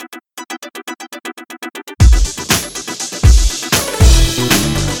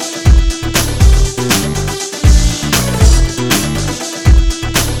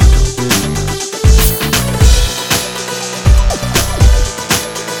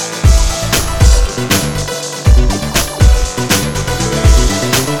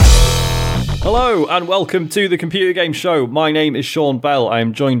Hello and welcome to the Computer Game Show. My name is Sean Bell. I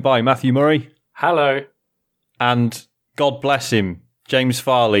am joined by Matthew Murray. Hello. And God bless him, James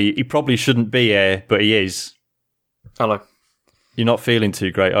Farley. He probably shouldn't be here, but he is. Hello. You're not feeling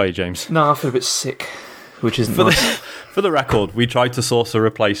too great, are you, James? No, I feel a bit sick, which isn't nice. For the record, we tried to source a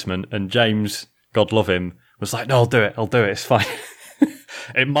replacement, and James, God love him, was like, no, I'll do it, it's fine.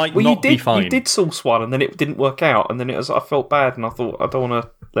 It might not be fine. You did source one, and then it didn't work out, and then I felt bad, and I thought, I don't want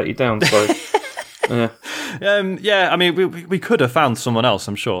to let you down, so... Yeah, I mean, we could have found someone else,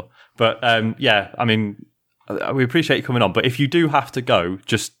 I'm sure. But, yeah, I mean, we appreciate you coming on, but if you do have to go,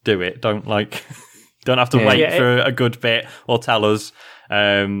 just do it. Don't have to wait for a good bit or tell us.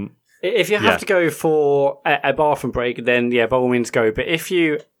 If you have to go for a bathroom break, then by all means go. But if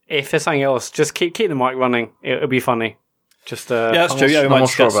there's something else, just keep the mic running. It'll be funny. Just that's true. Yeah, we might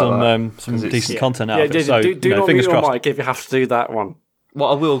just get some decent content out of it. So, do not mute your mic if you have to do that one. Well,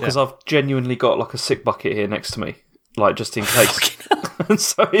 I will, because I've genuinely got like a sick bucket here next to me, like just in case.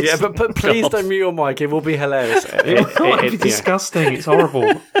 So but please don't mute your mic. It will be hilarious. It'll be disgusting. It's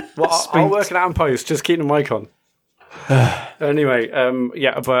horrible. Well, I'll work it out in post. Just keep the mic on. Anyway,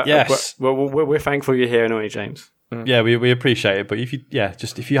 we're thankful you're here anyway, James. Yeah, we appreciate it. But if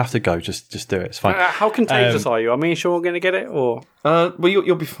you have to go, just do it. It's fine. How contagious are you? I mean, sure, we're going to get it, or well,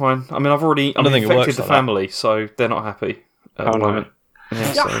 you'll be fine. I mean, I'm infected the family, so they're not happy at the moment.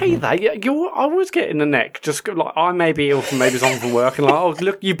 Yeah, I hate that. Yeah, I always get in the neck. Just like I may be ill from maybe something from work, and like, oh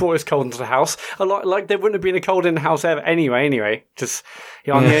look, you brought this cold into the house. And like there wouldn't have been a cold in the house ever anyway. Just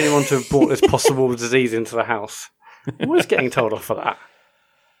I'm the only one to have brought this possible disease into the house. I'm always getting told off for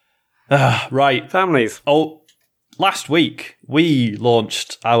that. Right, families. Oh, last week we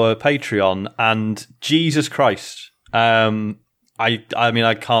launched our Patreon, and Jesus Christ, I mean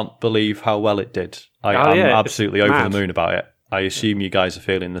I can't believe how well it did. I'm absolutely over the moon about it. I assume you guys are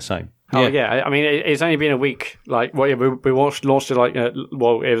feeling the same. Oh yeah, I mean it's only been a week. Like, we launched it like it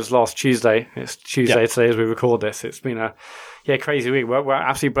was last Tuesday. It's Tuesday today as we record this. It's been a crazy week. We're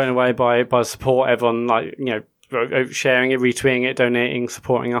absolutely blown away by the support. Everyone sharing it, retweeting it, donating,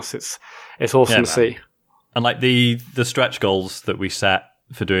 supporting us. It's awesome to see. And like the stretch goals that we set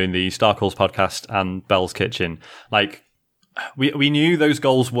for doing the Star Calls podcast and Bell's Kitchen, like. We knew those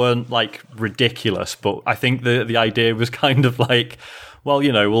goals weren't like ridiculous, but I think the idea was kind of like, well,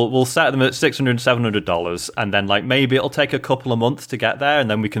 we'll set them at $600, $700, and then like maybe it'll take a couple of months to get there,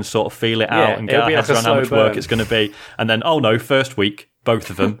 and then we can sort of feel it out and get our heads around how much work it's going to be. And then, oh no, first week, both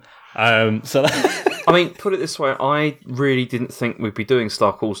of them. So I mean, put it this way, I really didn't think we'd be doing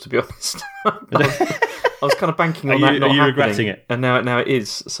Star Calls, to be honest. I was kind of banking on that not happening. Are you regretting it? And now it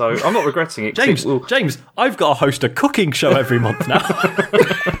is. So I'm not regretting it. James, I've got to host a cooking show every month now.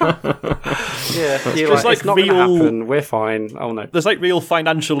 It's not going to happen. We're fine. Oh no. There's like real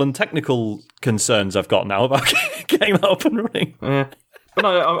financial and technical concerns I've got now about getting that up and running. Yeah. But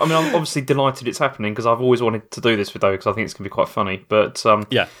no, I mean, I'm obviously delighted it's happening because I've always wanted to do this video because I think it's going to be quite funny. But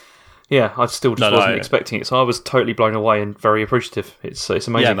yeah, I still just wasn't expecting it, so I was totally blown away and very appreciative. It's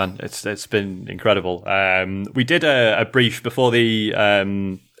amazing. Yeah, man, it's been incredible. We did a brief before the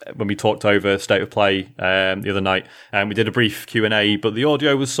when we talked over State of Play the other night, and we did a brief Q&A, but the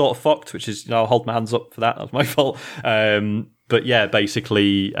audio was sort of fucked, which is I'll hold my hands up for that. That was my fault. But yeah,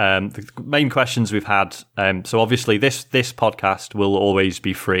 basically, the main questions we've had. So obviously, this podcast will always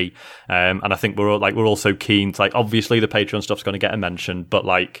be free, and I think we're also keen to obviously the Patreon stuff's going to get a mention, but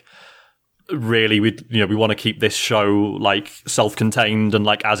really we want to keep this show self-contained and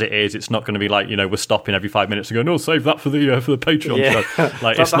as it is. It's not going to be we're stopping every 5 minutes and going, no, save that for the Patreon show.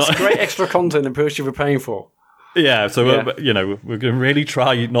 That's not great extra content and push you were paying for. Yeah, so we're going to really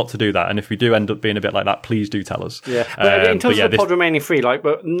try not to do that, and if we do end up being a bit like that, please do tell us. Yeah, but in terms of the pod remaining free,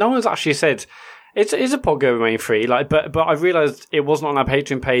 but no one's actually said it's a pod go remain free. But I realised it wasn't on our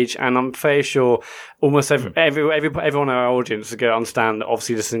Patreon page, and I'm fairly sure almost everyone in our audience is going to understand that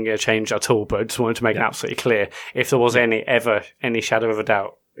obviously this isn't going to change at all. But I just wanted to make it absolutely clear if there was any shadow of a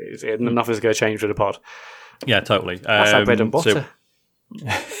doubt, nothing's going to change with the pod. Yeah, totally. That's our bread and butter.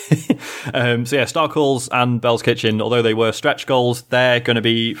 So yeah, Star Calls and Bell's Kitchen, although they were stretch goals, they're going to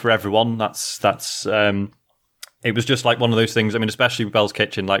be for everyone. That's it was just one of those things. I mean, especially with Bell's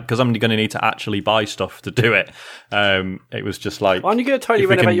Kitchen, because I'm going to need to actually buy stuff to do it. It was just aren't you going to totally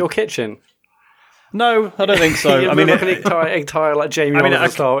renovate your kitchen? No, I don't think so. I mean, like an entire like Jamie Oliver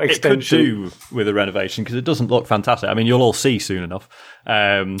style extension. It could do with a renovation because it doesn't look fantastic. I mean, you'll all see soon enough.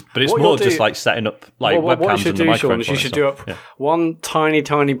 But it's more just like setting up like webcams and the microphones. You should do up one tiny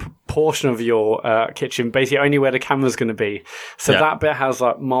portion of your kitchen, basically only where the camera's going to be. So that bit has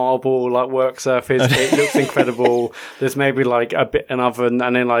like marble, like work surface. It looks incredible. There's maybe like an oven,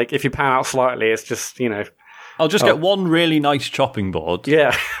 and then like if you pan out slightly, it's just I'll just get one really nice chopping board.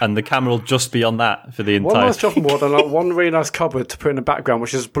 Yeah. And the camera will just be on that for the entire... One nice chopping board and like one really nice cupboard to put in the background,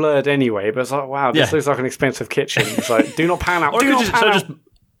 which is blurred anyway, but it's like, wow, this looks like an expensive kitchen. It's like, do not pan out.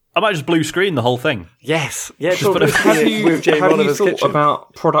 I might just blue screen the whole thing. Yes. Yeah, have you thought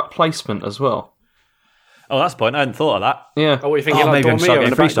about product placement as well? Oh, that's the point. I hadn't thought of that. Yeah. Oh, what are you thinking? Like Dormio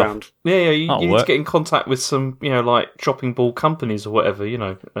in the background? Stuff. Yeah, you need to get in contact with some, like chopping board companies or whatever,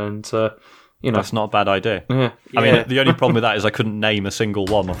 and... That's not a bad idea. Yeah. I mean, the only problem with that is I couldn't name a single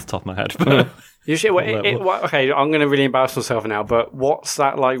one off the top of my head. You should, okay, I'm going to really embarrass myself now, but what's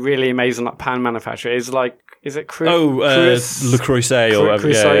that like really amazing like pan manufacturer? Is it Chris? Le Creuset or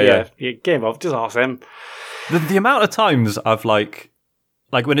whatever. Yeah. Game off, just ask them. The amount of times I've like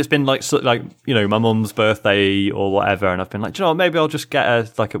when it's been like my mum's birthday or whatever, and I've been like, maybe I'll just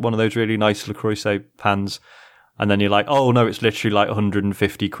get one of those really nice Le Creuset pans, and then you're like, oh no, it's literally like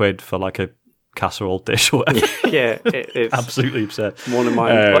 150 quid for like a casserole dish or whatever. Yeah, it's absolutely absurd. More than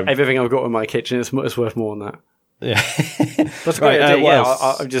mine. Everything I've got in my kitchen is worth more than that. Yeah. That's great.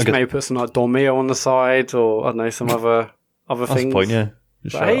 I've just maybe put some like Dormio on the side, or I don't know, some other things. That's the point, yeah.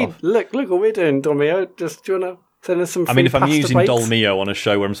 Hey, look what we're doing, Dormio. Just do you want to send us some free if I'm using plates? Dolmio on a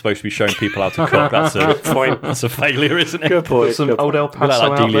show where I'm supposed to be showing people how to cook, that's a point. That's a failure, isn't it? Good point. Some old El Paso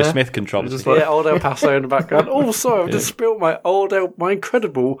like Delia Smith controversy. Yeah, old El Paso in the background. Oh, sorry, I've just spilled my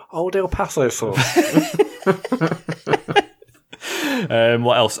incredible old El Paso sauce.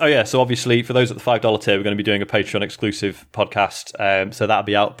 What else? Oh yeah, so obviously for those at the $5 tier, we're going to be doing a Patreon exclusive podcast. So that'll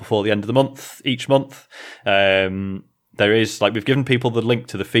be out before the end of the month, each month. There is we've given people the link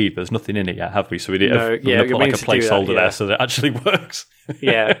to the feed, but there's nothing in it yet, have we? So we're going to put like a placeholder there so that it actually works.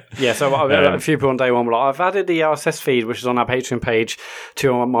 yeah. So a few people on day one were like, I've added the RSS feed, which is on our Patreon page,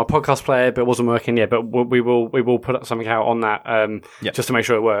 to my podcast player, but it wasn't working yet. But we will put something out on that just to make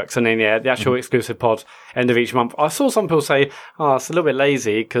sure it works. And then the actual exclusive pod end of each month. I saw some people say, oh, it's a little bit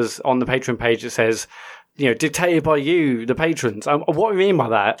lazy because on the Patreon page it says, dictated by you, the patrons. What we mean by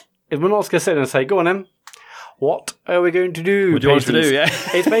that is we're not going to sit there and say, go on then. What are we going to do? What do you want to do? Yeah,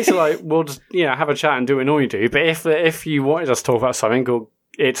 it's basically like we'll just have a chat and do what we normally do. But if you wanted us to talk about something or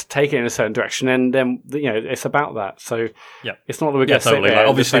it's taken in a certain direction, and then it's about that. So it's not that we're going to sit there.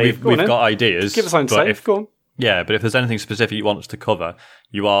 Obviously, we've got ideas. Give us something to say. Go on. Yeah, but if there's anything specific you want us to cover,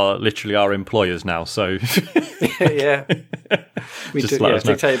 you are literally our employers now. So yeah, just let us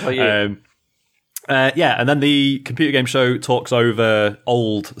know. Dictated by you. And then the computer game show talks over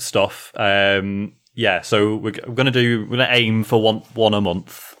old stuff. So we're going to aim for one a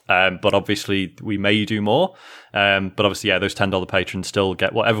month, but obviously we may do more. But obviously, those $10 patrons still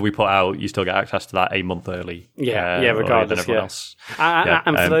get whatever we put out. You still get access to that a month early. Regardless. Than everyone else.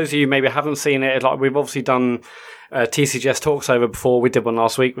 And for those of you who maybe haven't seen it, we've obviously done TCGS talks over before. We did one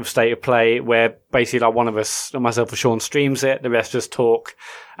last week with State of Play, where basically one of us, myself or Sean, streams it. The rest just talk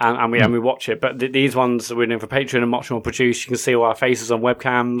and we watch it. But these ones that we're doing for Patreon are much more produced. You can see all our faces on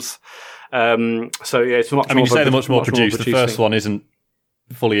webcams. It's much. You say they're much more produced. The first one isn't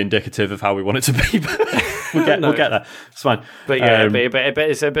fully indicative of how we want it to be. But we'll get there. It's fine. But they're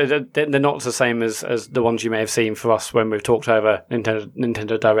not the same as the ones you may have seen for us when we've talked over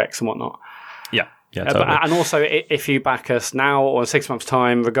Nintendo Directs and whatnot. Yeah, totally. And also, if you back us now or in 6 months'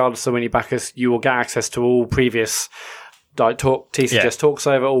 time, regardless of when you back us, you will get access to all previous. TCGS talks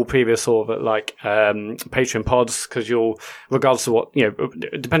over all previous sort of Patreon pods, because regardless of what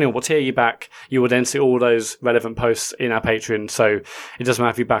depending on what tier you back, you will then see all those relevant posts in our Patreon. So it doesn't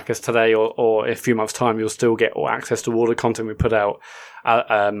matter if you back us today or in a few months' time, you'll still get access to all the content we put out.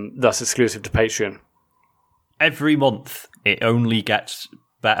 That's exclusive to Patreon. Every month, it only gets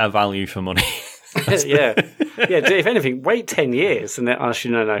better value for money. If anything, wait 10 years and then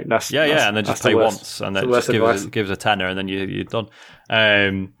actually no. That's and then just pay once and then just give us a tenner and then you're done.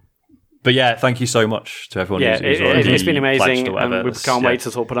 But thank you so much to everyone who's already it's been amazing, and we can't wait to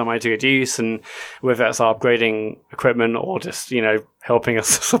sort of put our money to good use, and whether that's upgrading equipment or just helping us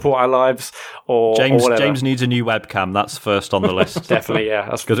support our lives or whatever. James needs a new webcam. That's first on the list. Definitely,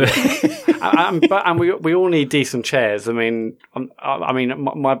 that's good. And we all need decent chairs. I mean,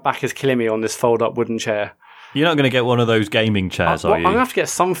 my back is killing me on this fold-up wooden chair. You're not going to get one of those gaming chairs, are you? I'm going to have to get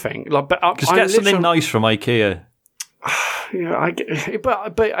something. Just get something nice from IKEA.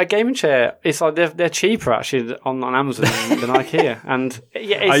 but a gaming chair, it's like they're cheaper actually on Amazon than IKEA, and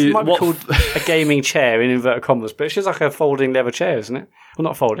it might be called a gaming chair in inverted commas, but it's just like a folding leather chair, isn't it? Well,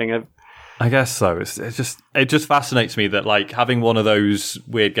 not folding. I guess so. It just fascinates me that like having one of those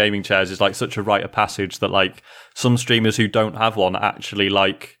weird gaming chairs is like such a rite of passage that like some streamers who don't have one actually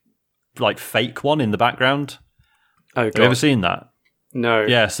like fake one in the background. Oh, have you ever seen that? No.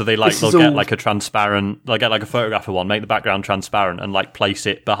 Yeah, so they'll get like a transparent, they'll get like a photograph of one, make the background transparent, and like place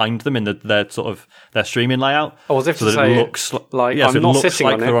it behind them in their sort of their streaming layout. Oh, as if so to say, it looks like yeah, I'm so it not looks sitting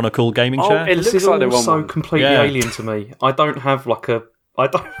like on they're it. on a cool gaming chair. It looks like they're so completely alien to me. I don't have like I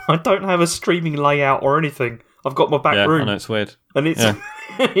don't have a streaming layout or anything. I've got my back room. I know, it's weird, and it's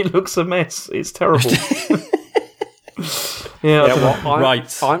it looks a mess. It's terrible.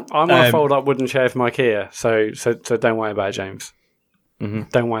 Right. I'm going to fold up wooden chair from IKEA, so don't worry about it, James. Mm-hmm.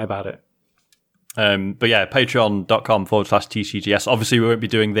 Don't worry about it. But yeah, patreon.com/TCGS. Obviously, we won't be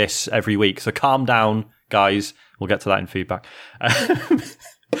doing this every week, so calm down, guys. We'll get to that in feedback.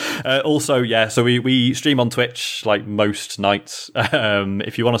 Also, yeah, so we stream on Twitch like most nights.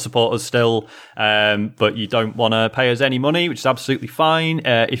 If you want to support us still, but you don't want to pay us any money, which is absolutely fine.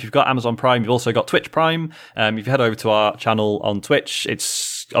 If you've got Amazon Prime, you've also got Twitch Prime. If you head over to our channel on Twitch,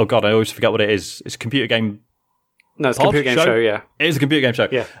 it's I always forget what it is. It's a computer game. No, it's a computer game show. Yeah, it is a computer game show.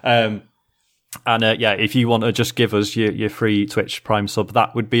 Yeah. And if you want to just give us your free Twitch Prime sub,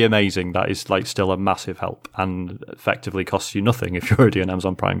 that would be amazing. That is like still a massive help and effectively costs you nothing if you're already an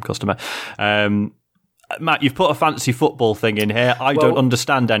Amazon Prime customer. Matt, you've put a fantasy football thing in here. I don't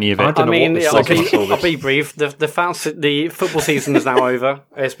understand any of it. I'll be brief. The football season is now over.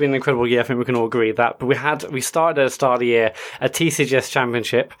 It's been an incredible year. I think we can all agree with that. But we started at the start of the year a TCGS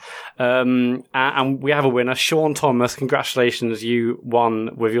Championship, and we have a winner, Sean Thomas. Congratulations, you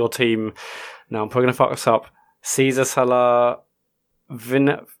won with your team. Now I'm probably going to fuck this up. Caesar Salah how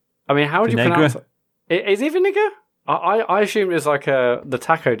would you pronounce it? Is it vinegar? I assume it's like the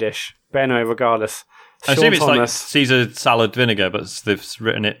taco dish. But anyway, regardless. I assume it's like Caesar salad vinegar, but they've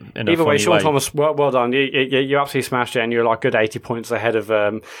written it in a funny way. Either way, Sean Thomas, well done. You absolutely smashed it, and you're like good 80 points ahead of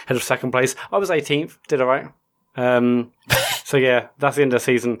second place. I was 18th, did all right. So yeah, that's the end of the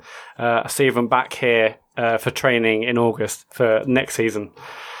season. See everyone back here for training in August for next season.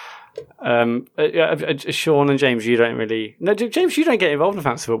 Sean and James, you don't really. No, James, you don't get involved in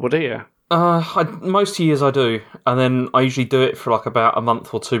fantasy football, do you? Most years I do, and then I usually do it for like about a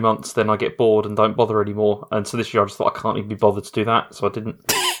month or 2 months. Then I get bored and don't bother anymore. And so this year I just thought I can't even be bothered to do that, so I didn't.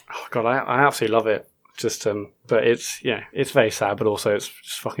 Oh God, I absolutely love it. Just but it's very sad, but also it's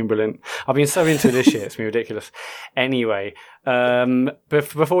just fucking brilliant. I've been so into it this year, it's been ridiculous. Anyway,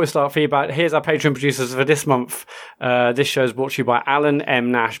 before we start feedback, here's our Patreon producers for this month. This show is brought to you by Alan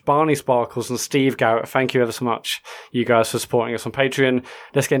M. Nash, Barney Sparkles, and Steve Garrett. Thank you ever so much, you guys, for supporting us on Patreon.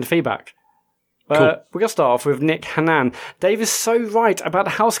 Let's get into feedback. Cool. We're going to start off with Nick Hanan. Dave is so right about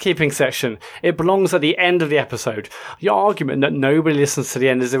the housekeeping section. It belongs at the end of the episode. Your argument that nobody listens to the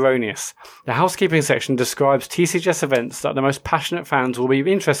end is erroneous. The housekeeping section describes TCGS events that the most passionate fans will be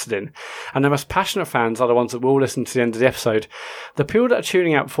interested in, and the most passionate fans are the ones that will listen to the end of the episode. The people that are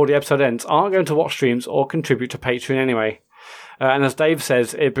tuning out before the episode ends aren't going to watch streams or contribute to Patreon anyway. And as Dave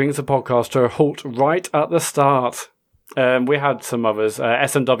says, it brings the podcast to a halt right at the start. We had some others.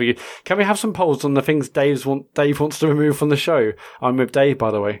 SMW. Can we have some polls on the things Dave wants to remove from the show? I'm with Dave, by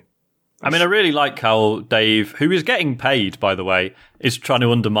the way. I mean, I really like how Dave, who is getting paid, by the way, is trying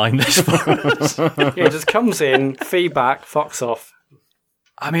to undermine this for us. Yeah, just comes in, feedback, fucks off.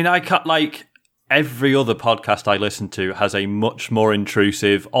 I mean, every other podcast I listen to has a much more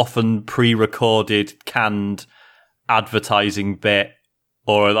intrusive, often pre-recorded, canned advertising bit.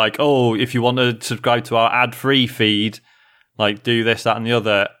 Or like, oh, if you want to subscribe to our ad-free feed, like do this, that, and the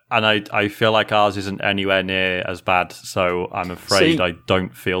other. And I feel like ours isn't anywhere near as bad, so I'm afraid I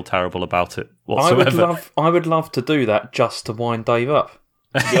don't feel terrible about it whatsoever. I would love to do that just to wind Dave up.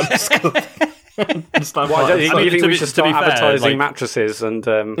 To be honest. Why don't you think we should start advertising mattresses and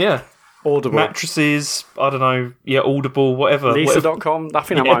Audible mattresses? I don't know. Yeah, Audible, whatever. Lisa.com. I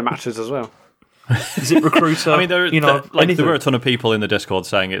think I might mattress as well. Is it Recruiter? I mean, there were a ton of people in the Discord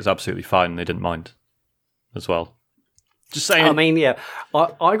saying it's absolutely fine and they didn't mind as well. Just saying. I mean, yeah,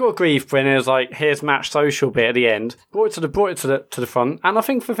 I got grief when it was like, here's Match Social bit at the end, brought it to the front, and I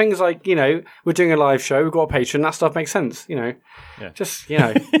think for things like, we're doing a live show, we've got a Patreon, that stuff makes sense, Just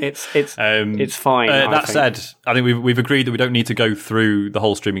it's fine. That said, I think we've agreed that we don't need to go through the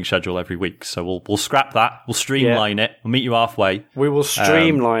whole streaming schedule every week, so we'll scrap that. We'll streamline it. We'll meet you halfway. We will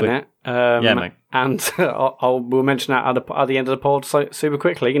streamline it. Yeah, mate. And we'll mention that at the end of the pod super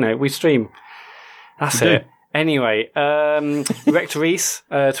quickly. We stream. That's it. Anyway, Rector Reese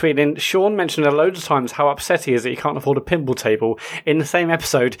tweeted in, Sean mentioned a load of times how upset he is that he can't afford a pinball table. In the same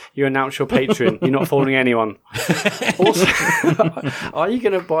episode, you announce your Patreon. You're not fooling anyone. Also, are you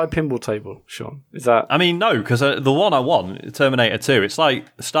going to buy a pinball table, Sean? Is that? I mean, no, because the one I want, Terminator 2, it's like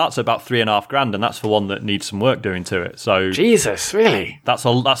starts at about $3,500, and that's for one that needs some work doing to it. So Jesus, really? That's a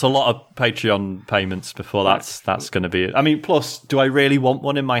lot of Patreon payments before that's going to be it. I mean, plus, do I really want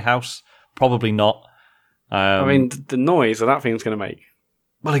one in my house? Probably not. I mean, the noise that thing's going to make.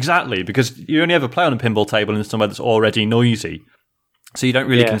 Well, exactly, because you only ever play on a pinball table in somewhere that's already noisy, so you don't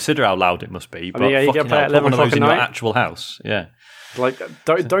really consider how loud it must be. But you can play at 11 o'clock in your actual house. Yeah, like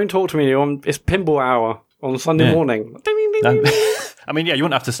don't talk to me. It's pinball hour on Sunday morning. I mean, you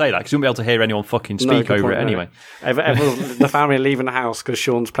wouldn't have to say that because you wouldn't be able to hear anyone fucking speak over it anyway. Everyone's the family leaving the house because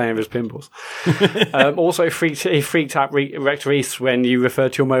Sean's playing with his pinballs. Also, he freaked out Rector East when you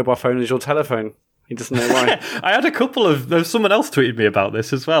referred to your mobile phone as your telephone. He doesn't know why. I had a couple of... There's someone else tweeted me about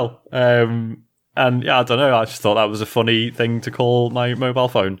this as well. And yeah, I don't know. I just thought that was a funny thing to call my mobile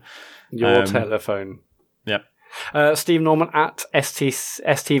phone. Your telephone. Yeah. Steve Norman at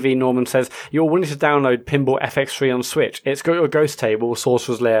STV Norman says, you're willing to download Pinball FX3 on Switch. It's got your Ghost Table,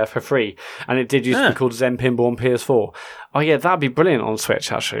 Sorcerer's Lair for free. And it did used to be called Zen Pinball on PS4. Oh yeah, that'd be brilliant on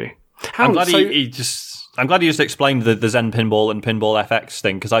Switch, actually. I'm glad I'm glad you just explained the Zen Pinball and Pinball FX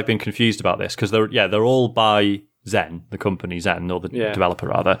thing, because I've been confused about this, because they're all by Zen, the company Zen, or the developer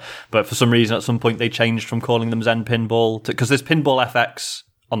rather. But for some reason, at some point, they changed from calling them Zen Pinball because there's Pinball FX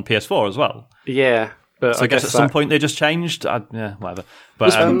on PS4 as well. Yeah, but so I guess at some point they just changed. Whatever.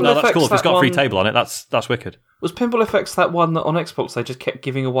 But no, that's cool. If it's got a free table on it, that's wicked. Was Pinball FX that one that on Xbox they just kept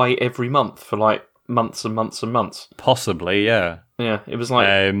giving away every month for like months and months and months? Possibly, yeah. Yeah, it was like.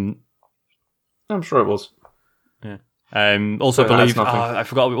 I'm sure it was. Yeah. Also, believe I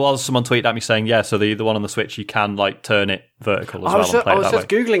forgot what it was. Someone tweeted at me saying, so the one on the Switch you can like turn it vertical as well. I was just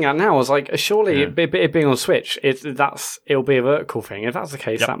googling it now. I was like, surely it being on Switch, it'll be a vertical thing. If that's the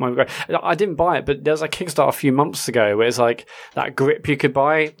case, that might be great. I didn't buy it, but there was a Kickstarter a few months ago where it's like that grip you could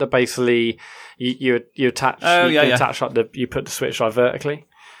buy that basically you attach. Attach you put the Switch like vertically.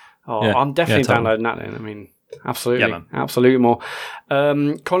 I'm definitely downloading that then. I mean. Absolutely, absolutely more.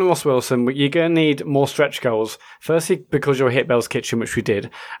 Colin Ross Wilson, you're going to need more stretch goals. Firstly, because you're at Hitbell's Kitchen, which we did,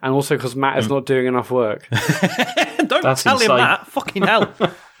 and also because Matt is not doing enough work. Don't tell him that. Fucking hell.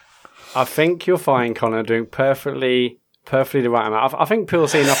 I think you're fine, Connor, doing perfectly the right amount. I think people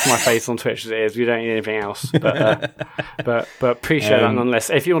see enough of my face on Twitch as it is. We don't need anything else. But appreciate that nonetheless.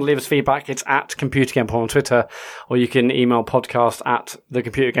 If you want to leave us feedback, it's at Computer Game Pod on Twitter, or you can email podcast at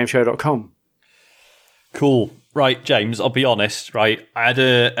thecomputergameshow.com. Cool. Right, James, I'll be honest, right? I had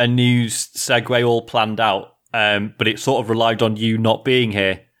a news segue all planned out, but it sort of relied on you not being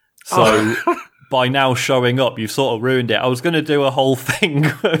here. So by now showing up, you've sort of ruined it. I was going to do a whole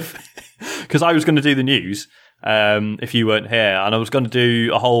thing because I was going to do the news if you weren't here, and I was going to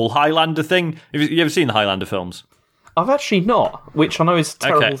do a whole Highlander thing. Have you ever seen the Highlander films? I've actually not, which I know is a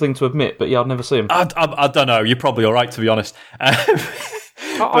terrible thing to admit, but I've never seen them. I don't know. You're probably all right, to be honest.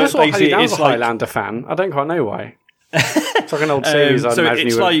 I saw Haley Down's a Highlander fan. I don't quite know why. It's like an old series I'd imagine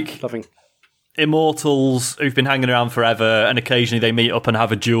you were loving. Immortals who've been hanging around forever, and occasionally they meet up and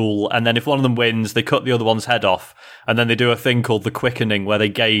have a duel, and then if one of them wins, they cut the other one's head off, and then they do a thing called the Quickening, where they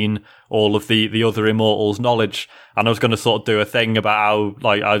gain all of the other immortals' knowledge. And I was going to sort of do a thing about how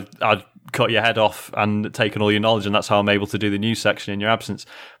like I'd cut your head off and taken all your knowledge, and that's how I'm able to do the news section in your absence.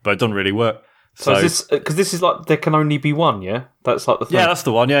 But it doesn't really work. So because this is like there can only be one, yeah? That's like the thing. Yeah, that's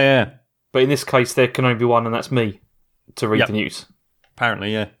the one, yeah. But in this case, there can only be one, and that's me to read the news.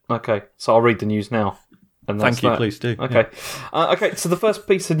 Apparently, yeah. Okay, so I'll read the news now. And thank you, please do. Okay, okay. So the first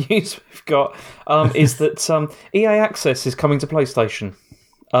piece of news we've got is that EA Access is coming to PlayStation.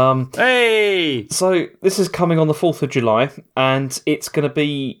 Hey! So this is coming on the 4th of July, and it's going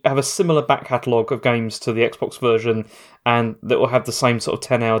to have a similar back catalogue of games to the Xbox version, and that will have the same sort of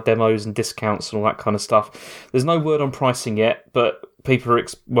 10-hour demos and discounts and all that kind of stuff. There's no word on pricing yet, but people are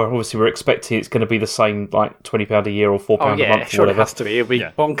obviously we're expecting it's going to be the same, like £20 a year or £4 a month. Sure, it has to be. It'll be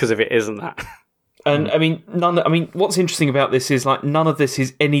bonkers if it isn't that. And I mean, what's interesting about this is like none of this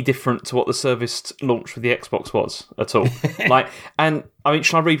is any different to what the service launch with the Xbox was at all.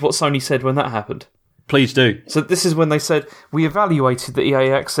 Shall I read what Sony said when that happened? Please do. So this is when they said, we evaluated the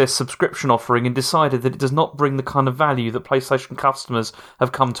EA Access subscription offering and decided that it does not bring the kind of value that PlayStation customers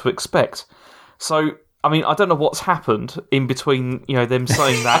have come to expect. So, I mean, I don't know what's happened in between, them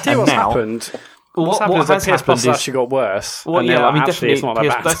saying that and now. What's happened is that PS Plus actually got worse. Well, definitely it's not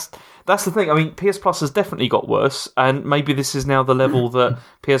that bad. that's the thing. I mean, PS Plus has definitely got worse, and maybe this is now the level that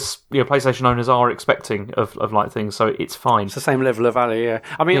PlayStation owners are expecting of like things. So it's fine. It's the same level of value, yeah.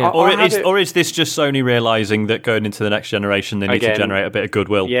 I mean, or is this just Sony realizing that going into the next generation they need to generate a bit of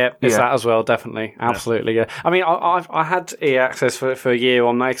goodwill? Yeah, it's that as well. Definitely, absolutely. Yeah. I mean, I had EA access for a year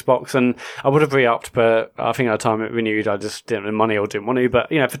on my Xbox, and I would have re-upped, but I think at the time it renewed, I just didn't have money or didn't want to. But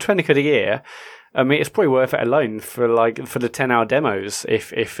for £20 a year. I mean, it's probably worth it alone for the 10-hour demos.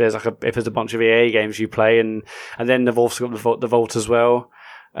 If there's a bunch of EA games you play, and then they've also got the Vault as well.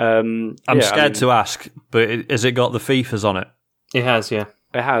 I'm scared to ask, but has it got the FIFAs on it? It has, yeah.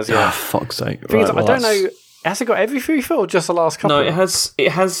 It has, yeah. Oh, fuck's sake! Right, I don't know. Has it got every FIFA or just the last couple? No,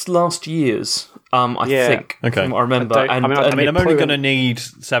 it has last year's. I think. Okay. From what I remember. I mean, I'm only going to need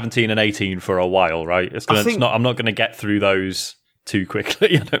 17 and 18 for a while, right? I'm not going to get through those too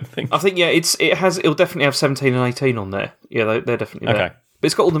quickly, I don't think. I think it'll definitely have 17 and 18 on there. Yeah, they're definitely there. Okay. But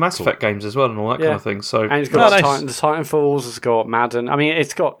it's got all the Mass Effect games as well and all that kind of thing. So and it's got the Titanfalls, it's got Madden. I mean,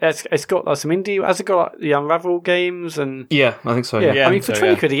 it's got some indie. Has it got the Unravel games and? Yeah, I think so. Yeah. I mean, for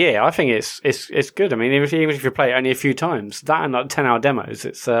 £20 a year, I think it's good. I mean, even if you play it only a few times, that and 10-hour demos,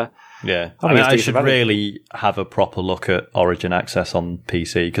 it's yeah. I mean, I should really have a proper look at Origin Access on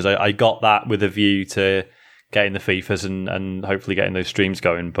PC because I got that with a view to getting the FIFAs and hopefully getting those streams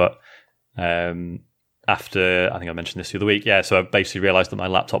going. But after, I think I mentioned this the other week, so I basically realised that my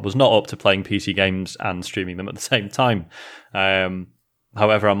laptop was not up to playing PC games and streaming them at the same time.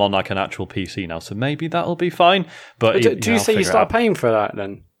 However, I'm on like an actual PC now, so maybe that'll be fine. But do you say you start paying for that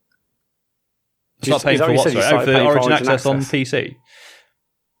then? Start paying for what? Sorry, for Origin Access on PC?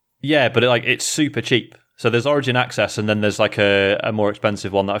 Yeah, but it's super cheap. So there's Origin Access, and then there's like a more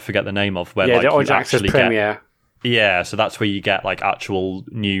expensive one that I forget the name of. Where the Origin Access Premier. Yeah, so that's where you get like actual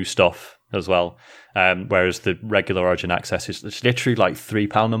new stuff as well. Whereas the regular Origin Access is literally like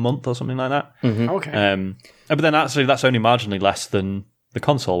 £3 a month or something like that. Mm-hmm. Okay. But then actually that's only marginally less than the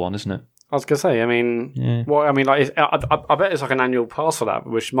console one, isn't it? I was gonna say. I mean, I bet it's like an annual pass for that,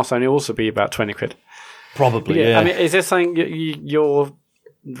 which must only also be about £20. Probably. Yeah. I mean, is this something you're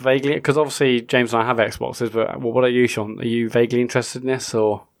vaguely, because obviously James and I have Xboxes, but what are you, Sean? Are you vaguely interested in this,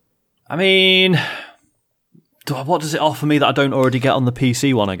 or? I mean, what does it offer me that I don't already get on the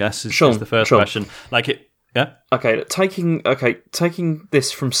PC one? I guess is the first question. Like it, yeah. Okay, taking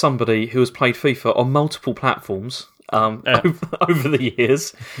this from somebody who has played FIFA on multiple platforms over the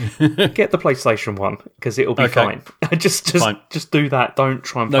years, get the PlayStation 1 because it'll be fine. Just do that. Don't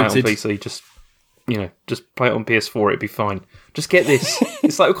try and play it on PC. Just play it on PS4. It'd be fine. Just get this.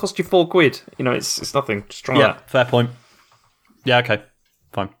 It's like it'll cost you £4. It's nothing. Just try that. Yeah, fair point. Yeah, okay,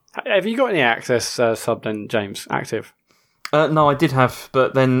 fine. Have you got any Access sub then, James? Active? No, I did have,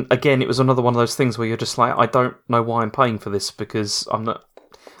 but then again, it was another one of those things where you're just like, I don't know why I'm paying for this because I'm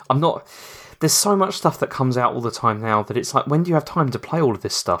not. There's so much stuff that comes out all the time now that it's like, when do you have time to play all of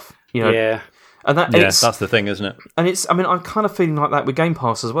this stuff? Yeah. And that's the thing, isn't it? And I'm kind of feeling like that with Game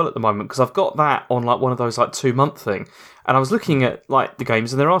Pass as well at the moment because I've got that on like one of those like 2-month thing, and I was looking at like the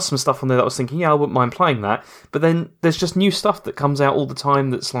games, and there are some stuff on there that I was thinking, I wouldn't mind playing that, but then there's just new stuff that comes out all the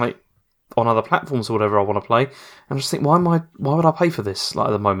time that's like on other platforms or whatever I want to play, and I just think, why would I pay for this? Like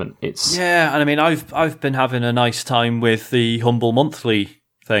at the moment, it's and I mean, I've been having a nice time with the Humble Monthly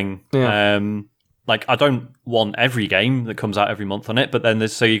thing. Yeah. Like, I don't want every game that comes out every month on it, but then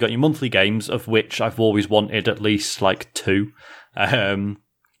so you got your monthly games, of which I've always wanted at least like 2. And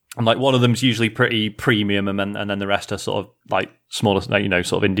like one of them's usually pretty premium, and then the rest are sort of like smaller, sort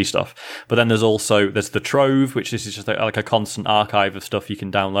of indie stuff. But then there's the Trove, which is just like a constant archive of stuff you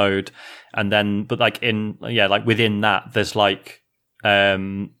can download. And then, but like within that, there's like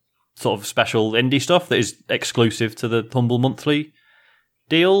sort of special indie stuff that is exclusive to the Humble Monthly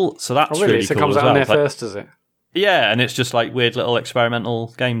deal, so that's really so cool. It comes out on there first, does it? Yeah, and it's just like weird little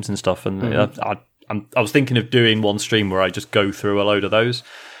experimental games and stuff. And I was thinking of doing one stream where I just go through a load of those.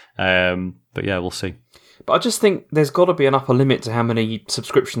 But yeah, we'll see. But I just think there's got to be an upper limit to how many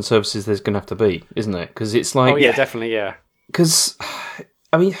subscription services there's going to have to be, isn't there? Because it's like, definitely, yeah. Because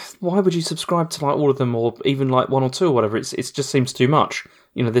I mean, why would you subscribe to like all of them, or even like 1 or 2 or whatever? It just seems too much.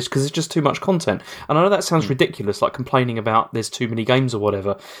 Because it's just too much content. And I know that sounds ridiculous, like complaining about there's too many games or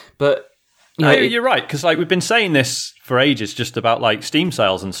whatever. But you're right, because like we've been saying this for ages, just about like Steam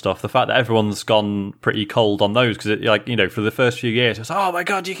sales and stuff. The fact that everyone's gone pretty cold on those, because for the first few years, it's oh my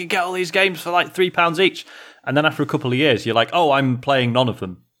god, you can get all these games for like £3 each, and then after a couple of years, you're like, oh, I'm playing none of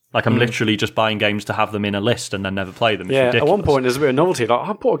them. Like, I'm literally just buying games to have them in a list and then never play them. It's ridiculous. At one point, there's a bit of novelty. Like,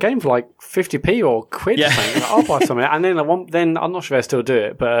 I bought a game for like 50p or quid or something. Like, I'll buy something. And then I'm not sure they still do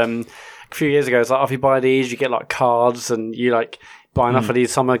it, but a few years ago, it's like, if you buy these, you get like cards, and you like buy enough of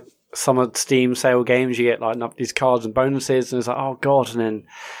these. Some are summer Steam sale games, you get like these cards and bonuses, and it's like, oh god, and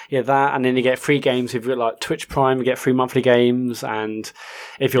then that, and then you get free games. If you're like Twitch Prime, you get free monthly games, and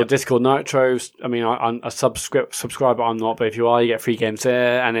if you're Discord Nitro, I mean, I'm a subscriber, I'm not, but if you are, you get free games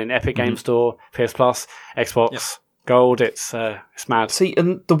there, and then Epic Game Store, PS Plus, Xbox Gold. It's mad. See,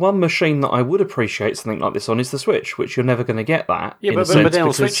 and the one machine that I would appreciate something like this on is the Switch, which you're never going to get that. Yeah, but then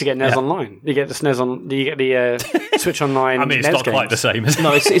on Switch you get NES Online. You get the SNES on. You get the Switch Online. I mean, it's NES not games. quite the same. Is it?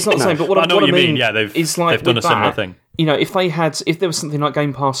 No, it's not the same. But what I know what you mean. Yeah, they've done a similar thing. You know, if there was something like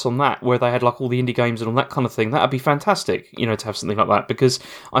Game Pass on that, where they had like all the indie games and all that kind of thing, that'd be fantastic. You know, to have something like that, because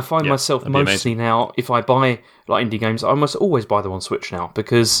I find myself mostly now, if I buy like indie games, I almost always buy them on Switch now,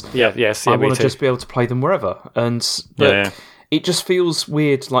 because I want to just be able to play them wherever. And it just feels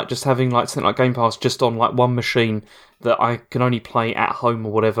weird, like just having like something like Game Pass just on like one machine that I can only play at home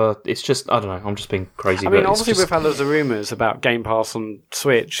or whatever. It's just, I don't know, I'm just being crazy. I mean, obviously we've had loads of rumours about Game Pass on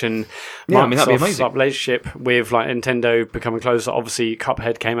Switch, and Microsoft's like relationship with like Nintendo becoming closer. Obviously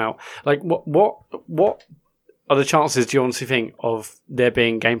Cuphead came out. Like, what are the chances, do you honestly think, of there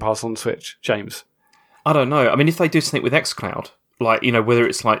being Game Pass on Switch, James? I don't know. I mean, if they do something with xCloud, like, you know, whether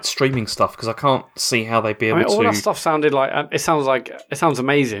it's like streaming stuff, because I can't see how they'd be able to. All that stuff sounded like it sounds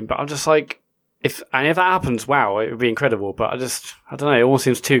amazing, but I'm just like, if that happens, wow, it would be incredible. But I don't know. It almost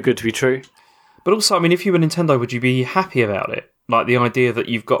seems too good to be true. But also, I mean, if you were Nintendo, would you be happy about it? Like the idea that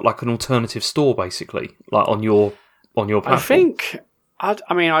you've got like an alternative store, basically, like on your platform. I think. I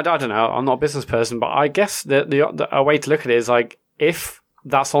don't know. I'm not a business person, but I guess a way to look at it is like, if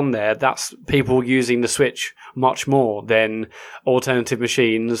that's on there, that's people using the Switch much more than alternative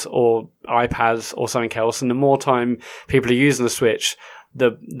machines or iPads or something else. And the more time people are using the Switch,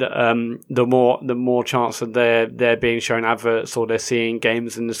 the more chance that they're being shown adverts or they're seeing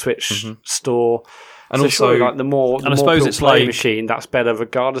games in the Switch store. And so also, like the more people play a machine, that's better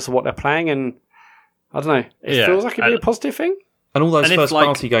regardless of what they're playing. And I don't know, it feels like it'd be a positive thing. And all those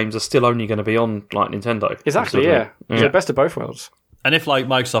first-party games are still only going to be on like Nintendo. Exactly, yeah. It's the best of both worlds. And if like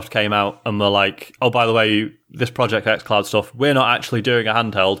Microsoft came out and were like, oh, by the way, this Project xCloud stuff, we're not actually doing a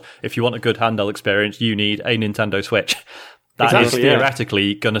handheld. If you want a good handheld experience, you need a Nintendo Switch. That is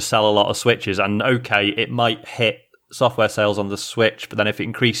theoretically going to sell a lot of Switches. And okay, it might hit software sales on the Switch, but then if it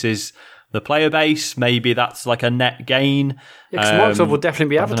increases the player base, maybe that's like a net gain. Yeah, because Microsoft will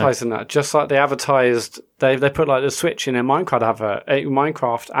definitely be advertising that, just like they advertised. They put like the Switch in their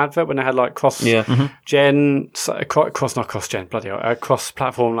Minecraft advert when they had like cross-gen,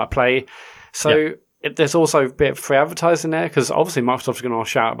 cross-platform like play. So there's also a bit of free advertising there, because obviously Microsoft's going to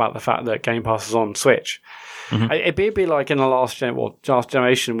shout about the fact that Game Pass is on Switch. It'd be like in the last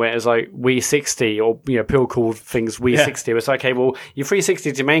generation where it's like Wii 60, or people called things Wii 60. It's like, okay, well, your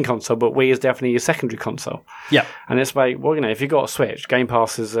 360 is your main console, but Wii is definitely your secondary console. Yeah, and it's like, well, if you got a Switch, Game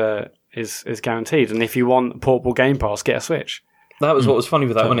Pass is guaranteed, and if you want a portable Game Pass, get a Switch. That was what was funny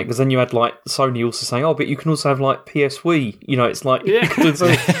with that, wasn't it? Because then you had like Sony also saying, "Oh, but you can also have like PS Wii." It's like,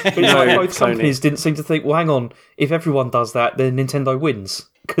 but like both companies didn't seem to think, "Well, hang on, if everyone does that, then Nintendo wins."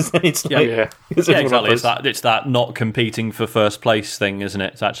 Because then it's like, exactly. It's that not competing for first place thing, isn't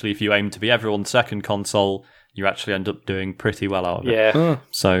it? It's actually, if you aim to be everyone's second console, you actually end up doing pretty well out of it. Yeah.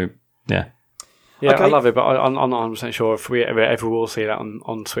 So yeah, okay. I love it, but I'm not 100% sure if we ever will see that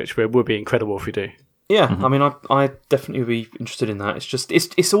on Switch. But it would be incredible if we do. Yeah, I mean, I definitely would be interested in that. It's just,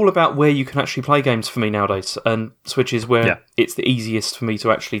 it's all about where you can actually play games for me nowadays, and Switch is where it's the easiest for me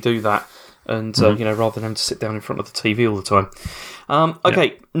to actually do that, and rather than having to sit down in front of the TV all the time.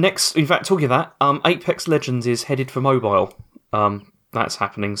 Okay, next, in fact, talking of that, Apex Legends is headed for mobile. That's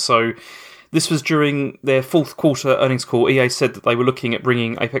happening. So this was during their fourth quarter earnings call. EA said that they were looking at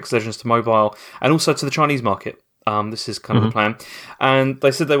bringing Apex Legends to mobile and also to the Chinese market. This is kind of the plan, and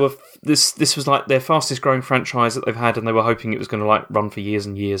they said they were this was like their fastest growing franchise that they've had, and they were hoping it was going to like run for years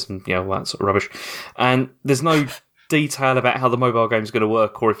and years, and all that sort of rubbish. And there's no detail about how the mobile game is going to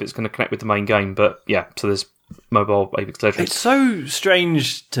work or if it's going to connect with the main game, but so there's mobile Apex Legends. It's so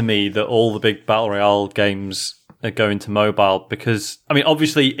strange to me that all the big battle royale games are going to mobile, because I mean,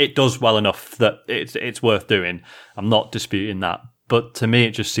 obviously it does well enough that it's worth doing. I'm not disputing that. But to me,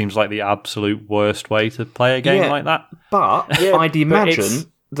 it just seems like the absolute worst way to play a game like that. But I'd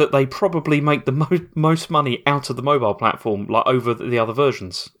imagine that they probably make the most money out of the mobile platform, like over the other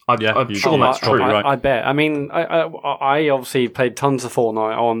versions. I'm sure that's true, right? I bet. I mean, I obviously played tons of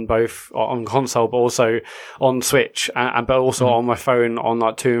Fortnite on both on console, but also on Switch, but also on my phone on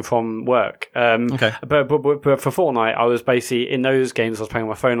like to and from work. Okay. But for Fortnite, I was basically in those games. I was playing on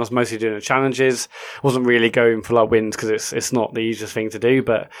my phone. I was mostly doing the challenges. Wasn't really going for like wins because it's not the easiest thing to do.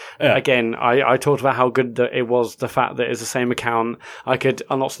 But again, I talked about how good that it was. The fact that it's the same account, I could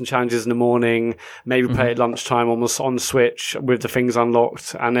unlock some challenges in the morning, maybe play at lunchtime on Switch with the things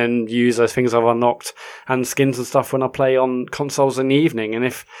unlocked, and then use those things I've unlocked and skins and stuff when I play on consoles in the evening. And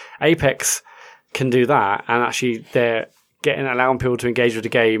if Apex can do that, and actually they're allowing people to engage with the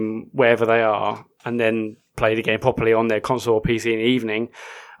game wherever they are, and then play the game properly on their console or PC in the evening,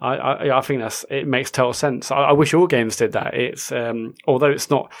 I think it makes total sense. I wish all games did that. It's although it's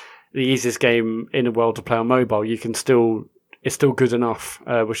not the easiest game in the world to play on mobile, it's still good enough,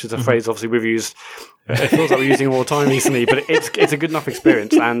 which is a phrase obviously we've used. It feels like we're using it all the time recently, but it's a good enough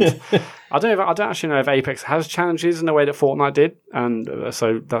experience. And I don't actually know if Apex has challenges in the way that Fortnite did, and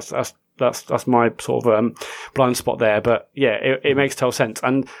so that's my sort of blind spot there. But yeah, it makes total sense.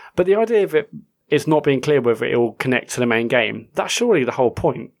 But the idea of it's not being clear whether it will connect to the main game, that's surely the whole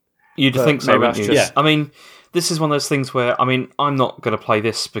point. You'd think so, wouldn't you? Yeah. I mean, this is one of those things where, I mean, I'm not going to play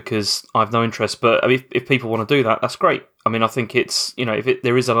this because I have no interest, but I mean, if people want to do that, that's great. I mean, I think it's, if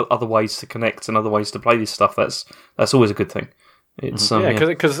there is other ways to connect and other ways to play this stuff, that's always a good thing. It's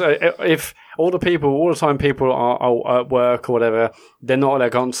because if all the time people are at work or whatever, they're not on their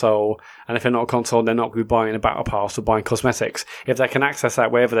console, and if they're not on console, they're not going to be buying a battle pass or buying cosmetics. If they can access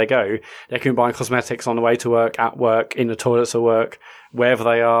that wherever they go, they can buy cosmetics on the way to work, at work, in the toilets at work, wherever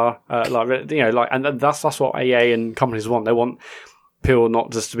they are. And that's what EA and companies want. They want people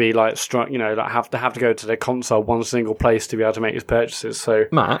not just to be like have to go to their console one single place to be able to make these purchases. So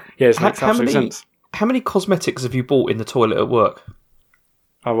Matt, yeah, it makes absolute sense. How many cosmetics have you bought in the toilet at work?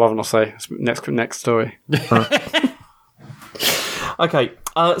 I'd rather not say. Next story. Okay.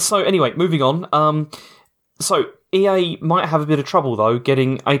 So anyway, moving on. So EA might have a bit of trouble though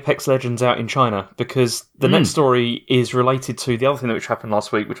getting Apex Legends out in China, because the next story is related to the other thing which happened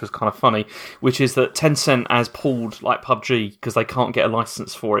last week, which was kind of funny, which is that Tencent has pulled like PUBG because they can't get a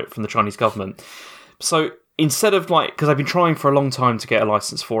license for it from the Chinese government. So instead of because they've been trying for a long time to get a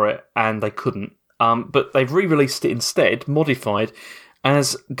license for it and they couldn't. But they've re-released it instead, modified,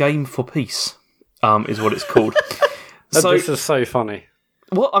 as Game for Peace, is what it's called. So this is so funny.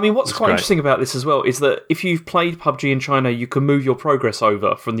 What's quite interesting about this as well is that if you've played PUBG in China, you can move your progress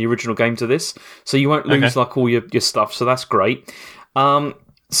over from the original game to this, so you won't lose all your stuff. So that's great.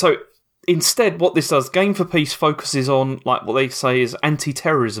 So instead, what this does, Game for Peace focuses on what they say is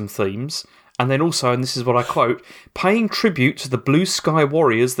anti-terrorism themes. And then also, and this is what I quote, paying tribute to the blue sky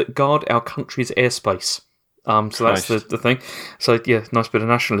warriors that guard our country's airspace. So that's the thing. So yeah, nice bit of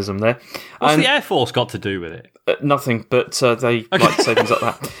nationalism there. What's the Air Force got to do with it? Nothing, but they like to say things like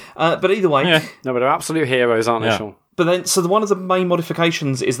that. But either way... Yeah. No, but they're absolute heroes, aren't they, Sean? But then, so one of the main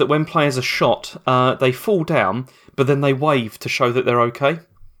modifications is that when players are shot, they fall down, but then they wave to show that they're okay,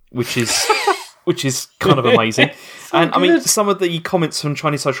 which is kind of amazing. And good. I mean, some of the comments from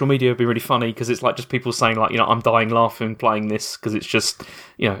Chinese social media have been really funny, because it's just people saying I'm dying laughing playing this, because it's just,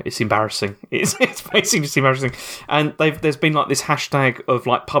 it's embarrassing. It's basically just embarrassing. And there's been this hashtag of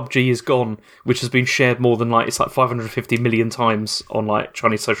PUBG is gone, which has been shared more than 550 million times on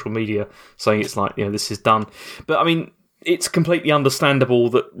Chinese social media, saying it's this is done. But I mean, it's completely understandable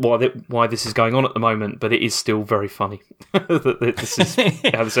that why this is going on at the moment, but it is still very funny. that this is.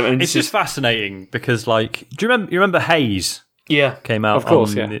 It's just fascinating because, do you remember Haze? Yeah, came out. Of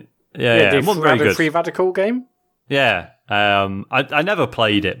course, the free radical game. Yeah, I never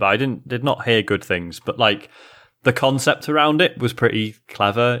played it, but I did not hear good things. But the concept around it was pretty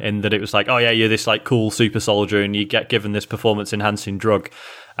clever in that it was you're this cool super soldier and you get given this performance enhancing drug,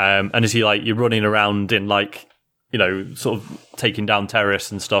 and as you're running around in sort of taking down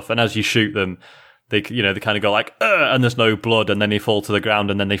terrorists and stuff, and as you shoot them, they kind of go and there's no blood, and then they fall to the ground,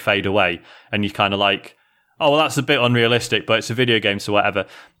 and then they fade away, and you kind of oh well, that's a bit unrealistic, but it's a video game, so whatever.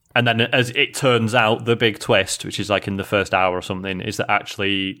 And then as it turns out, the big twist, which is in the first hour or something, is that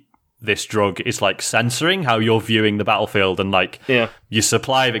actually this drug is censoring how you're viewing the battlefield, and your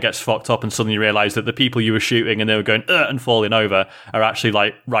supply of it gets fucked up, and suddenly you realise that the people you were shooting and they were going and falling over are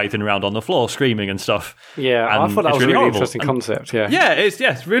actually writhing around on the floor screaming and stuff. Yeah, and I thought that was a really interesting concept. Yeah, it's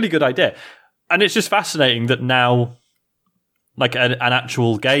a really good idea, and it's just fascinating that now an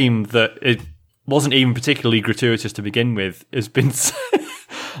actual game that it wasn't even particularly gratuitous to begin with has been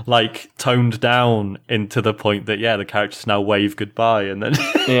toned down into the point that the characters now wave goodbye, and then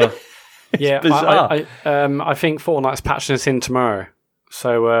yeah. I think Fortnite's patching this in tomorrow.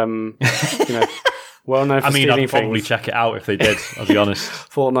 So, well known for stealing things. I'd probably check it out if they did, I'll be honest.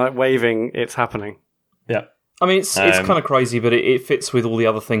 Fortnite waving, it's happening. Yeah. I mean, it's kind of crazy, but it fits with all the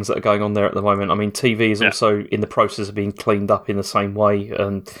other things that are going on there at the moment. I mean, TV is also in the process of being cleaned up in the same way.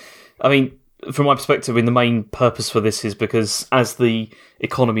 And I mean, from my perspective, the main purpose for this is because as the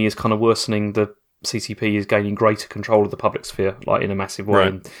economy is kind of worsening, the CCP is gaining greater control of the public sphere, like in a massive way. Right.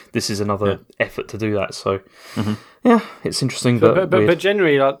 And this is another effort to do that. So, it's interesting. But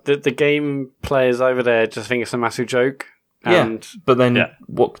generally, like the game players over there just think it's a massive joke. And but then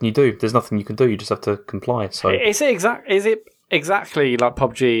what can you do? There's nothing you can do. You just have to comply. So is it exactly like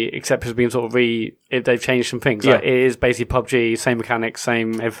PUBG, except it's been sort of they've changed some things? Like, it is basically PUBG, same mechanics,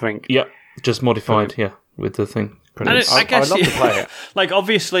 same everything. Yeah, just modified. With the thing. I guess I'd love to play it. Like,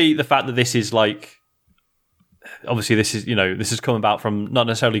 obviously, the fact that this is like, obviously, this has come about from not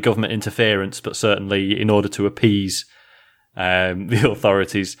necessarily government interference, but certainly in order to appease the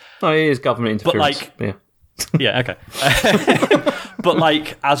authorities. Oh, it is government interference. But like, yeah, okay. But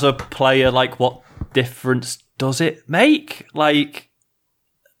like, as a player, like, what difference does it make? Like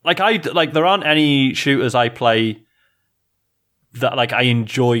there aren't any shooters I play that like I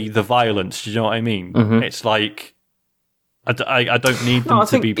enjoy the violence. Do you know what I mean? Mm-hmm. It's like I don't need them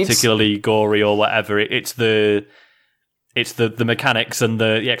to be particularly gory or whatever. It's the mechanics and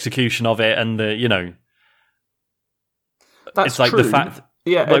the execution of it, and the That's it's like true. The fact.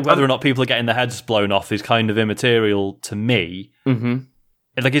 Yeah, like whether or not people are getting their heads blown off is kind of immaterial to me. Mm-hmm.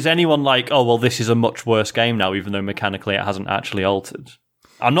 Like, is anyone like, oh, well, this is a much worse game now, even though mechanically it hasn't actually altered?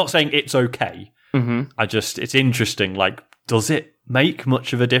 I'm not saying it's okay. Mm-hmm. It's interesting. Like, does it make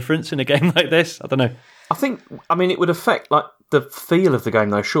much of a difference in a game like this? I don't know. I mean, it would affect like the feel of the game,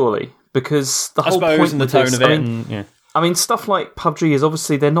 though, surely, because the whole point and the tone of it. I mean, stuff like PUBG is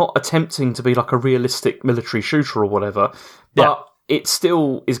obviously they're not attempting to be like a realistic military shooter or whatever, but it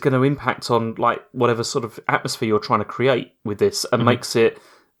still is going to impact on like whatever sort of atmosphere you're trying to create with this, and makes it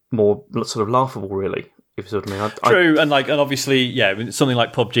more sort of laughable, really. If you sort of mean. True, and obviously, something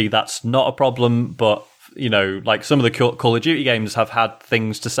like PUBG, that's not a problem. But like some of the Call of Duty games have had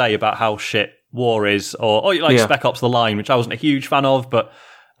things to say about how shit war is, or like Spec Ops: The Line, which I wasn't a huge fan of, but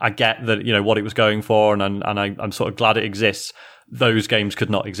I get that what it was going for, and I'm sort of glad it exists. Those games could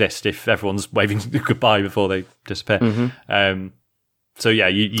not exist if everyone's waving goodbye before they disappear. Mm-hmm. So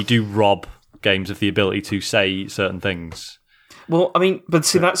you do rob games of the ability to say certain things. Well, I mean, but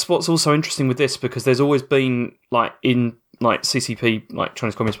see, that's what's also interesting with this, because there's always been like in like CCP, like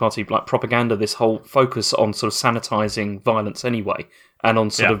Chinese Communist Party, like propaganda, this whole focus on sort of sanitizing violence anyway, and on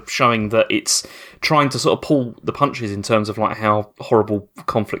sort of showing that it's trying to sort of pull the punches in terms of like how horrible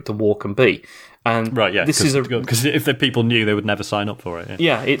conflict and war can be. And this is because if the people knew, they would never sign up for it.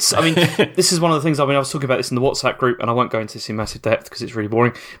 Yeah, it's. I mean, this is one of the things. I mean, I was talking about this in the WhatsApp group, and I won't go into this in massive depth because it's really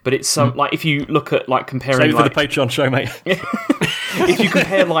boring. But it's like if you look at like comparing, save it for the Patreon show, mate. If you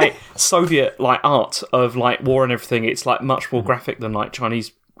compare like Soviet like art of like war and everything, it's like much more graphic than like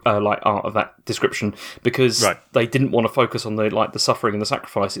Chinese like art of that description, because they didn't want to focus on the suffering and the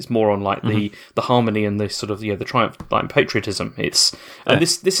sacrifice. It's more on like the harmony and the sort of the triumph, like patriotism. It's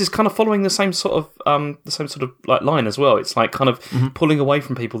this is kind of following the same sort of like line as well. It's like kind of pulling away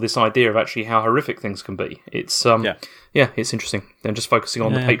from people this idea of actually how horrific things can be. It's it's interesting. And just focusing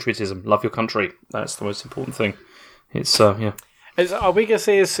on the patriotism, love your country. That's the most important thing. It's are we going to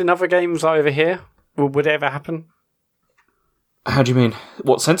see this in other games over here? Would it ever happen? How do you mean?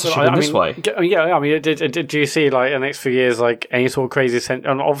 What censorship in this way? Yeah, I mean, do you see like in the next few years like any sort of crazy and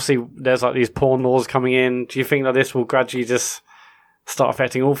obviously there's like these porn laws coming in. Do you think that this will gradually just start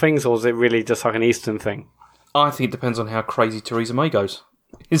affecting all things, or is it really just like an Eastern thing? I think it depends on how crazy Theresa May goes.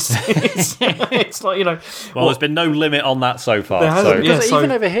 It's like Well, there's been no limit on that so far.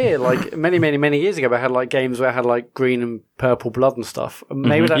 Even over here, like many years ago, they had like games where it had like green and purple blood and stuff.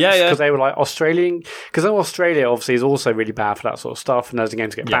 Maybe that's because they were like Australian. Because Australia obviously is also really bad for that sort of stuff, and those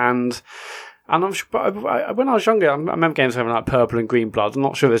games get banned. And I'm sure, but when I was younger, I remember games having like purple and green blood. I'm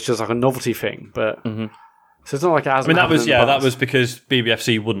not sure if it's just like a novelty thing, but. So it's not like it hasn't. I mean, that was because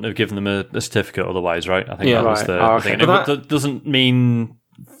BBFC wouldn't have given them a certificate otherwise, right? I think that was the thing. It doesn't mean.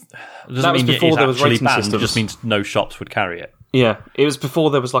 That was before there was rating systems. It just means no shops would carry it. Yeah, it was before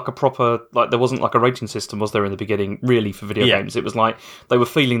there was like a proper there wasn't like a rating system, was there, in the beginning? Really, for video games, it was like they were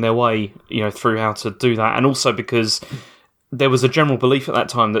feeling their way, through how to do that, and also because there was a general belief at that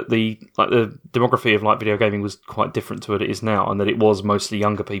time that the demography of like video gaming was quite different to what it is now, and that it was mostly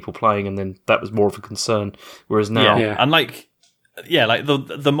younger people playing, and then that was more of a concern. Whereas now, and like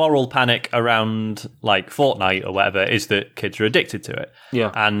the moral panic around like Fortnite or whatever is that kids are addicted to it.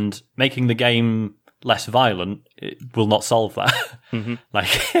 Yeah, and making the game less violent, it will not solve that. Mm-hmm.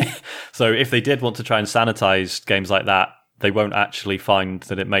 Like, so if they did want to try and sanitize games like that, they won't actually find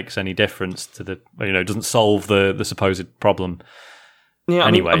that it makes any difference to the, it doesn't solve the supposed problem. Yeah,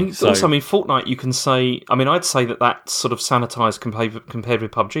 anyway, also, Fortnite, you can say, I'd say that's sort of sanitized compared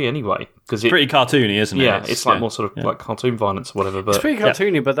with PUBG anyway. Because it's pretty cartoony, isn't it? Yeah, it's like more sort of like cartoon violence or whatever. But it's pretty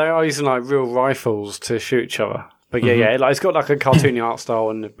cartoony, but they are using like real rifles to shoot each other. But yeah, like, it's got like a cartoony art style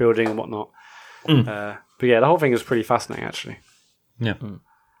and the building and whatnot. But yeah, the whole thing is pretty fascinating, actually. Yeah. All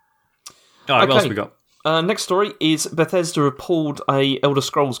right, what else we got? Next story is Bethesda have pulled a Elder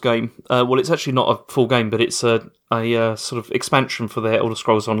Scrolls game. Well, it's actually not a full game, but it's a sort of expansion for their Elder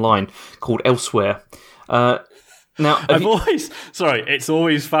Scrolls Online called Elsewhere. Now, it's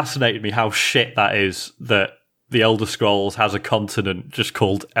always fascinated me how shit that is that the Elder Scrolls has a continent just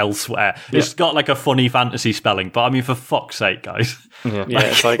called Elsewhere. Yeah. It's got like a funny fantasy spelling, but for fuck's sake, guys. Yeah,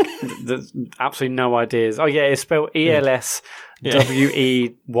 it's like there's absolutely no ideas. Oh yeah, it's spelled ELSWEYR.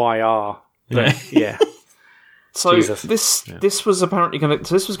 Yeah. So this was apparently going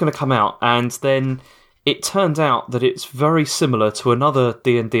to come out, and then it turned out that it's very similar to another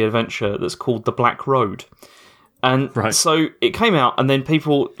D&D adventure that's called The Black Road. And so it came out, and then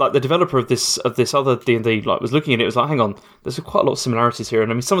people, like the developer of this other D&D, like was looking at it, was like, hang on, there's quite a lot of similarities here.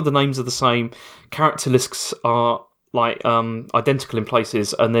 And some of the names are the same, character lists are like identical in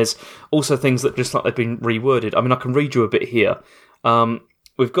places, and there's also things that just like they've been reworded. I can read you a bit here.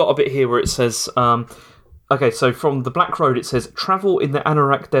 We've got a bit here where it says, okay, so from The Black Road it says, travel in the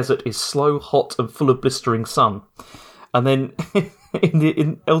Anorak Desert is slow, hot, and full of blistering sun. And then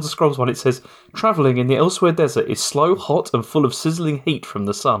in Elder Scrolls 1 it says, travelling in the Elsewhere Desert is slow, hot, and full of sizzling heat from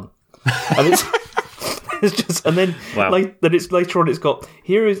the sun. And it's... It's just, and then then it's later on. It's got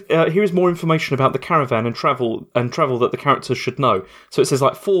here is more information about the caravan and travel that the characters should know. So it says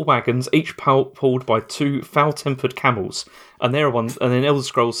like 4 wagons, each pulled by 2 foul-tempered camels, and there are one. And then Elder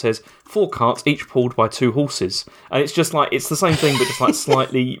Scrolls says 4 carts, each pulled by 2 horses. And it's just like it's the same thing, but just like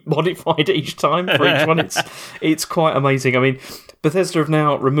slightly modified each time for each one. It's quite amazing. Bethesda have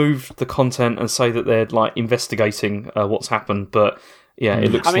now removed the content and say that they're like investigating what's happened, but. Yeah,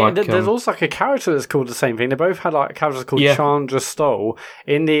 it looks like... there's also like a character that's called the same thing. They both had like characters called Chandra Stoll.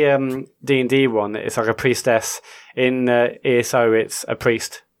 In the D&D one, it's like a priestess. In ESO, it's a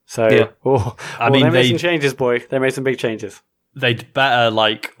priest. So, they made some changes, boy. They made some big changes. They'd better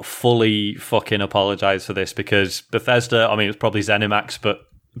like fully fucking apologise for this, because Bethesda, it's probably ZeniMax, but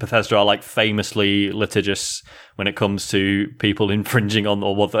Bethesda are like famously litigious when it comes to people infringing on,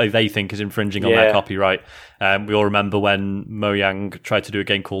 or what they think is infringing on their copyright. We all remember when Mojang tried to do a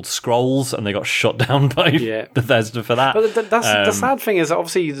game called Scrolls and they got shut down by Bethesda for that. But that's the sad thing is that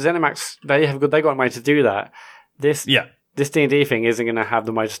obviously ZeniMax, they got money to do that. This D&D thing isn't going to have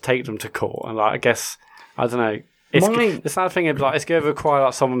the money to take them to court. And like, I guess, I don't know. The sad thing is, like, it's going to require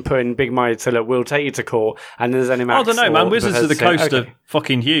like someone putting big money to look, we'll take you to court, and there's ZeniMax. I don't know, man. Wizards of the Coast are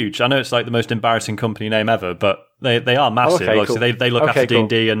fucking huge. I know it's like the most embarrassing company name ever, but they are massive. Okay, cool. So they look after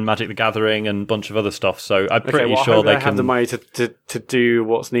D&D and Magic the Gathering and a bunch of other stuff. So I'm pretty sure they can have the money to do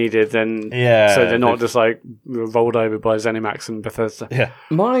what's needed, and so they're not just like rolled over by ZeniMax and Bethesda. Yeah.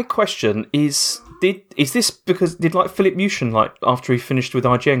 My question is this because did like Philip Mushin, like after he finished with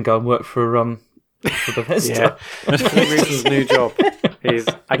IGN, go and work for Bethesda? Philip new job.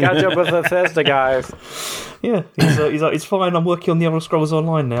 I got a job with Bethesda, guys. Yeah, he's like, it's fine. I'm working on the Elder Scrolls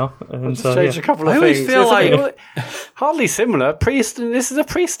Online now. And just changed a couple of things. I always feel like hardly similar. Priest. This is a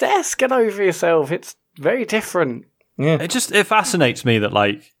priestess. Get over yourself. It's very different. Yeah, it fascinates me that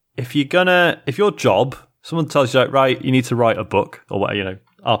like if your job, someone tells you like, right, you need to write a book or what,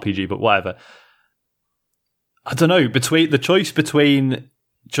 RPG book, whatever. I don't know, the choice between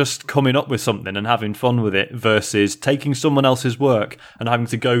just coming up with something and having fun with it versus taking someone else's work and having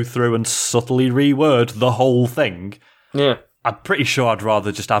to go through and subtly reword the whole thing. Yeah. I'm pretty sure I'd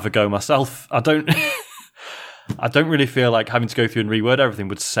rather just have a go myself. I don't really feel like having to go through and reword everything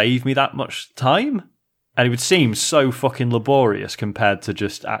would save me that much time. And it would seem so fucking laborious compared to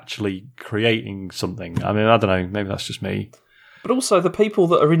just actually creating something. I don't know, maybe that's just me. But also the people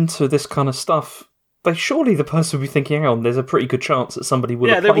that are into this kind of stuff, surely the person would be thinking, hang on, there's a pretty good chance that somebody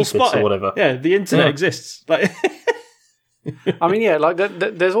will have played this or whatever. Yeah, the internet exists. Like,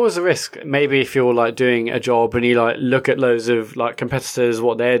 there's always a risk. Maybe if you're like doing a job and you like look at loads of like competitors,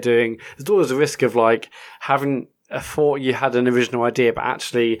 what they're doing, there's always a risk of like having a thought you had an original idea, but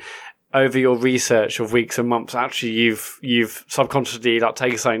actually over your research of weeks and months, actually you've subconsciously like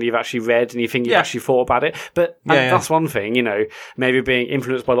taken something you've actually read and you think you've actually thought about it. But that's one thing, maybe being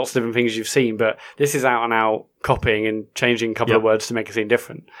influenced by lots of different things you've seen, but this is out and out copying and changing a couple of words to make it seem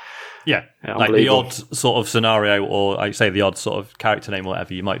different. Yeah, like the odd sort of scenario, or I say the odd sort of character name or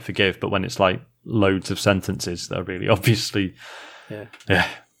whatever you might forgive, but when it's like loads of sentences that are really obviously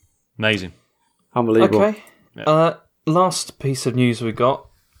amazing. Unbelievable. Okay. Yeah. Last piece of news we got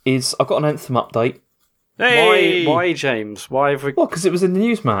is I've got an Anthem update. Hey! Why, James? Why have we... Well, because it was in the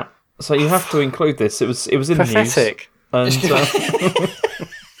news, Matt. So you have to include this. It was in Pathetic. the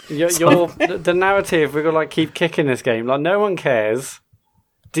news. And the narrative, we're gonna keep kicking this game. Like no one cares.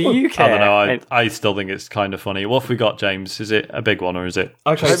 Do you care? I don't know. I still think it's kind of funny. What have we got, James? Is it a big one or is it?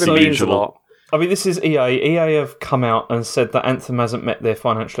 Okay, so means a lot. I mean, this is EA. EA have come out and said that Anthem hasn't met their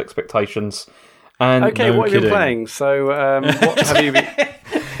financial expectations. And okay, what have you been playing? So, what have you been?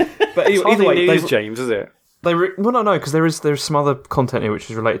 But either way, news, James, is it? No, because there's some other content here which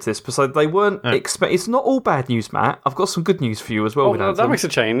is related to this. But so they weren't It's not all bad news, Matt. I've got some good news for you as well. Oh, that makes a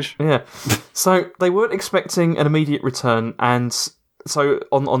change. Yeah. So they weren't expecting an immediate return, and so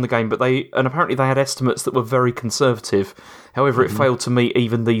on the game, but apparently they had estimates that were very conservative. However, it failed to meet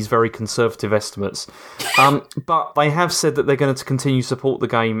even these very conservative estimates. But they have said that they're going to continue to support the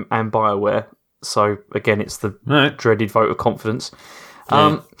game and BioWare. So again, it's the dreaded vote of confidence.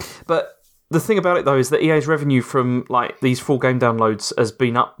 But the thing about it though is that EA's revenue from like these full game downloads has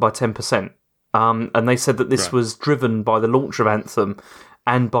been up by 10%. And they said that this was driven by the launch of Anthem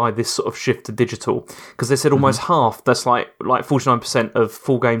and by this sort of shift to digital, because they said almost half, that's like 49% of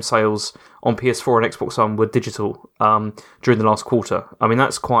full game sales on PS4 and Xbox One were digital during the last quarter. I mean,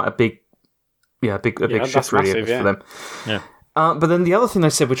 that's quite a big shift really massive, for them. Yeah. But then the other thing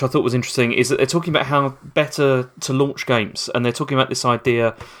they said, which I thought was interesting, is that they're talking about how better to launch games, and they're talking about this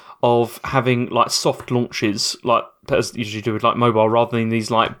idea of having like soft launches, like as you usually do with like mobile, rather than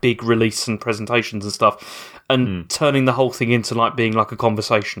these like big release and presentations and stuff, and turning the whole thing into like being like a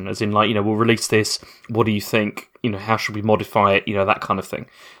conversation, as in like, we'll release this, what do you think, how should we modify it, that kind of thing.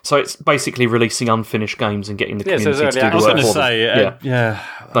 So it's basically releasing unfinished games and getting the community to do the work. I was going to say,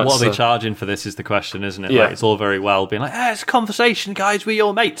 what are they charging for this is the question, isn't it? Yeah. Like, it's all very well being like, it's a conversation, guys, we're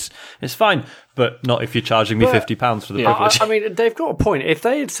your mates, it's fine, but not if you're charging me £50 for the privilege. I mean, they've got a point. If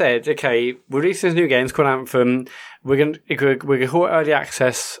they had said, okay, we're releasing this new game, it's called Anthem, we're going to call it early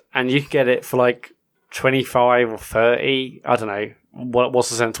access, and you can get it for like 25 or 30, I don't know, what's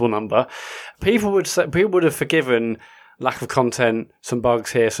the sensible number, people would have forgiven lack of content, some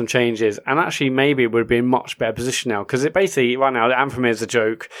bugs here, some changes, and actually maybe would be in much better position now, because it basically right now the Anthem is a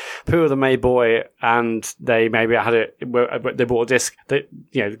joke. People that may bought it and they maybe had it, they bought a disc,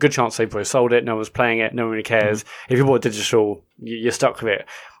 good chance they probably sold it, no one's playing it, no one really cares. If you bought digital, you're stuck with it.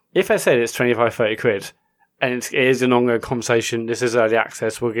 If I said it's 25-30 quid and it is an ongoing conversation, this is early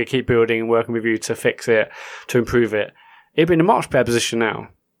access, we're going to keep building and working with you to fix it, to improve it, it'd be in a much better position now.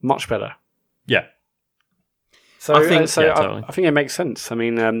 Much better. Yeah. So I think it makes sense. I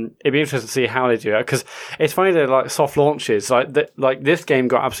mean, it'd be interesting to see how they do it, because it's funny they're like soft launches. Like this game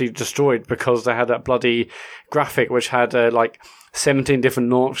got absolutely destroyed because they had that bloody graphic which had 17 different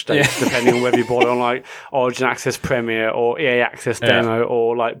launch dates depending on whether you bought it on like Origin Access Premier or EA Access Demo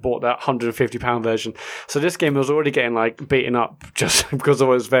or like bought that £150 version. So this game was already getting like beaten up just because of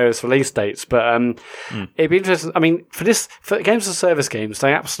those various release dates. But it'd be interesting. I mean, for games as service games,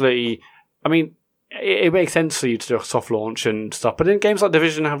 they absolutely. I mean, it makes sense for you to do a soft launch and stuff. But then games like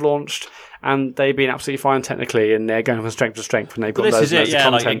Division have launched and they've been absolutely fine technically, and they're going from strength to strength. And they've got this is it. Yeah,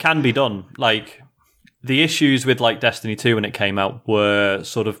 like it can be done. Like. The issues with like Destiny 2 when it came out were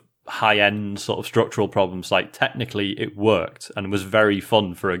sort of high-end sort of structural problems. Like technically it worked and was very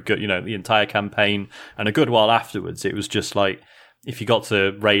fun for a good, the entire campaign, and a good while afterwards. It was just like, if you got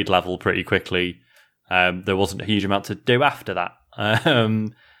to raid level pretty quickly, there wasn't a huge amount to do after that.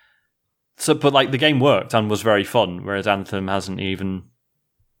 But like the game worked and was very fun, whereas Anthem hasn't even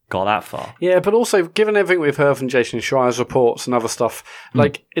got that far. Yeah, but also given everything we've heard from Jason Schreier's reports and other stuff,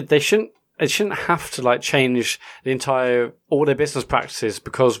 they shouldn't have to like change all their business practices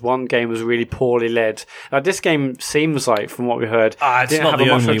because one game was really poorly led. Like this game seems like, from what we heard, it's not the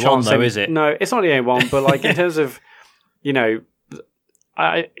only one though, is it? No, it's not the only one. But like in terms of,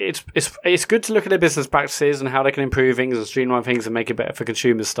 it's good to look at their business practices and how they can improve things and streamline things and make it better for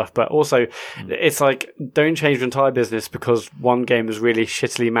consumers stuff. But also, it's like, don't change the entire business because one game was really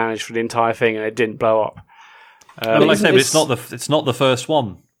shittily managed for the entire thing and it didn't blow up. But like I say, it's not the first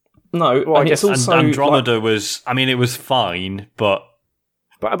one. No, well, I guess also Andromeda was. I mean, it was fine, but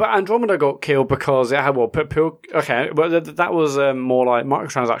But Andromeda got killed because it had okay, but that was more like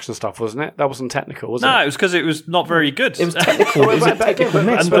microtransaction stuff, wasn't it? That wasn't technical, was it? No, it was because it was not very good. It was technical. It was a technical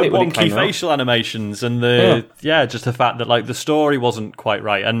mess, and the wonky facial animations, and just the fact that like the story wasn't quite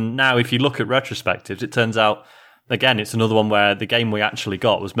right. And now, if you look at retrospectives, it turns out again it's another one where the game we actually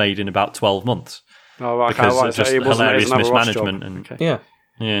got was made in about 12 months. Oh, right, because right. of just hilarious mismanagement and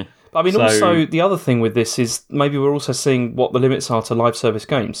yeah. I mean, also, the other thing with this is maybe we're also seeing what the limits are to live service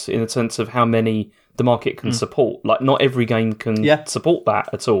games in the sense of how many the market can support. Like, not every game can support that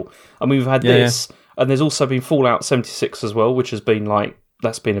at all. And we've had this, and there's also been Fallout 76 as well, which has been like,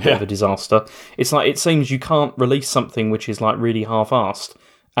 that's been a bit of a disaster. It's like, it seems you can't release something which is like really half-assed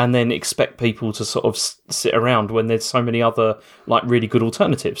and then expect people to sort of sit around when there's so many other like really good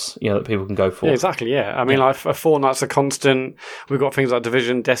alternatives, that people can go for. Yeah, exactly. Yeah, I mean, like Fortnite's a constant. We've got things like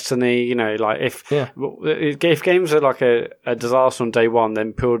Division, Destiny. Like if games are like a disaster on day one,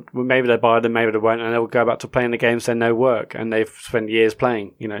 then people, maybe they buy them, maybe they won't, and they'll go back to playing the games they know work, and they've spent years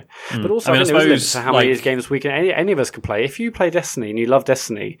playing. But also, I think there's how many games we can any of us can play. If you play Destiny and you love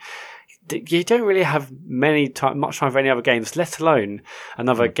Destiny, you don't really have much time for any other games, let alone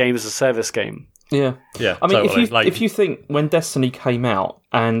another games as a service game. Yeah. I mean, totally. if you think when Destiny came out,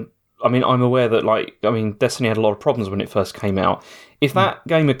 and I mean, I'm aware that Destiny had a lot of problems when it first came out. If that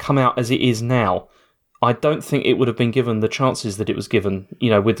game had come out as it is now, I don't think it would have been given the chances that it was given,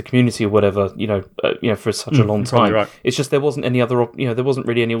 with the community or whatever, for such a long time. Right. It's just there wasn't any other, there wasn't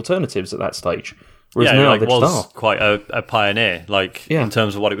really any alternatives at that stage. Whereas now it was quite a pioneer, in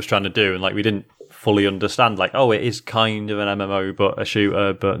terms of what it was trying to do, and we didn't fully understand, it is kind of an MMO but a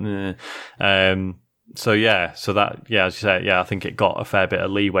shooter, but so that as you say, I think it got a fair bit of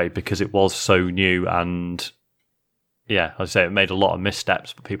leeway because it was so new, and as I say, it made a lot of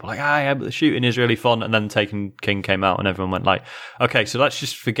missteps, but people were like, but the shooting is really fun, and then Taken King came out and everyone went like, okay, so let's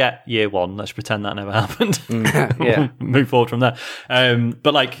just forget year one, let's pretend that never happened. Move forward from there.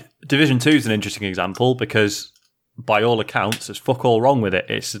 But Division 2 is an interesting example because by all accounts there's fuck all wrong with it.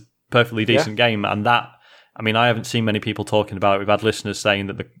 It's a perfectly decent game, and that, I mean, I haven't seen many people talking about it. We've had listeners saying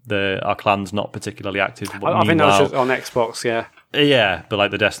that our clan's not particularly active. I think that's just on Xbox,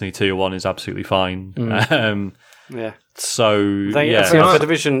 but the Destiny 2 one is absolutely fine. So for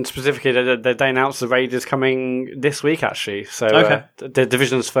Division specifically, they announced the raid is coming this week actually. So the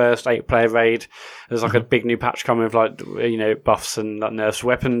Division's first 8-player raid. There's a big new patch coming with buffs and nerfs,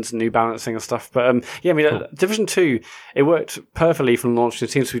 weapons, new balancing and stuff. But cool. Division 2, it worked perfectly from launch. It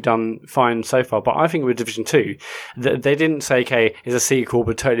seems to be done fine so far. But I think with Division 2, they didn't say, okay, it's a sequel,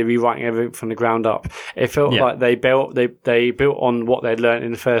 but totally rewriting everything from the ground up. It felt like they built on what they'd learned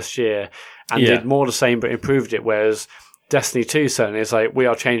in the first year and did more the same but improved it, whereas Destiny 2 certainly is we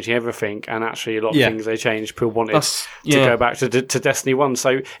are changing everything, and actually a lot of things they changed, people wanted to go back to Destiny 1.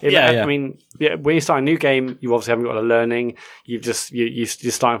 So, I mean, when you start a new game, you obviously haven't got a learning. You're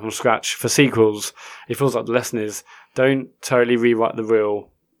starting from scratch. For sequels, it feels like the lesson is don't totally rewrite the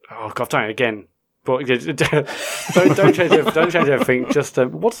rule. Oh, God, I've done it again. But don't change everything. Just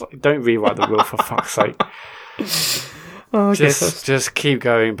don't rewrite the rule, for fuck's sake. Oh, okay. Just keep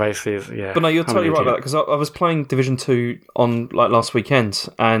going, basically. But no, you're totally right about that, because I was playing Division 2 on last weekend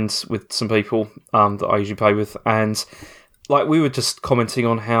and with some people that I usually play with, and we were just commenting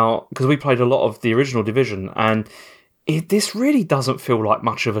on how, because we played a lot of the original Division, and this really doesn't feel like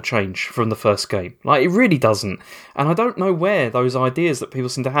much of a change from the first game. It really doesn't. And I don't know where those ideas that people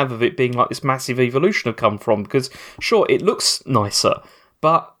seem to have of it being this massive evolution have come from, because sure, it looks nicer,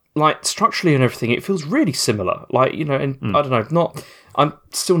 but structurally and everything, it feels really similar. I don't know, I'm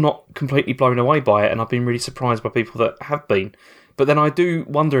still not completely blown away by it, and I've been really surprised by people that have been. But then I do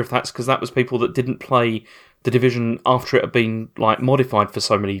wonder if that's because that was people that didn't play the Division after it had been modified for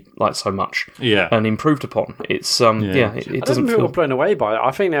so much, and improved upon. It's it doesn't feel blown away by it.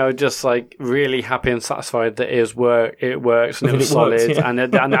 I think they were just really happy and satisfied that it works and it was solid, and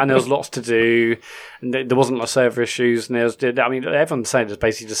there was lots to do, and there wasn't server issues, and everyone's saying there's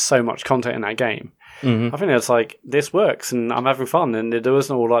basically just so much content in that game. I think it's this works, and I'm having fun, and there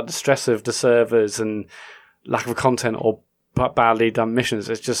wasn't all the stress of the servers and lack of content or badly done missions.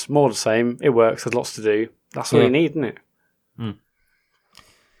 It's just more the same. It works. There's lots to do. That's all you need, isn't it?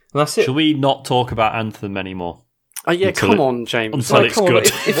 That's it. Shall we not talk about Anthem anymore? Oh yeah, come on, James. Until it's good.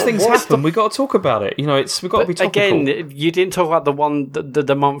 If things happen, we've got to talk about it. We've got to be topical. Again, you didn't talk about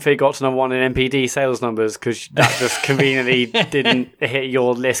the month it got to number one in NPD sales numbers because that just conveniently didn't hit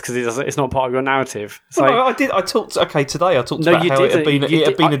your list because it's not part of your narrative. So, no, I did. I talked. Okay, today I talked about how it had been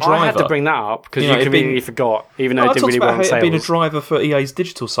a driver. I had to bring that up because you conveniently forgot, even though it didn't really well in sales. It had been a driver for EA's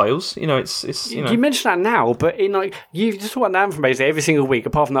digital sales. You mentioned that now, but you just talk about Anthem basically every single week,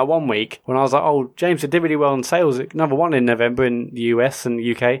 apart from that 1 week when I was like, oh, James, it did really well in sales. Number one in November in the US and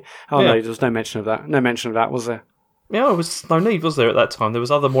the UK. No, there was no mention of that. No mention of that, was there? Yeah, there was no need, was there, at that time? There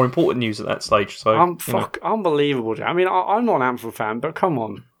was other more important news at that stage. So unbelievable. I mean, I'm not an Anthem fan, but come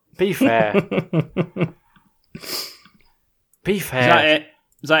on, be fair. Be fair.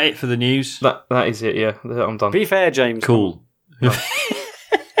 Is that it for the news? That is it. Yeah, I'm done. Be fair, James. Cool.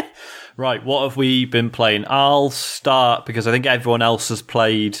 Right, what have we been playing? I'll start because I think everyone else has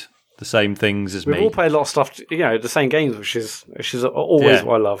played the same things as me. We've all played a lot of stuff, the same games, which is always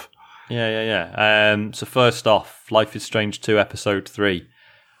what I love. Yeah. So first off, Life is Strange 2 Episode 3.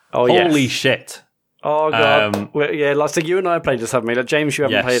 Oh, Holy shit. Oh, God. So you and I played this, haven't we? James, you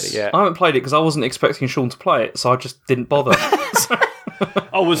haven't played it yet. I haven't played it because I wasn't expecting Sean to play it, so I just didn't bother.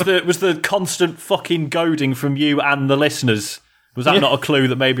 Was the constant fucking goading from you and the listeners... Was that not a clue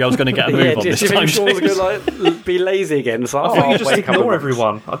that maybe I was going to get a move on this time? Do you think Sean was going to be lazy again? So I thought you just ignore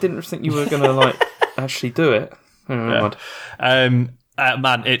everyone. I didn't think you were going to actually do it. Man,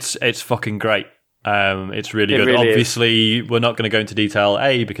 it's fucking great. It's really good. Really Obviously, we're not going to go into detail,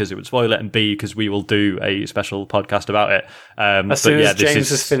 A, because it would spoil it, and B, because we will do a special podcast about it. As soon as James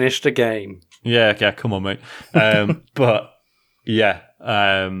has finished a game. Yeah, come on, mate.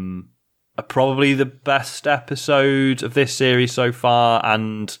 Probably the best episode of this series so far,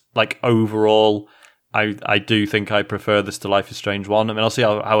 and overall, I do think I prefer this to Life is Strange 1. I mean, I'll see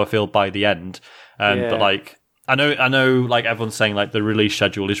how I feel by the end. But I know, everyone's saying the release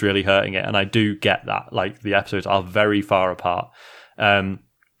schedule is really hurting it, and I do get that. The episodes are very far apart. But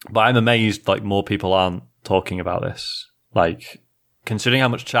I'm amazed more people aren't talking about this. Considering how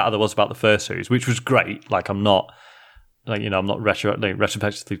much chatter there was about the first series, which was great. I'm not. I'm not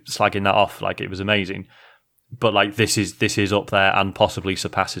retrospectively slagging that off. It was amazing, but this is up there and possibly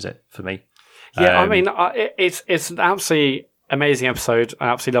surpasses it for me. Yeah, I mean, it's an absolutely amazing episode. I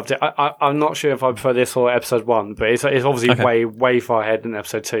absolutely loved it. I'm not sure if I prefer this or episode 1, but it's obviously way far ahead than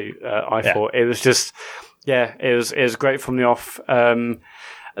episode 2. I thought it was just, it was great from the off.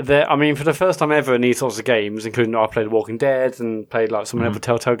 For the first time ever in these sorts of games, including I played Walking Dead and played some other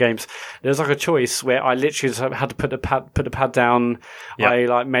Telltale games, there was a choice where I literally just had to put the pad down. Yep.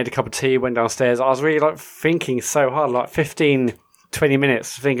 I made a cup of tea, went downstairs. I was really thinking so hard, 15, 20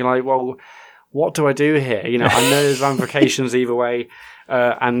 minutes, thinking well, what do I do here? I know there's ramifications either way,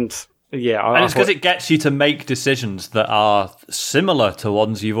 and it's because it gets you to make decisions that are similar to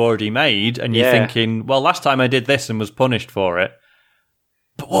ones you've already made, and you're thinking, well, last time I did this and was punished for it.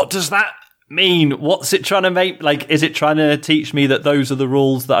 But what does that mean? What's it trying to make? Is it trying to teach me that those are the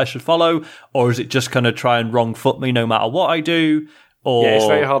rules that I should follow? Or is it just going to try and wrong foot me no matter what I do? Or... Yeah, it's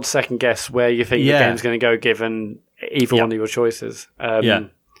very hard to second guess where you think the game's going to go given either one of your choices. But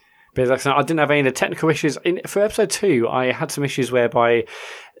I didn't have any of the technical issues. For episode 2, I had some issues whereby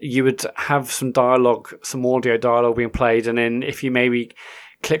you would have some dialogue, some audio dialogue being played, and then if you maybe...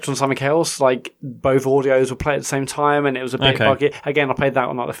 clicked on something else, both audios would play at the same time, and it was a bit buggy. Again, I played that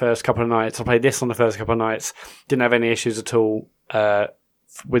on the first couple of nights. I played this on the first couple of nights. Didn't have any issues at all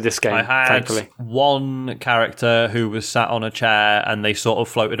with this game, I had thankfully. One character who was sat on a chair, and they sort of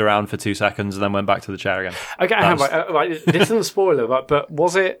floated around for 2 seconds and then went back to the chair again. Okay, this isn't a spoiler, but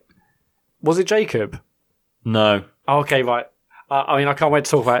was it Jacob? No. Okay, right. I can't wait to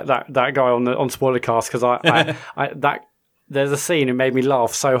talk about that guy on spoiler cast, because there's a scene that made me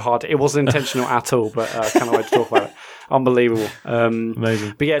laugh so hard. It wasn't intentional at all, but I can't wait to talk about it. Unbelievable.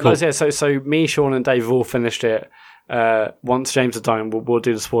 Amazing. But cool. So me, Sean, and Dave have all finished it. Once James is done, we'll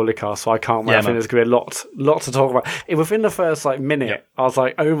do the spoiler cast. So I can't wait. I think there's going to be a lot to talk about. Within the first minute, I was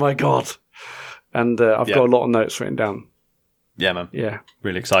like, oh my God. And I've got a lot of notes written down. Yeah, man. Yeah.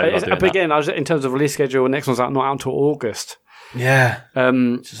 Really excited about doing that. But again, in terms of release schedule, the next one's not out until August. Yeah.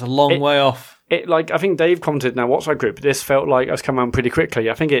 It's just a long way off. I think Dave commented in our WhatsApp group, this felt like us coming on pretty quickly.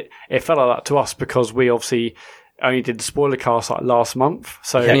 I think it felt like that to us because we obviously only did the spoiler cast last month,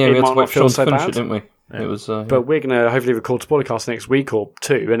 so it might not feel so bad. It, didn't we? Yeah. It was, but we're going to hopefully record spoiler cast next week or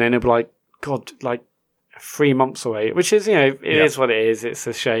 2, and then it'll be 3 months away, which is, it is what it is. It's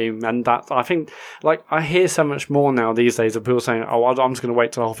a shame. And that, I think, I hear so much more now these days of people saying, oh, I'm just going to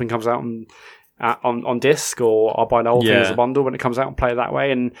wait till the whole thing comes out on disc, or I'll buy the whole thing as a bundle when it comes out and play it that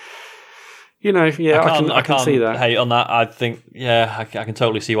way. And You know, yeah, I can see that. Hate on that. I think, I can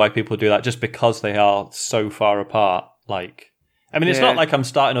totally see why people do that, just because they are so far apart. Like, I mean, it's not like I'm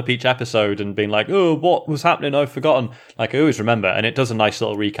starting up each episode and being like, oh, what was happening? I've forgotten. Like, I always remember, and it does a nice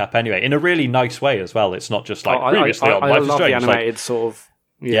little recap anyway, in a really nice way as well. It's not just like previously on Life is Strange. I love the animated sort of.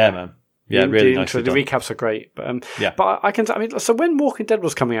 Yeah, man. Yeah, really nice. The recaps are great, but I mean, so when Walking Dead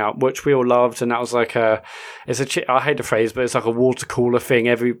was coming out, which we all loved, and that was like I hate the phrase, but it's like a water cooler thing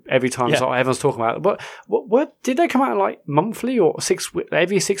every time everyone's talking about it. But what did they come out like monthly or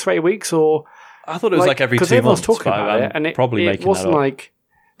every 6 or 8 weeks, or I thought it was like every 2 months. Because everyone's talking about it, and it wasn't like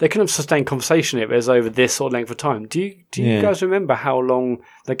they couldn't have sustained conversation if it was over this sort of length of time. Do you guys remember how long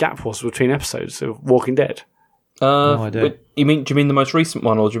the gap was between episodes of Walking Dead? No idea. Do you mean the most recent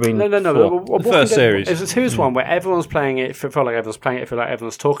one, or do you mean no? The first series. It's a series one where everyone's playing it. It felt like everyone's playing it. It felt like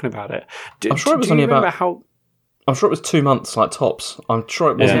everyone's talking about it. I'm sure it was only about. I'm sure it was 2 months, like tops. I'm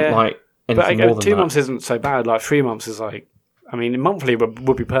sure it wasn't like anything more than 2 months isn't so bad. Like 3 months is like, I mean, monthly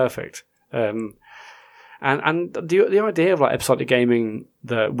would be perfect. And the idea of like episodic gaming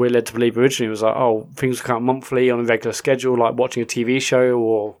that we're led to believe originally was like, oh, things will come out monthly on a regular schedule, like watching a TV show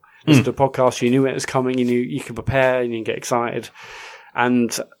or listen to a podcast. You knew it was coming. You knew you could prepare and you can get excited.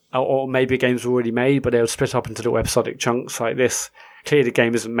 And or maybe games were already made, but they would split up into little episodic chunks like this. Clearly, the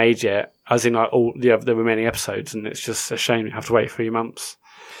game isn't made yet, as in like all the remaining episodes, and it's just a shame you have to wait 3 months.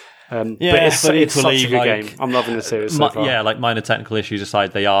 But it's such a good game. I'm loving the series so far. Yeah, like minor technical issues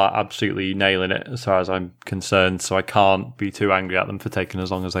aside, they are absolutely nailing it as far as I'm concerned. So I can't be too angry at them for taking as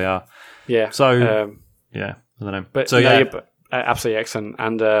long as they are. Yeah. So I don't know. But absolutely excellent.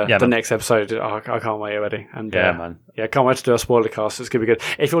 And the next episode, I can't wait already. And man. Yeah, can't wait to do a spoiler cast. It's going to be good.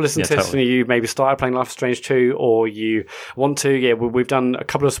 If you're listening to this and you maybe started playing Life is Strange 2 or you want to, we've done a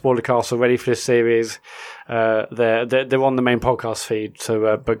couple of spoiler casts already for this series. They're on the main podcast feed.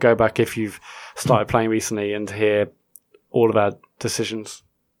 So, but go back if you've started playing recently and hear all of our decisions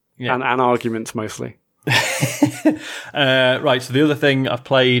and arguments mostly. Right, so the other thing I've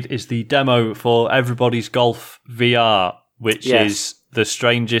played is the demo for Everybody's Golf VR, which is the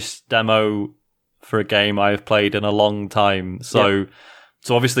strangest demo for a game I have played in a long time. So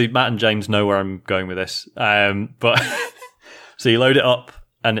obviously Matt and James know where I'm going with this. But so you load it up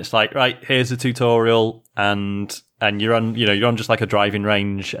and it's like, right, here's the tutorial and you're on just like a driving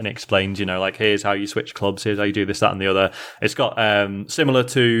range and it explains, like here's how you switch clubs, here's how you do this, that and the other. It's got similar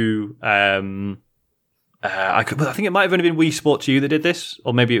to I think it might have only been Wii Sports U that did this,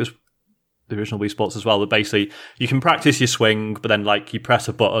 or maybe it was the original Wii Sports as well. But basically, you can practice your swing, but then like you press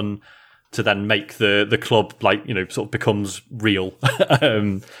a button to then make the club sort of becomes real.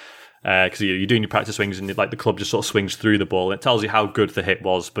 Because you're doing your practice swings and like the club just sort of swings through the ball. And it tells you how good the hit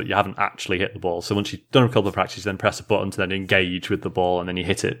was, but you haven't actually hit the ball. So once you've done a couple of practices, then press a button to then engage with the ball, and then you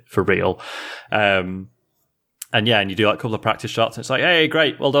hit it for real. And you do like a couple of practice shots. And it's like, hey,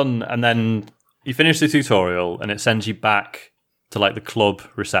 great, well done. And then you finish the tutorial and it sends you back to like the club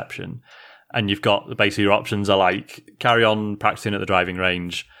reception. And you've got basically your options are like carry on practicing at the driving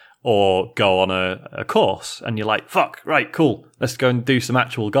range or go on a course. And you're like, fuck, right, cool. Let's go and do some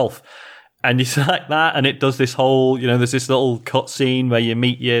actual golf. And you select that and it does this whole, there's this little cutscene where you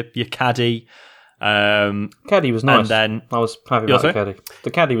meet your caddy. Caddy was nice. And then I was happy about the caddy. The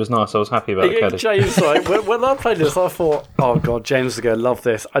caddy was nice. I was happy about the caddy. James, when I played this, I thought, "Oh God, James is going to love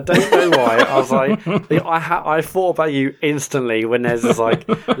this." I don't know why. I was like, I thought about you instantly when there's this like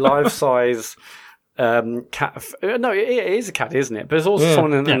life-size cat. No, it is a caddy, isn't it? But there's also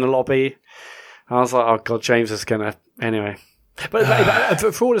someone in the lobby. I was like, "Oh God, James is going to." Anyway.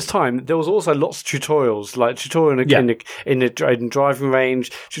 But for all this time, there was also lots of tutorials, like tutorial in the driving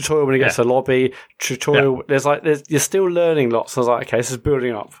range, tutorial when you get to the lobby, tutorial. You're still learning lots. So I was like, okay, this is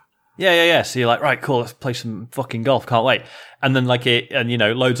building up. Yeah. So you're like, right, cool, let's play some fucking golf. Can't wait. And then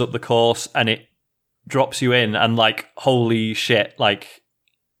loads up the course and it drops you in and like, holy shit, like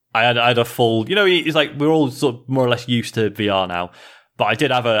I had a full. It's like we're all sort of more or less used to VR now. But I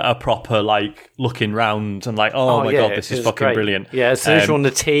did have a proper like looking round and like, oh my God, this is fucking great. Brilliant. Yeah, as soon as you're on the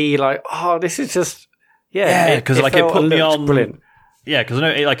tee, like, oh, this is just because it put me on brilliant. Yeah, because I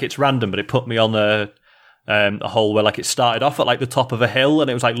know it's random, but it put me on a hole where like it started off at like the top of a hill and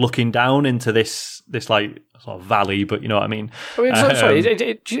it was like looking down into this like sort of valley, but you know what I mean. Sorry,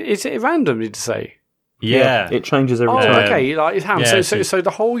 is it random? Did you say? Yeah, it changes every time. Okay, like it's ham. So the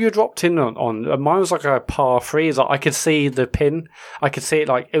hole you dropped in on mine was like a par 3. It's like I could see the pin. I could see it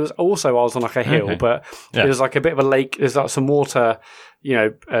like it was also I was on like a hill, but it was like a bit of a lake. There's like some water,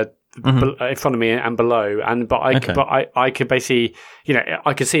 in front of me and below, I could basically,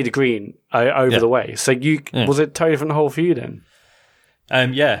 I could see the green over the way. So was it totally different hole for you then?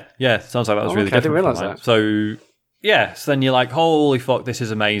 Yeah. Sounds like that was really different. I didn't realise that. So then you're like, holy fuck, this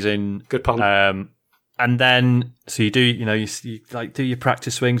is amazing. Good pun. And then, so you do, you like do your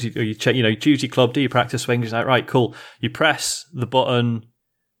practice swings, you check, choose your club, do your practice swings. You're like, right, cool. You press the button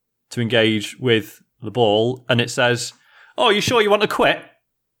to engage with the ball, and it says, "Oh, you sure you want to quit?"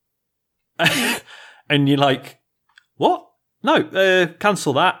 And you're like, "What? No,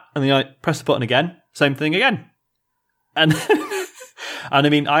 cancel that." And then you like press the button again, same thing again, and. And I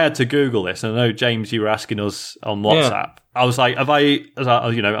mean, I had to Google this, and I know, James, you were asking us on WhatsApp. Yeah. I was like, I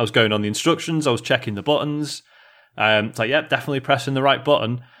was going on the instructions, I was checking the buttons. It's like, definitely pressing the right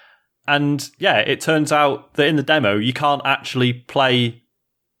button. And it turns out that in the demo, you can't actually play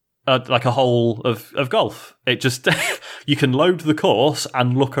like a hole of golf. It just, you can load the course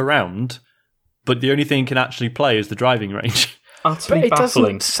and look around, but the only thing you can actually play is the driving range. Utterly but it baffling.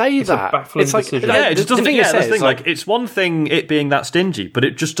 doesn't say that. It's like, decision. It just doesn't. It's one thing it being that stingy, but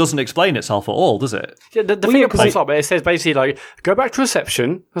it just doesn't explain itself at all, does it? Yeah, the thing that pops up, it says basically like, go back to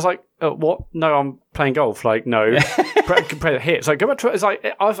reception. I was like, what? No, I'm playing golf. Like, no, hit. It's like, go back to. It's like,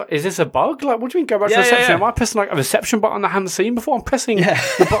 is this a bug? Like, what do you mean go back to reception? Yeah. Am I pressing like a reception button I haven't seen before? I'm pressing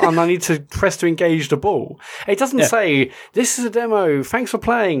the button I need to press to engage the ball. It doesn't say this is a demo. Thanks for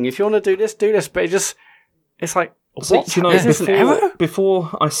playing. If you want to do this, do this. But it's like. So, is this an error?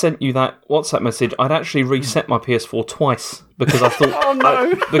 Before I sent you that WhatsApp message, I'd actually reset my PS4 twice because I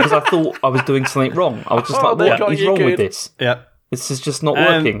thought because I thought I was doing something wrong. I was just like, "What is wrong with this? Yeah, this is just not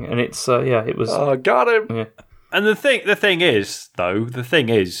working." And it's it was. Oh, got him. Yeah. And the thing is,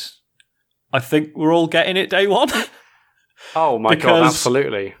 I think we're all getting it day one. Oh my god,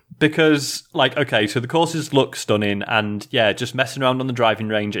 absolutely. Because, like, okay, so the courses look stunning, and just messing around on the driving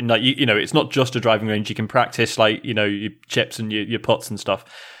range, and like you know, it's not just a driving range. You can practice like your chips and your putts and stuff.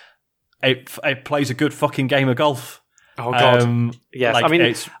 It plays a good fucking game of golf. Oh god, yes. Like, I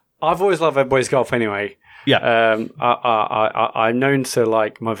mean, I've always loved boys golf anyway. Yeah. I'm known to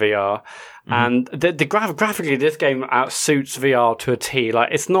like my VR. And the graphically, this game suits VR to a T. Like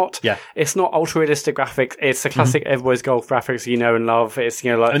it's not ultra realistic graphics. It's the classic Everybody's Golf graphics you know and love. It's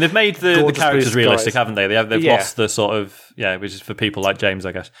like, and they've made the characters realistic, haven't they? They've lost the sort of which is for people like James,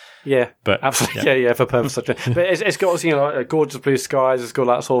 I guess. Yeah, but absolutely, for purpose such. But it's got like gorgeous blue skies. It's got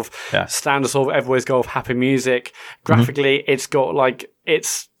that sort of standard sort of Everybody's Golf happy music. Graphically, it's got like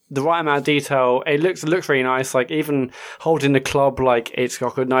the right amount of detail. It looks really nice. Like even holding the club, like it's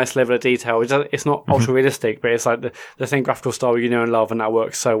got a nice level of detail. It's not ultra realistic, but it's like the same graphical style you know and love, and that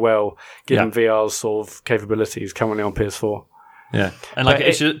works so well given VR's sort of capabilities currently on PS4. Yeah, and like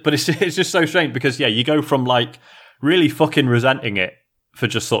it's just so strange because you go from like really fucking resenting it for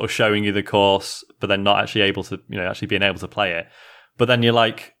just sort of showing you the course, but then not actually able to actually being able to play it. But then you're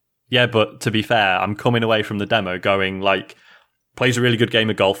like, but to be fair, I'm coming away from the demo going like. Plays a really good game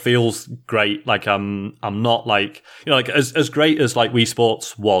of golf, feels great. Like I'm not like like as great as like Wii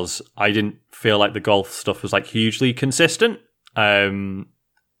Sports was. I didn't feel like the golf stuff was like hugely consistent. And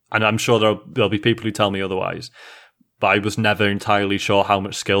I'm sure there'll be people who tell me otherwise. But I was never entirely sure how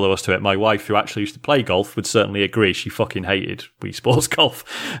much skill there was to it. My wife, who actually used to play golf, would certainly agree. She fucking hated Wii Sports golf.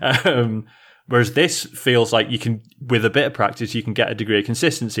 Whereas this feels like you can, with a bit of practice, you can get a degree of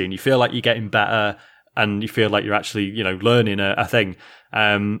consistency, and you feel like you're getting better. And you feel like you're actually, learning a thing.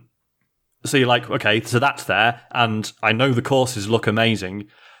 So you're like, okay, so that's there. And I know the courses look amazing.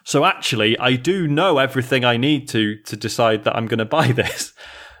 So actually, I do know everything I need to decide that I'm going to buy this.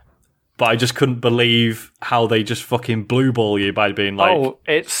 But I just couldn't believe how they just fucking blue ball you by being like, "Oh,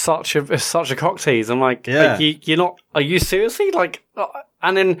 it's such a cock tease." I'm like, "You're not? Are you seriously?" Like,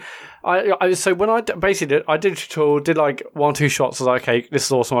 and then so when I basically I did a tutorial, did like 1 or 2 shots. I was like, "Okay, this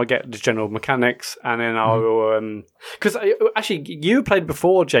is awesome." I get the general mechanics, and then I will because actually you played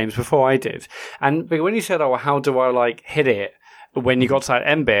before, James, before I did, and when you said, "Oh, how do I like hit it?" When you got to that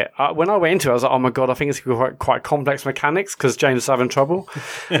end bit, when I went into it, I was like, "Oh my god, I think it's quite complex mechanics," because James is having trouble.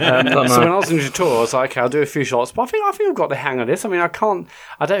 So when I was in the tutorial, I was like, "Okay, I'll do a few shots," but I think I've got the hang of this. I mean, I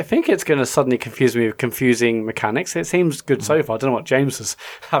don't think it's going to suddenly confuse me with confusing mechanics. It seems good so far. I don't know what James is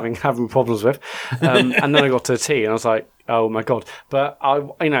having problems with. And then I got to the tee, and I was like, "Oh my god!" But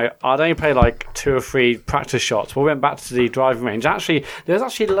I'd only played like 2 or 3 practice shots. We went back to the driving range. Actually, there's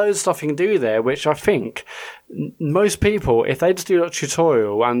actually loads of stuff you can do there, which I think most people, if they just do a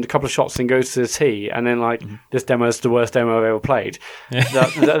tutorial and a couple of shots and go to the tee, and then like this demo is the worst demo I've ever played,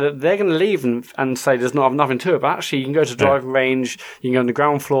 they're going to leave and say there's nothing to it. But actually, you can go to the driving range, you can go on the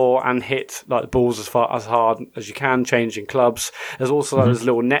ground floor and hit like balls as hard as you can, changing clubs. There's also those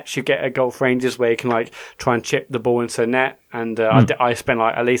little nets you get at golf ranges where you can like try and chip the ball into the net. and I spent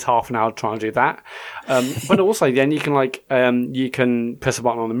like at least half an hour trying to do that. But also then you can press a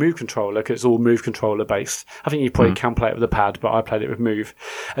button on the Move controller because it's all Move controller based. I think you probably can play it with the pad, but I played it with Move.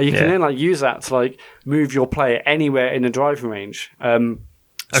 You can then like use that to like move your player anywhere in the driving range.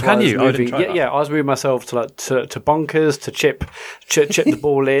 So can you? I was moving myself to like to bunkers, to chip the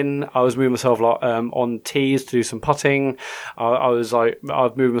ball in. I was moving myself like on tees to do some putting. I was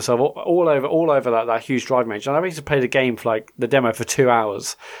moving myself all over that huge driving range. And I basically played a game for like the demo for 2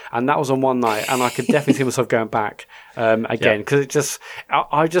 hours, and that was on one night. And I could definitely see myself going back again because it just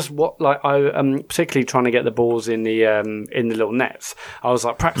I particularly trying to get the balls in the little nets. I was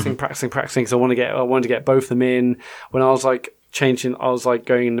like practicing because I wanted to get both of them in. When I was like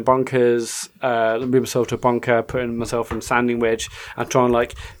going in the bunkers, moving myself to a bunker, putting myself in a standing wedge, and trying to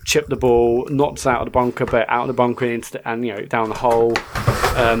like chip the ball, not out of the bunker, but out of the bunker and down the hole,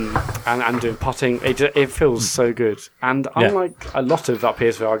 and doing putting. It feels so good. And unlike a lot of that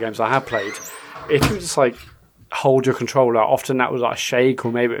PSVR games I have played, if you just like hold your controller, often that was like a shake,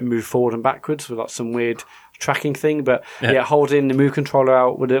 or maybe it moved forward and backwards with like some weird tracking thing, but holding the Move controller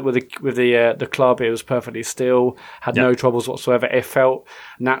out with the club, it was perfectly still, had no troubles whatsoever. It felt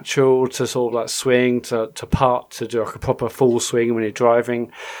natural to sort of like swing, to putt, to do like a proper full swing when you're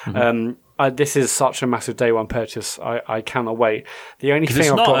driving. This is such a massive day one purchase. I cannot wait. The only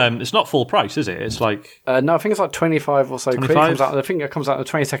thing it's not full price, is it? It's like no, I think it's like 25 or so quid. I think it comes out on the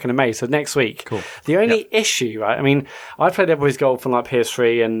 22nd of May, so next week. Cool. The only issue, right? I mean, I played Everybody's Golf on like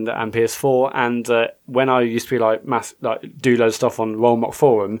PS3 and PS4, and when I used to be like do loads of stuff on Roll Mock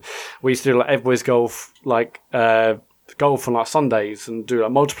Forum, we used to do like Everybody's Golf golf on like Sundays and do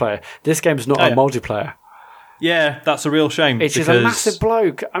like multiplayer. This game is not a multiplayer. Yeah, that's a real shame. It's just a massive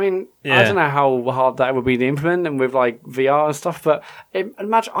bloke. I mean, I don't know how hard that would be to implement and with like VR and stuff, but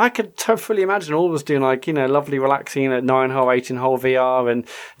I could fully imagine all of us doing like, lovely relaxing at 9-hole, 18-hole VR and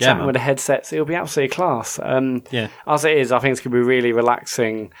chatting with the headsets. It'll be absolutely class. As it is, I think it's going to be really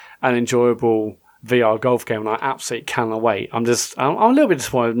relaxing and enjoyable VR golf game, and I absolutely cannot wait. I'm a little bit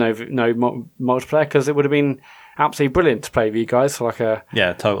disappointed with no multiplayer, because it would have been absolutely brilliant to play with you guys for like a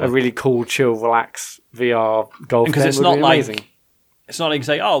really cool, chill, relax VR golf game. Because it's not like amazing. It's not like you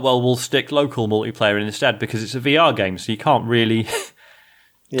say, we'll stick local multiplayer in instead, because it's a VR game, so you can't really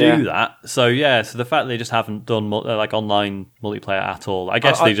do that. So so the fact they just haven't done like online multiplayer at all, I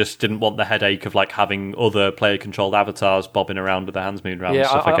guess they just didn't want the headache of like having other player controlled avatars bobbing around with their hands moving around.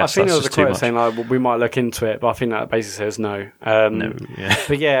 I think there was a quote saying like, we might look into it, but I think that basically says no.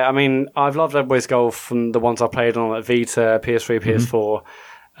 But I mean, I've loved Everybody's Golf from the ones I played on like Vita, PS3,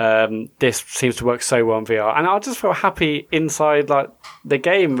 PS4. This seems to work so well in VR, and I just feel happy inside like the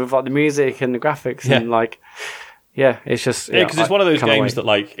game with like the music and the graphics and like. Yeah, it's just because it's one of those games that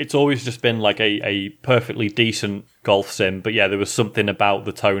like it's always just been like a perfectly decent golf sim, but there was something about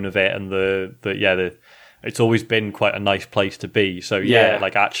the tone of it and the it's always been quite a nice place to be. So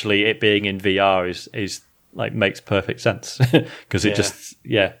like actually it being in VR is like makes perfect sense because it just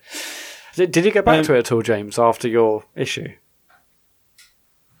Did you go back to it at all, James, after your issue?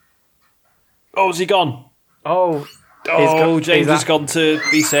 Oh, is he gone? James has gone to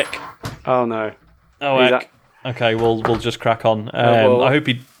be sick. Oh no. Oh heck. Okay, we'll just crack on. I hope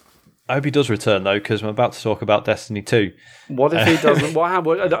he does return though, because I'm about to talk about Destiny 2. What if he doesn't? How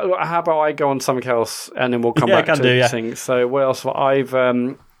about I go on something else and then we'll come back to things. So what else? I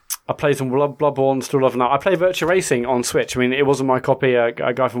played some Bloodborne, still loving that. I played Virtua Racing on Switch. I mean, it wasn't my copy. A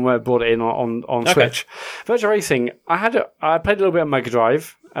guy from work brought it in on Switch. Virtua Racing. I played a little bit on Mega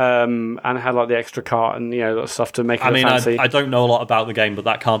Drive. And had like the extra cart and that stuff to make it fancy. I don't know a lot about the game, but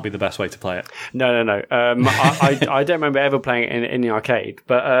that can't be the best way to play it. No. I don't remember ever playing it in the arcade,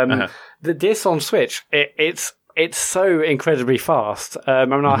 but this on Switch, it's so incredibly fast. I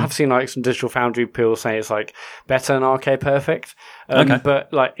mean, I have seen like some Digital Foundry people say it's like better than Arcade Perfect.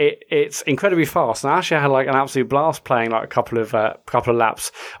 But like it's incredibly fast, and I actually had like an absolute blast playing like a couple of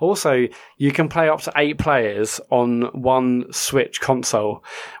laps. Also, you can play up to 8 players on one Switch console,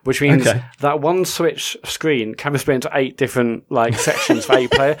 which means that one Switch screen can be split into 8 different like sections for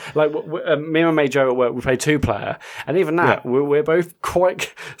 8 player. Like me and my mate Joe at work, we play 2-player, and even that we're both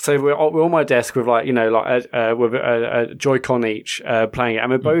quite. So we're on my desk with like with a Joy-Con each playing it,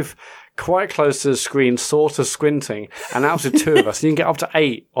 and we're both quite close to the screen, sort of squinting, and out of 2 of us, you can get up to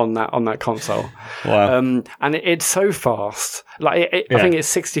 8 on that console. Wow! And it's so fast. Like I think it's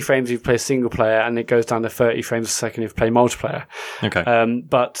 60 frames if you play single player, and it goes down to 30 frames a second if you play multiplayer. Okay.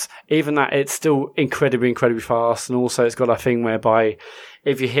 But even that, it's still incredibly, incredibly fast, and also it's got a thing whereby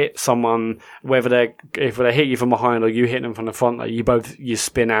if you hit someone, if they hit you from behind or you hit them from the front, like you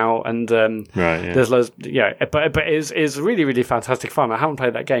spin out, and there's loads. Yeah, but it's really, really fantastic fun. I haven't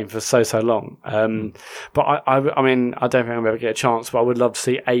played that game for so long, but I mean, I don't think I'll ever get a chance. But I would love to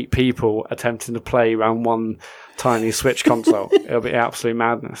see 8 people attempting to play around one tiny Switch console. It'll be absolute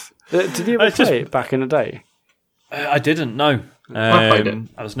madness. Did you ever play it back in the day? I didn't. No. I played it.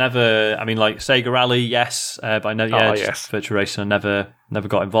 I was never. I mean, like Sega Rally, yes, but I know. Yeah, Virtua Racing. I never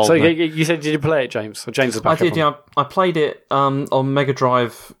got involved. So you said, did you play it, James? Or James was back. I did. Yeah, I played it on Mega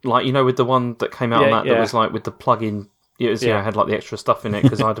Drive. Like, you know, with the one that came out on that was like with the plug-in. It was had like the extra stuff in it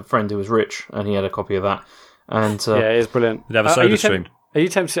because I had a friend who was rich and he had a copy of that. And it is brilliant. Did it have a soda stream? Are you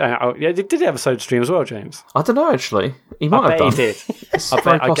tempted? Did he have a soda stream as well, James? I don't know. Actually, he might have done. He did.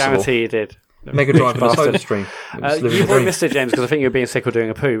 I guarantee he did. Mega Drive and a soda stream. You've already missed it, James, because I think you're being sick or doing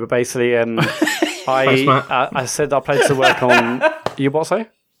a poo. But basically, I said I played to work on. You what say?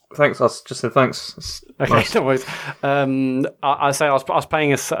 Thanks. I just said thanks. Okay, nice. No worries. I was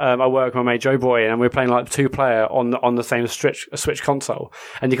playing I work with my mate Joe Boy, and we were playing like 2-player on the same Switch console,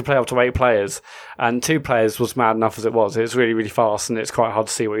 and you can play up to 8 players. And 2 players was mad enough as it was. It's really, really fast, and it's quite hard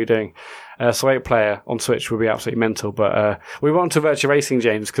to see what you're doing. So 8-player on Switch would be absolutely mental. But we went on to Virtua Racing,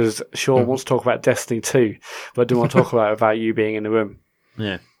 James, because Sean wants to talk about Destiny 2, but I do want to talk about you being in the room.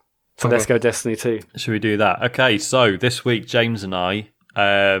 Yeah. So let's go Destiny 2. Should we do that? Okay, so this week James and I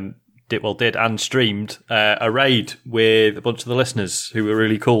did and streamed a raid with a bunch of the listeners who were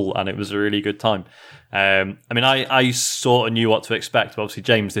really cool, and it was a really good time. I mean, I sort of knew what to expect, but obviously,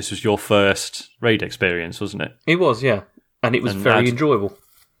 James, this was your first raid experience, wasn't it? It was, yeah. And it was very enjoyable.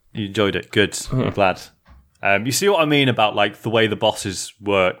 You enjoyed it. Good. I'm glad. You see what I mean about like the way the bosses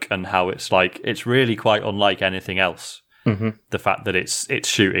work and how it's really quite unlike anything else. Mm-hmm. The fact that it's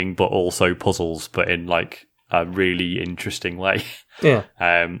shooting, but also puzzles, but in like a really interesting way. Yeah.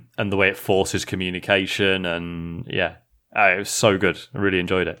 And the way it forces communication, and it was so good. I really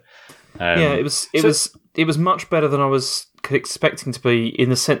enjoyed it. It was much better than I was expecting to be, in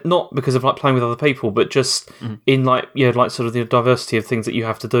the sense, not because of like playing with other people, but just in like sort of the diversity of things that you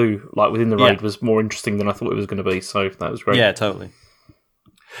have to do like within the raid was more interesting than I thought it was going to be. So that was great. Yeah, totally.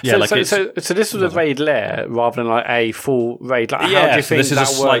 Yeah, so this was a raid lair rather than like a full raid. Like, how do you think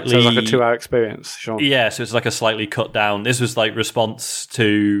that worked as like a 2-hour experience, Sean? Yeah, so it's like a slightly cut down. This was like response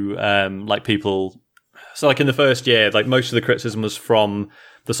to like people. So like in the first year, like most of the criticism was from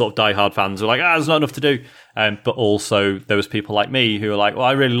the sort of diehard fans who were like, there's not enough to do. But also there was people like me who were like, well,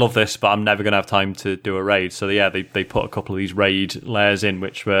 I really love this, but I'm never going to have time to do a raid. So they put a couple of these raid layers in,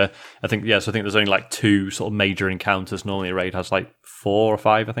 which were, I think there's only like 2 sort of major encounters. Normally a raid has like 4 or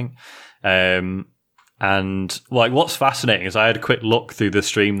 5, I think. And like what's fascinating is I had a quick look through the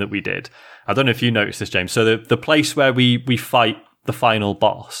stream that we did. I don't know if you noticed this, James. So the place where we fight the final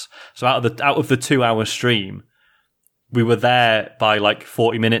boss. So out of the 2-hour stream, we were there by like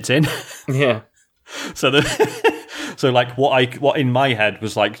 40 minutes in. Yeah. So like what in my head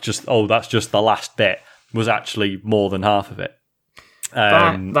was like that's just the last bit was actually more than half of it.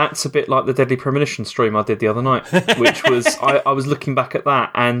 That's a bit like the Deadly Premonition stream I did the other night, which was I was looking back at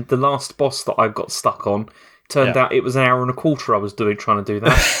that, and the last boss that I got stuck on turned out it was an hour and a quarter I was trying to do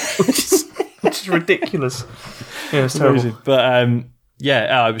that, which is ridiculous. Yeah, it's terrible. But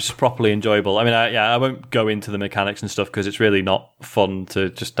it was properly enjoyable. I mean, I won't go into the mechanics and stuff because it's really not fun to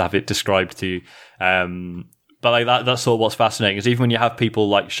just have it described to you. But like that's sort of what's fascinating is even when you have people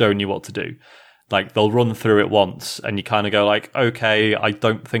like showing you what to do, like they'll run through it once and you kind of go like, okay, I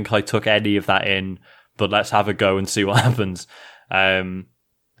don't think I took any of that in, but let's have a go and see what happens.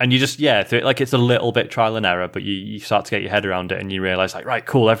 And you just, like it's a little bit trial and error, but you start to get your head around it and you realise like, right,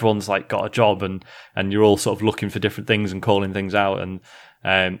 cool, everyone's like got a job and you're all sort of looking for different things and calling things out. And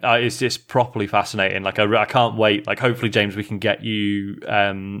it's just properly fascinating. Like I can't wait. Like hopefully, James, we can get you,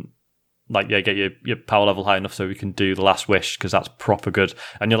 get your power level high enough so we can do the Last Wish because that's proper good.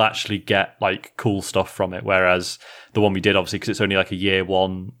 And you'll actually get like cool stuff from it. Whereas the one we did, obviously, because it's only like a year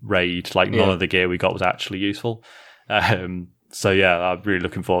 1 raid, like none of the gear we got was actually useful. So I'm really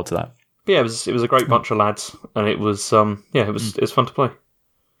looking forward to that. Yeah, it was a great bunch of lads, and it was it was fun to play.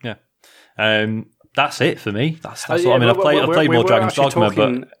 Yeah, that's it for me. That's what I mean. I've played more Dragon's Dogma,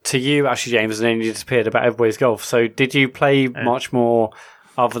 but to you actually, James, and then you disappeared about Everybody's Golf. So did you play much more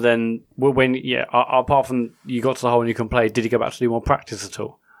other than when? Yeah, apart from you got to the hole and you can play, did you go back to do more practice at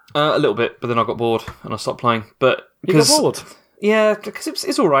all? A little bit, but then I got bored and I stopped playing. But you got bored? Yeah, because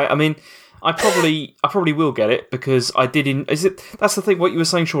it's all right. I mean, I probably will get it because I did. That's the thing. What you were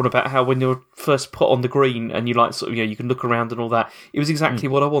saying, Sean, about how when you're first put on the green and you like sort of you can look around and all that. It was exactly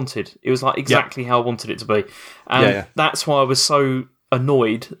what I wanted. It was like exactly how I wanted it to be, and that's why I was so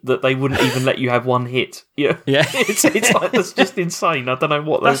annoyed that they wouldn't even let you have one hit. Yeah, it's like that's just insane. I don't know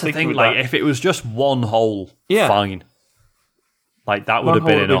what that's the thing. Like, if it was just one hole, fine. Like that would have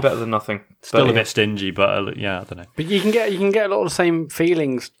been enough. Be better than nothing. Still a bit stingy, but I don't know. But you can get a lot of the same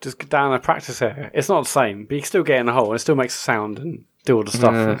feelings just down a practice area. It's not the same, but you can still get in a hole and it still makes a sound and do all the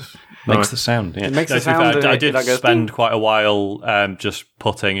stuff. Makes the sound. Yeah. It makes the sound. I did spend quite a while just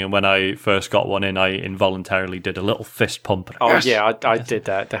putting, and when I first got one in, I involuntarily did a little fist pump. Oh yeah, I did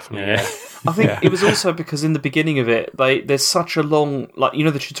that definitely. Yeah. I think it was also because in the beginning of it, there's such a long, like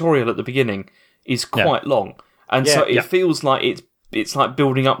the tutorial at the beginning is quite long, and so it feels like it's like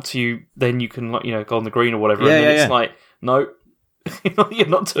building up to you. Then you can go on the green or whatever, and then it's like no. You're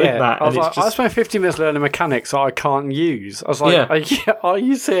not doing that. I spent 50 minutes learning mechanics that I can't use. I was like, are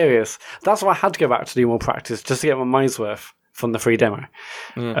you serious? That's why I had to go back to do more practice just to get my money's worth from the free demo.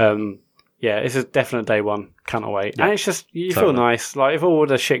 It's a definite day one. Cannot wait. And it's just, you feel nice. Like, if all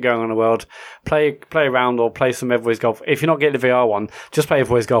the shit going on in the world, play around or play some Everboys Golf. If you're not getting the VR one, just play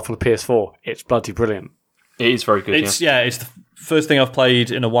Everboys Golf on the PS4. It's bloody brilliant. It is very good. It's the first thing I've played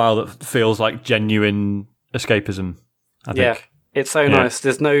in a while that feels like genuine escapism, I think. Yeah. It's so nice.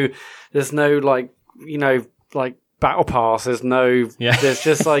 There's no like battle pass. There's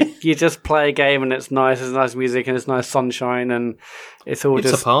just like you just play a game and it's nice. There's nice music and it's nice sunshine and it's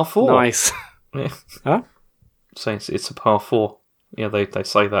just a par 4. Nice. Yeah. Huh? So it's a par 4. Yeah, they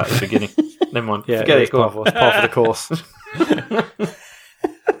say that at the beginning. Never mind. Yeah, forget it. It's par 4. It's par for the course.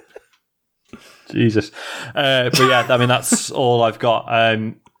 Jesus. But yeah, I mean that's all I've got.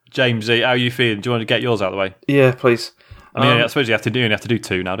 James, how are you feeling? Do you want to get yours out of the way? Yeah, please. I mean, I suppose you have to do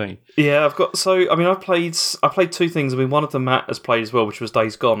 2 now, don't you? Yeah, I've got. So, I mean, I played 2 things. I mean, one of them Matt has played as well, which was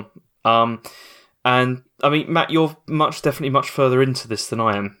Days Gone. And I mean, Matt, you're definitely much further into this than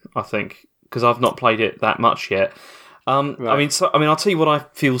I am. I think because I've not played it that much yet. Right. I mean, I'll tell you what I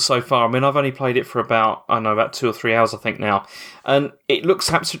feel so far. I mean, I've only played it for about 2 or 3 hours, I think now, and it looks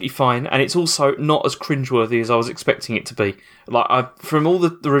absolutely fine. And it's also not as cringeworthy as I was expecting it to be. Like, from all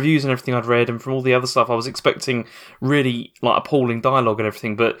the reviews and everything I'd read, and from all the other stuff, I was expecting really like appalling dialogue and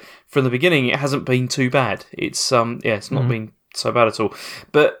everything. But from the beginning, it hasn't been too bad. It's it's not been so bad at all.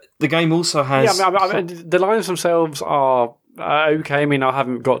 But the game also has I mean, the lines themselves are. Okay, I mean, I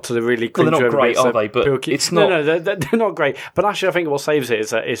haven't got to the really cringe. Well, they're not great, are they? But it's not. No, they're not great. But actually, I think what saves it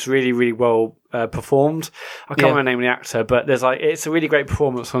is that it's really, really well performed. I can't remember the name of the actor, but it's a really great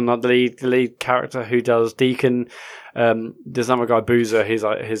performance from the lead character who does Deacon. There's another guy, Boozer, he's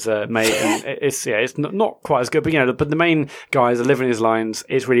like his mate, and it's not quite as good, but but the main guys are living his lines.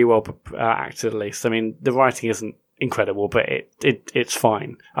 It's really well acted, at least. I mean, the writing isn't incredible, but it's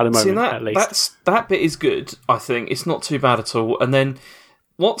fine at the moment. At least that bit is good. I think it's not too bad at all. And then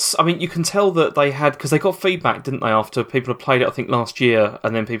you can tell that they had, because they got feedback, didn't they? After people had played it, I think last year,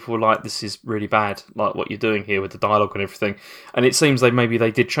 and then people were like, "This is really bad, like what you're doing here with the dialogue and everything." And it seems maybe they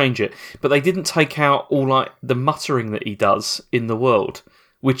did change it, but they didn't take out all like the muttering that he does in the world,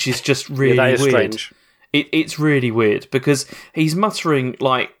 which is just really that is weird. Strange. It's really weird because he's muttering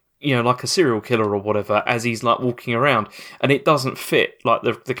like a serial killer or whatever as he's like walking around, and it doesn't fit like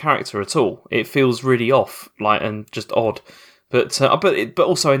the character at all. It feels really off, like, and just odd, but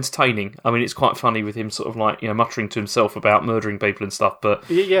also entertaining. I mean, it's quite funny with him sort of like muttering to himself about murdering people and stuff. But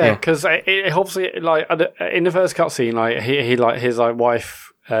because it obviously like in the first cutscene, like he like his like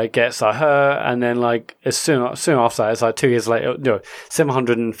wife gets her, and then like as soon after that, it's like 2 years later,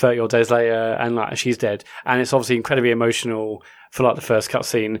 730 odd days later, and like she's dead, and it's obviously incredibly emotional for like the first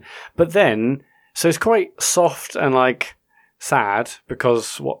cutscene, but then so it's quite soft and like sad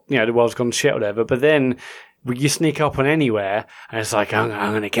because the world's gone to shit or whatever. But then you sneak up on anywhere, and it's like I'm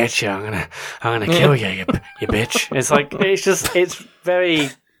gonna get you, I'm gonna kill you, you bitch. It's like it's very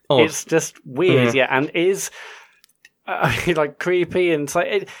odd. It's just weird, and is like creepy, and it's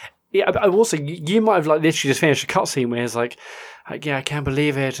like also, you might have like literally just finished a cutscene where it's like I can't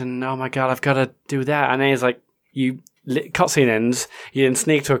believe it, and oh my god, I've got to do that, and then it's like cutscene ends, you then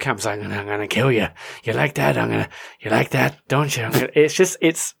sneak to a campsite, I'm gonna kill you. You like that? You like that, don't you?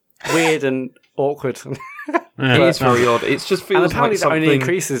 It's weird and awkward. It is very odd. It just feels and apparently like something. That only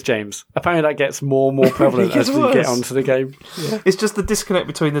increases, James. Apparently that gets more and more prevalent as we get onto the game. Yeah. It's just the disconnect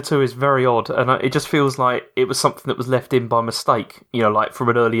between the two is very odd, and it just feels like it was something that was left in by mistake. like from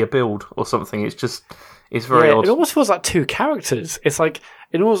an earlier build or something. It's very odd. It almost feels like two characters. It's like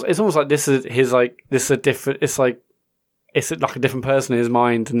it's almost like this is a different. It's like a different person in his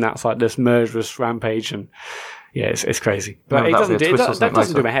mind, and that's like this murderous rampage, and it's crazy. But it doesn't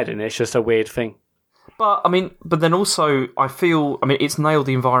do my head in. It's just a weird thing. But then also I feel, it's nailed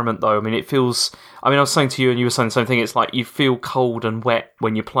the environment though. It feels, I was saying to you and you were saying the same thing, it's like you feel cold and wet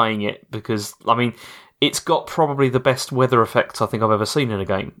when you're playing it because, it's got probably the best weather effects I think I've ever seen in a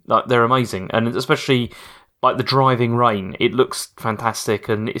game. Like, they're amazing. And especially, like, the driving rain, it looks fantastic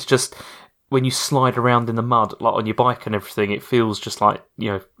and it's just, when you slide around in the mud, like on your bike and everything, it feels just like,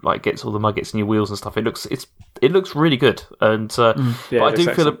 like it gets all the mud gets in your wheels and stuff. It looks really good. And, but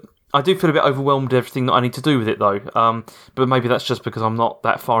I do feel a bit overwhelmed with everything that I need to do with it, though. But maybe that's just because I'm not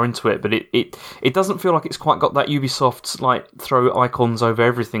that far into it. But it doesn't feel like it's quite got that Ubisoft like throw icons over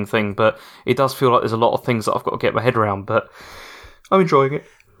everything thing. But it does feel like there's a lot of things that I've got to get my head around. But I'm enjoying it.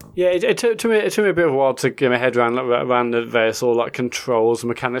 Yeah, it took me a bit of a while to get my head around the various all like controls and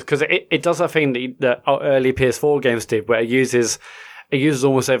mechanics because it does that thing that early PS4 games did, where it uses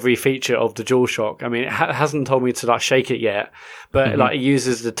almost every feature of the DualShock. It hasn't told me to like shake it yet, but like it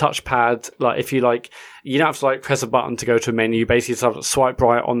uses the touchpad. Like if you like, you don't have to like press a button to go to a menu. You basically just have to swipe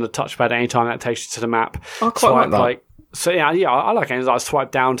right on the touchpad anytime that takes you to the map. I quite like that. So yeah, I like it. It's like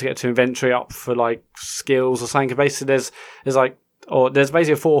swipe down to get to inventory, up for like skills or something. Basically, there's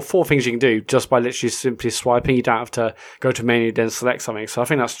basically four things you can do just by literally simply swiping. You don't have to go to menu then select something. So I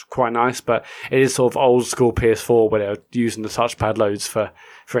think that's quite nice, but it is sort of old school PS4 where they're using the touchpad loads for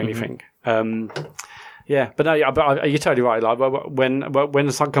anything. Yeah, but no, but you're totally right. Like when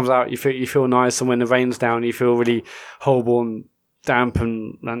the sun comes out, you feel nice, and when the rain's down, you feel really horrible and damp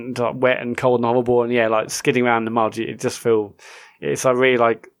and wet and cold and horrible. And yeah, like skidding around in the mud, you just feel it's like really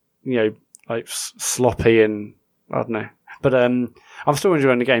like like sloppy and I don't know. But I'm still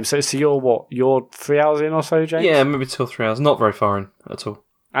enjoying the game. So you're 3 hours in or so, James? Yeah, maybe 2 or 3 hours. Not very far in at all.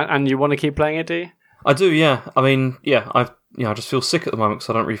 And you want to keep playing it, do you? I do, yeah. I just feel sick at the moment because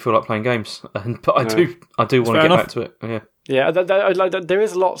I don't really feel like playing games. But I do want to get back to it. Yeah. Yeah, there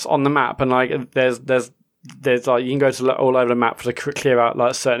is lots on the map, and like there's like you can go to all over the map to clear out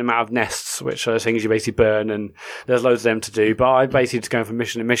like a certain amount of nests, which are things you basically burn, and there's loads of them to do. But I basically just going from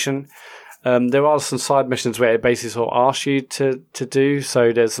mission to mission. There are some side missions where it basically sort of asks you to do,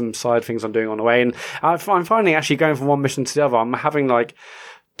 so there's some side things I'm doing on the way, and I'm finding actually going from one mission to the other, I'm having like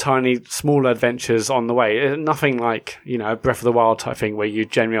tiny, small adventures on the way. Nothing like, Breath of the Wild type thing where you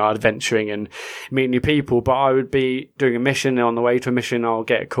generally are adventuring and meet new people, but I would be doing a mission, and on the way to a mission I'll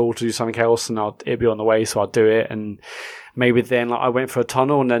get a call to do something else, and it'll be on the way, so I'll do it, and maybe then like I went for a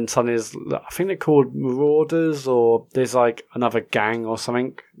tunnel, and then suddenly I think they're called Marauders, or there's like another gang or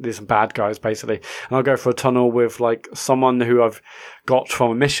something. There's some bad guys basically, and I'll go for a tunnel with like someone who I've got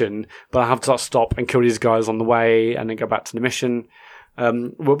from a mission, but I have to stop and kill these guys on the way, and then go back to the mission.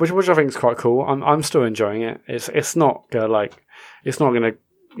 Which I think is quite cool. I'm still enjoying it. It's not gonna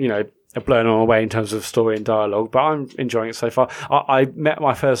blow anyone away in terms of story and dialogue, but I'm enjoying it so far. I met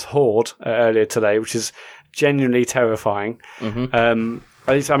my first horde earlier today, which is genuinely terrifying.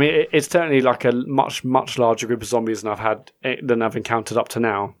 It's certainly like a much larger group of zombies than I've encountered up to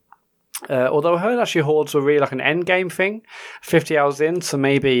now. Although I heard actually hordes were really like an end game thing, 50 hours in, so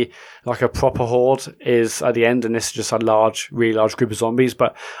maybe like a proper horde is at the end, and this is just a really large group of zombies.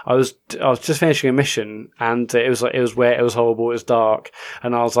 But I was just finishing a mission, and it was wet, it was horrible, it was dark,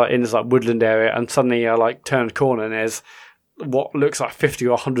 and I was like in this like woodland area, and suddenly I like turned a corner and there's what looks like 50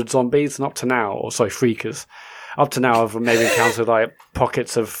 or 100 zombies, and freakers. Up to now, I've maybe encountered like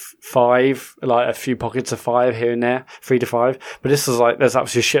pockets of 5, like a few pockets of 5 here and there, 3 to 5. But this was like, there's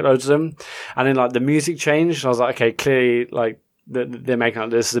absolutely shitloads of them. And then like the music changed. I was like, okay, clearly like they're making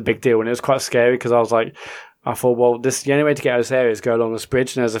this is a big deal. And it was quite scary because I thought, well, the only way to get out of this area is go along this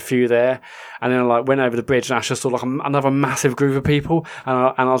bridge, and there's a few there. And then I went over the bridge, and I just saw like another massive group of people,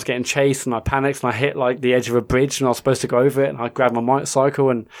 and I was getting chased, and I panicked, and I hit like the edge of a bridge, and I was supposed to go over it, and I grabbed my motorcycle,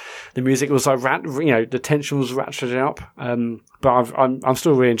 and the music was like, the tension was ratcheting up. But I'm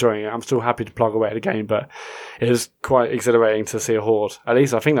still really enjoying it. I'm still happy to plug away at the game, but it is quite exhilarating to see a horde. At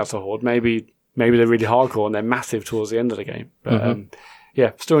least I think that's a horde. Maybe they're really hardcore and they're massive towards the end of the game. But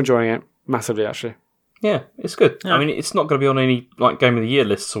yeah, still enjoying it massively actually. Yeah, it's good. Yeah. It's not going to be on any like Game of the Year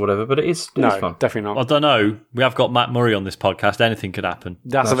lists or whatever, but it is fun. Definitely not. I don't know. We have got Matt Murray on this podcast. Anything could happen.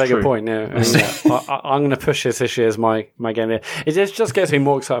 That's a very good point. Yeah, I'm going to push this year as my game here. It just gets me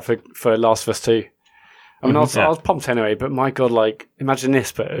more excited for Last of Us 2. I was pumped anyway, but my God, like imagine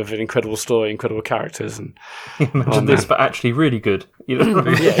this, but of an incredible story, incredible characters, and imagine this, but actually really good. Yeah,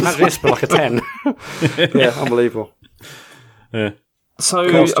 imagine this, but like a 10. Yeah, unbelievable. Yeah. So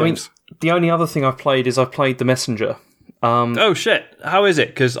the only other thing I've played is I've played The Messenger. Oh shit! How is it?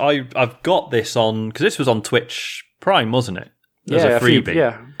 Because I've got this on because this was on Twitch Prime, wasn't it? As a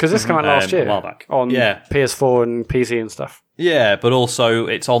freebie. Because this came out last year, a while back. on PS4 and PC and stuff. Yeah, but also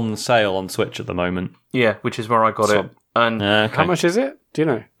it's on sale on Switch at the moment. Yeah, which is where I got it. And okay. How much is it? Do you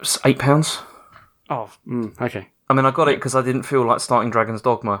know? It's £8. Oh, okay. I mean, I got it because I didn't feel like starting Dragon's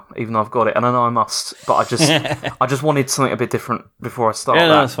Dogma, even though I've got it, and I know I must. But I just wanted something a bit different before I started. Yeah,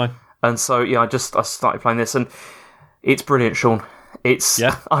 no, that's fine. And so I started playing this, and it's brilliant, Sean.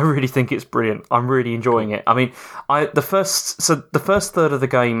 I really think it's brilliant. I'm really enjoying it. I mean, the first third of the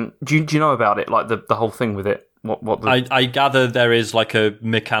game. Do you know about it? Like the whole thing with it. I gather there is like a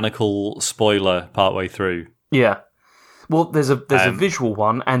mechanical spoiler partway through. Yeah. Well, there's a visual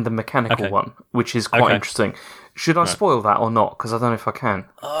one and a mechanical one, which is quite interesting. Should I spoil that or not? Because I don't know if I can.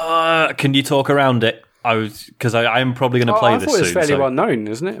 Can you talk around it? Because I'm probably going to play this soon. I thought it's fairly well known,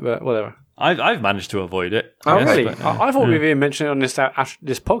 isn't it? But whatever. I've managed to avoid it. Really? But, I thought we'd even mentioned it on this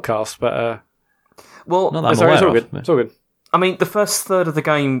podcast, but well, it's all good. It's all good. I mean, the first third of the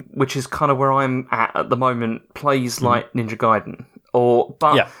game, which is kind of where I'm at the moment, plays like Ninja Gaiden,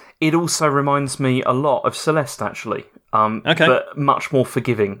 but it also reminds me a lot of Celeste, actually. But much more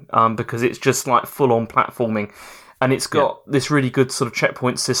forgiving, because it's just like full-on platforming. And it's got this really good sort of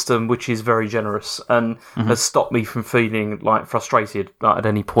checkpoint system, which is very generous and has stopped me from feeling like frustrated at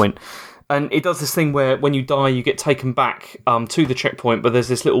any point. And it does this thing where when you die, you get taken back to the checkpoint, but there's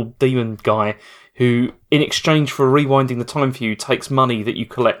this little demon guy who, in exchange for rewinding the time for you, takes money that you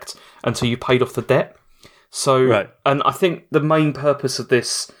collect until you paid off the debt. So, and I think the main purpose of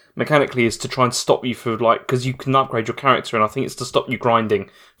this mechanically is to try and stop you for because you can upgrade your character, and I think it's to stop you grinding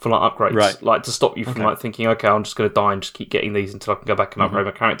for upgrades, like to stop you from thinking, okay, I'm just going to die and just keep getting these until I can go back and upgrade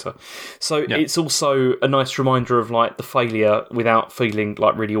my character. So it's also a nice reminder of the failure without feeling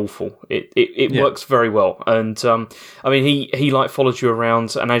really awful. It works very well, and I mean he follows you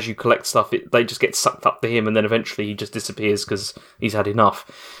around, and as you collect stuff, they just get sucked up to him, and then eventually he just disappears because he's had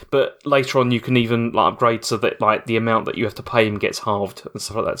enough. But later on, you can even upgrade so that the amount that you have to pay him gets halved and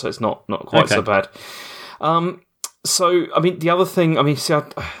stuff like that. So it's not quite so bad. So, I mean, the other thing, I'm going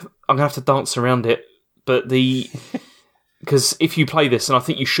to have to dance around it, but because if you play this, and I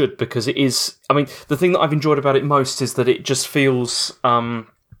think you should, because it is, I mean, the thing that I've enjoyed about it most is that it just feels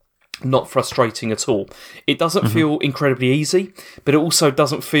not frustrating at all. It doesn't feel incredibly easy, but it also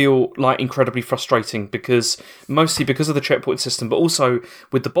doesn't feel incredibly frustrating, mostly because of the checkpoint system, but also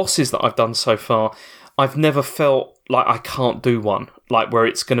with the bosses that I've done so far, I've never felt like I can't do one, where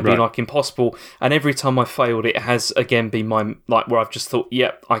it's going to be impossible. And every time I failed, it has again been my where I've just thought,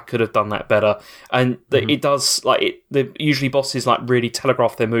 yep, I could have done that better. And it does usually bosses really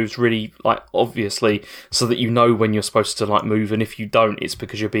telegraph their moves really obviously, so that you know when you're supposed to move. And if you don't, it's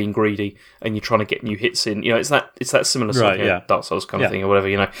because you're being greedy and you're trying to get new hits in. It's that similar sort of Dark Souls kind of thing or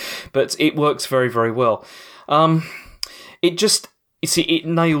whatever, But it works very, very well. It just. You see, it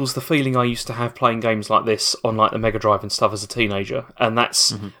nails the feeling I used to have playing games like this on the Mega Drive and stuff as a teenager, and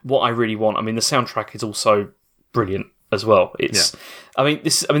that's what I really want. I mean, the soundtrack is also brilliant as well. It's, I mean,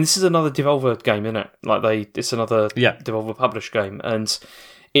 this is another Devolver game, isn't it? It's another Devolver published game, and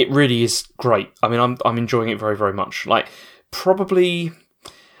it really is great. I mean, I'm enjoying it very, very much. Probably,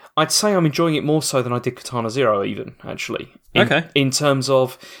 I'd say I'm enjoying it more so than I did Katana Zero, even actually. In terms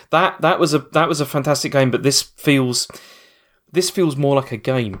of that was a fantastic game, but this feels more like a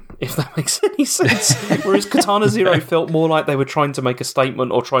game, if that makes any sense. Whereas Katana Zero felt more like they were trying to make a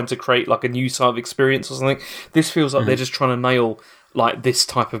statement or trying to create a new side of experience or something. This feels like they're just trying to nail this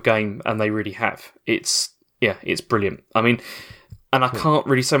type of game, and they really have. It's brilliant. I mean, and I can't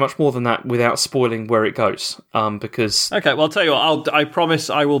really say much more than that without spoiling where it goes. Because well, I'll tell you what. I promise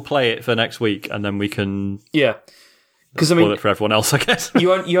I will play it for next week, and then we can because spoil it for everyone else, I guess.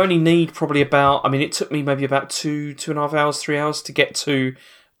 you only need probably about. I mean, it took me maybe about 2.5 hours, 3 hours to get to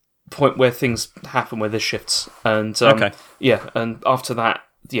the point where things happen, where there's shifts, and and after that,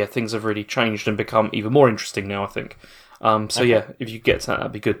 things have really changed and become even more interesting now, I think. If you get to that,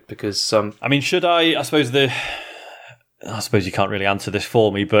 that'd be good, because I mean, should I suppose you can't really answer this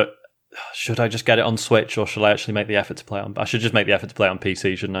for me, but should I just get it on Switch, or should I actually make the effort to play it on? I should just make the effort to play it on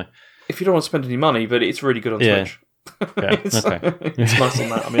PC, shouldn't I? If you don't want to spend any money, but it's really good on Switch. It's nice on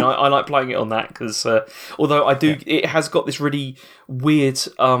that. I mean, I like playing it on that because although I do, it has got this really weird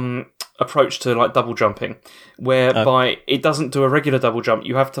approach to double jumping, whereby it doesn't do a regular double jump.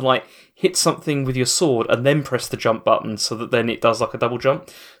 You have to hit something with your sword and then press the jump button, so that then it does a double jump.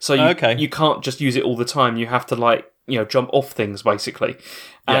 So you can't just use it all the time. You have to jump off things basically.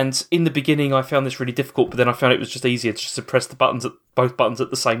 And in the beginning, I found this really difficult, but then I found it was just easier just to press both buttons at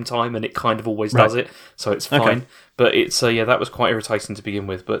the same time, and it kind of always does it, so it's fine. But it's that was quite irritating to begin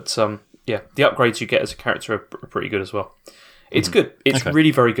with. But the upgrades you get as a character are pretty good as well. It's good. It's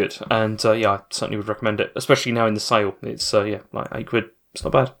really very good, and I certainly would recommend it, especially now in the sale. It's like £8. It's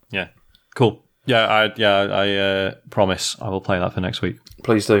not bad. Yeah, cool. I promise I will play that for next week.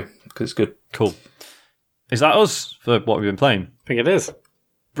 Please do, because it's good. Cool. Is that us for what we've been playing? I think it is.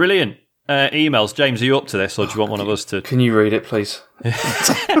 Brilliant. Emails. James, are you up to this, or do you want one of us to... Can you read it, please?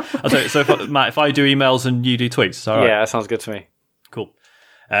 Matt, if I do emails and you do tweets, all right? Yeah, that sounds good to me. Cool.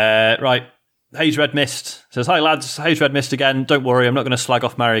 Right. Haze Red Mist says, "Hi lads, Haze Red Mist again. Don't worry, I'm not going to slag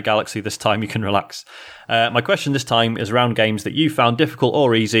off Mario Galaxy this time. You can relax. My question this time is around games that you found difficult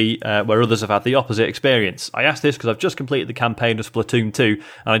or easy, where others have had the opposite experience. I ask this because I've just completed the campaign of Splatoon 2,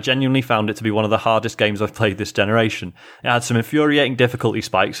 and I genuinely found it to be one of the hardest games I've played this generation. It had some infuriating difficulty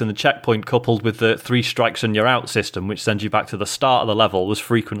spikes, and the checkpoint coupled with the 3 strikes and you're out system, which sends you back to the start of the level, was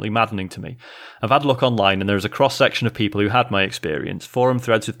frequently maddening to me. I've had a look online, and there is a cross-section of people who had my experience, forum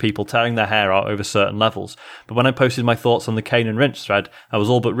threads with people tearing their hair out over certain levels, but when I posted my thoughts on the Kane and Rinse thread, I was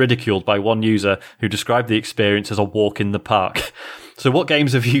all but ridiculed by one user who described the experience as a walk in the park. So what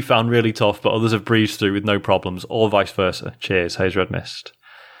games have you found really tough but others have breezed through with no problems, or vice versa? Cheers, Haze Red Mist.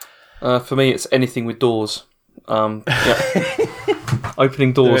 For me, it's anything with doors. Opening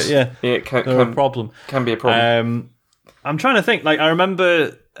doors. It can a problem. Can be a problem. I'm trying to think. Like, I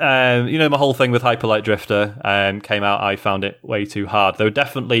remember, my whole thing with Hyper Light Drifter came out. I found it way too hard. Though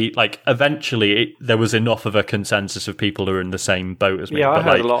definitely, eventually, there was enough of a consensus of people who were in the same boat as me. Yeah, I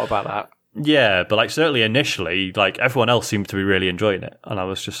heard a lot about that. Yeah, but certainly initially, everyone else seemed to be really enjoying it, and I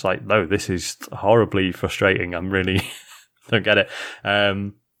was just like, no, this is horribly frustrating. I'm really don't get it.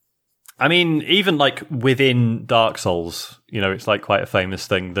 I mean, even within Dark Souls, it's quite a famous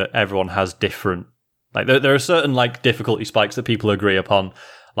thing that everyone has different. There are certain difficulty spikes that people agree upon,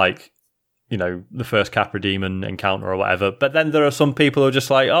 the first Capra Demon encounter or whatever. But then there are some people who are just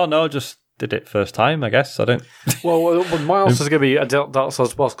like, oh no, just did it first time, I guess. I don't. well, my answer is going to be a Dark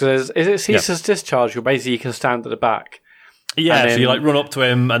Souls boss, because is it Caesar's Discharge where basically you can stand at the back? Yeah, so you run up to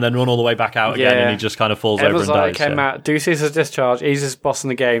him and then run all the way back out again, and he just kind of falls over and dies. Came out, do Caesar's Discharge, easiest boss in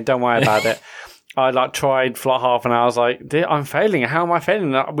the game, don't worry about it. I tried for half an hour. I was like, I'm failing. How am I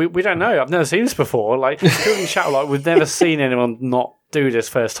failing? We don't know. I've never seen this before. People in the chat we've never seen anyone not do this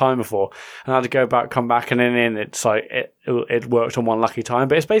first time before. And I had to go back, come back, and then it's it worked on one lucky time.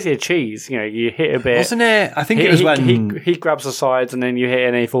 But it's basically a cheese. You hit a bit. Wasn't it? I think it was when he grabs the sides and then you hit it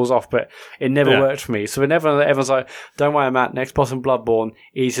and then he falls off. But it never worked for me. So everyone's like, don't worry, Matt. Next boss in Bloodborne,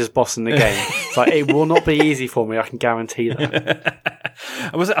 easiest boss in the game. It will not be easy for me. I can guarantee that.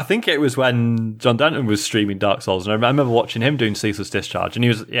 I think it was when John Denton was streaming Dark Souls, and I remember watching him doing Ceaseless Discharge, and he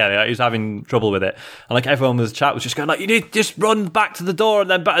was having trouble with it, and everyone in the chat was just going you need to just run back to the door and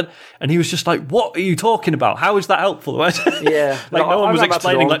then back, and he was just like, what are you talking about? How is that helpful? Yeah, no one was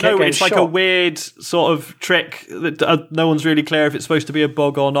explaining no, it's shot. A weird sort of trick that no one's really clear if it's supposed to be a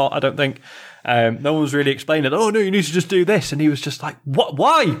bug or not. I don't think. No one was really explaining it. Oh no, you need to just do this, and he was just like, what?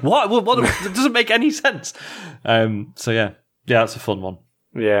 Why? What? It doesn't make any sense. Yeah, that's a fun one.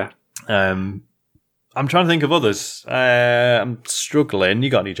 Yeah. I'm trying to think of others. I'm struggling. You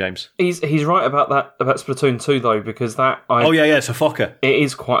got any, James? He's right about that, about Splatoon 2 though, because that it's a fucker. It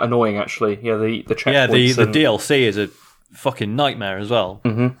is quite annoying actually. Yeah, the checkpoints. Yeah, the DLC is a fucking nightmare as well.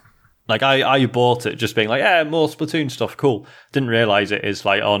 Mm-hmm. I bought it just being more Splatoon stuff, cool. Didn't realise it is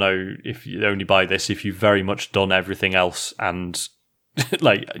oh no, if you only buy this if you've very much done everything else and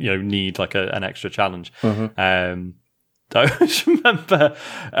need an extra challenge. Mm-hmm. I just remember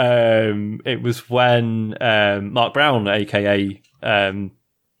it was when Mark Brown, aka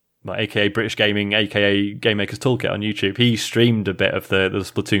British Gaming, aka Game Maker's Toolkit on YouTube, he streamed a bit of the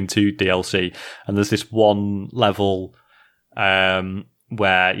Splatoon 2 DLC, and there's this one level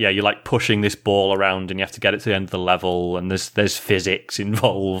where you're pushing this ball around and you have to get it to the end of the level, and there's physics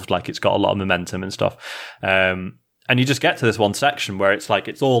involved, it's got a lot of momentum and stuff. And you just get to this one section where it's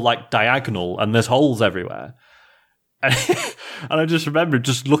it's all diagonal and there's holes everywhere. And I just remember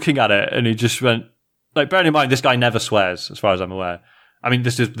just looking at it, and he just went, bearing in mind, this guy never swears, as far as I'm aware. I mean,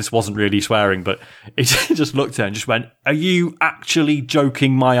 this wasn't really swearing, but he just looked at it and just went, "Are you actually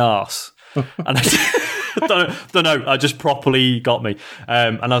joking my arse?" And I don't know. I just properly got me.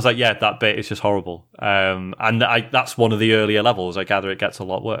 And I was like, yeah, that bit is just horrible. And that's one of the earlier levels. I gather it gets a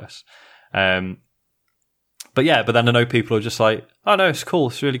lot worse. But then I know people are just like, oh no, it's cool,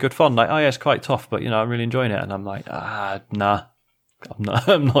 it's really good fun. It's quite tough, but I'm really enjoying it. And I'm like, nah,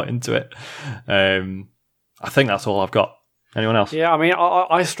 I'm not into it. I think that's all I've got. Anyone else? Yeah, I mean,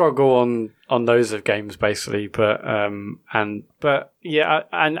 I struggle on those of games basically, but I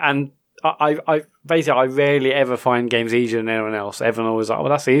basically I rarely ever find games easier than anyone else. Everyone always like, well,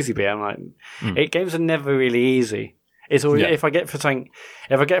 that's the easy bit. I'm like, games are never really easy. It's always, if I get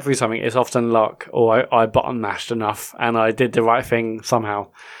through something, it's often luck, or I button mashed enough and I did the right thing somehow.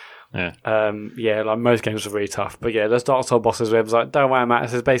 Yeah. Like most games are really tough, but yeah, there's Dark Souls bosses where it's like, don't worry, Matt,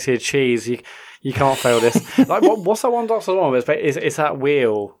 this is basically a cheese. You can't fail this. Like, what's that one Dark Souls one? It's that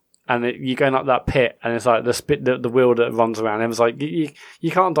wheel, and you're going up that pit, and it's like the wheel that runs around. And it's like you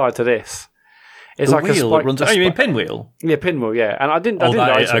can't die to this. It's the like wheel that runs. You mean Pinwheel? Yeah, Pinwheel. Yeah, and I didn't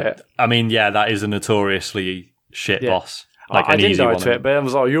die to it. I mean, yeah, that is a notoriously shit boss. Like I didn't die to it, but I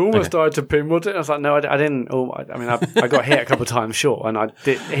was like, you almost died to Pinwheel. I was like, no, I didn't. Oh, I mean, I got hit a couple of times, sure, and I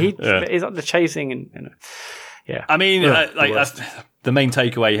did. He's like the chasing, and yeah. I mean, the main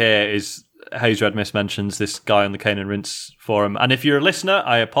takeaway here is Haze Red Mist mentions this guy on the Cane and Rinse forum, and if you're a listener,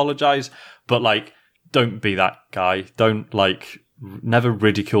 I apologise, but like, don't be that guy. Don't never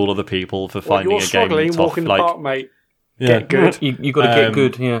ridicule other people for finding a game tough. You're struggling, walk in the park, mate. Yeah. Get good. You got to get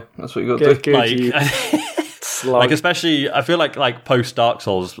good. Yeah, that's what you got to do. Good, especially, I feel like post Dark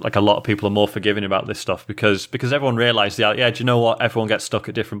Souls, like a lot of people are more forgiving about this stuff because everyone realised, do you know what? Everyone gets stuck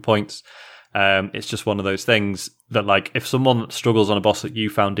at different points. It's just one of those things that, like, if someone struggles on a boss that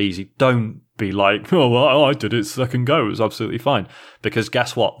you found easy, don't be like, oh, well, I did it second go, it was absolutely fine. Because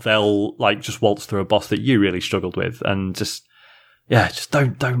guess what? They'll just waltz through a boss that you really struggled with, and just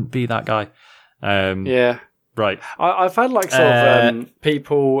don't be that guy. Right. I've had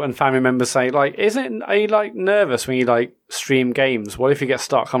people and family members say, are you nervous when you stream games? What if you get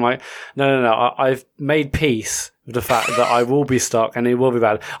stuck? I'm like, no. I've made peace with the fact that I will be stuck and it will be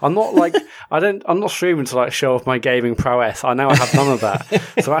bad. I'm not I'm not streaming to show off my gaming prowess. I know I have none of that.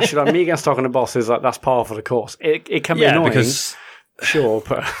 So actually, me getting stuck on a boss is that's par for the course. It can be annoying, sure,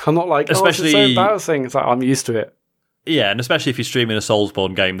 but I'm not especially it's so embarrassing. It's I'm used to it. Yeah, and especially if you're streaming a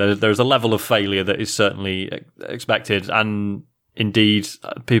Soulsborne game, there's a level of failure that is certainly expected, and indeed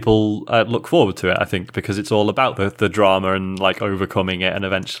people look forward to it, I think, because it's all about the drama and overcoming it, and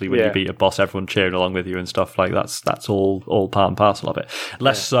eventually when you beat a boss, everyone cheering along with you and stuff. That's all part and parcel of it.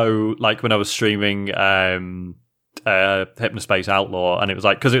 Less so when I was streaming Hypnospace Outlaw, and it was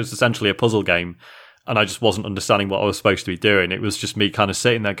because it was essentially a puzzle game, and I just wasn't understanding what I was supposed to be doing. It was just me kind of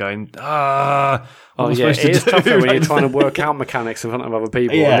sitting there going, it is tougher when you're trying to work out mechanics in front of other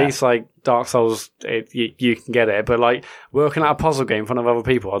people. Yeah. At least Dark Souls, you can get it, but working out a puzzle game in front of other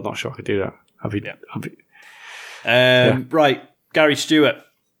people, I'm not sure I could do that. Right, Gary Stewart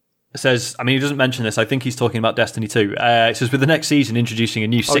says, he doesn't mention this, I think he's talking about Destiny 2. It says, with the next season introducing a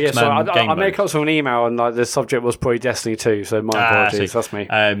new six-man game I made up an email and the subject was probably Destiny 2, so my apologies, that's me.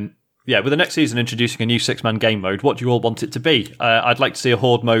 With the next season introducing a new six-man game mode, what do you all want it to be? I'd like to see a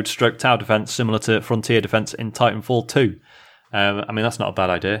horde mode stroke tower defense similar to Frontier defense in Titanfall 2. That's not a bad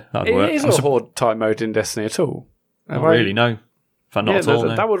idea. That would work. It is a horde type mode in Destiny at all. Not really, no. In fact, not at all.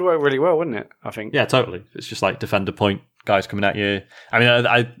 No. That would work really well, wouldn't it? I think. Yeah, totally. It's just defender point, guys coming at you.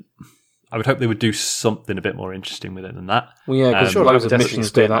 I would hope they would do something a bit more interesting with it than that. Well, yeah, because loads of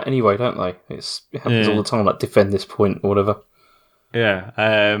missions do that anyway, don't they? It happens all the time, defend this point or whatever. Yeah,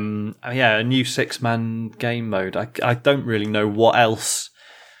 a new six-man game mode. I don't really know what else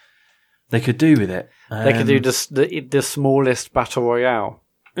they could do with it. They could do the smallest battle royale.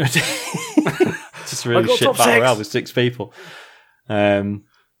 Just really shit battle royale with 6 people. Wouldn't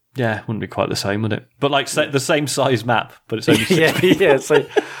be quite the same, would it? But the same size map, but it's only 6 people. Yeah. So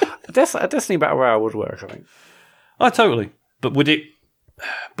a Destiny battle royale would work, I think. Oh, totally. But would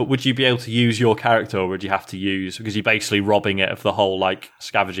you be able to use your character, or would you have to use, because you're basically robbing it of the whole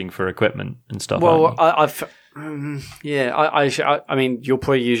scavenging for equipment and stuff? Well, I mean, you'll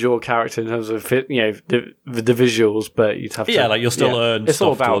probably use your character in terms of the visuals, but you'd have to. Yeah, you'll still earn. It's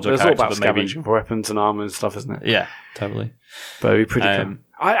all stuff about towards your scavenging for weapons and armor and stuff, isn't it? Yeah, totally. But it'd be pretty cool.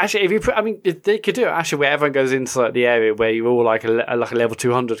 If they could do it actually where everyone goes into the area where you're all a level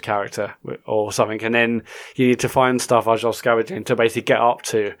 200 character or something, and then you need to find stuff as you're scavenging to basically get up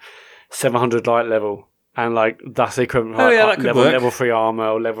to 700 light level, and that's the equivalent of level 3 armor,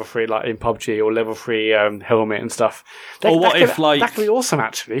 or level 3 in PUBG, or level 3 helmet and stuff. That could be awesome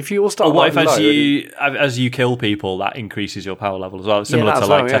actually if you all start. Or what if as you kill people, that increases your power level as well, similar to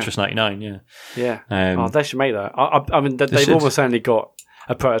Tetris 99. Yeah. They should make that. They've almost certainly got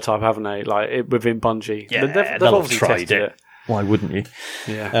a prototype, haven't they? Within Bungie. Yeah, they've obviously tried it. Why wouldn't you?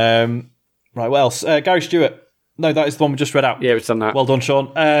 Yeah. Right, what else? Gary Stewart. No, that is the one we just read out. Yeah, we've done that. Well done,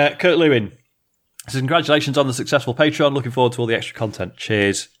 Sean. Kurt Lewin says, congratulations on the successful Patreon. Looking forward to all the extra content.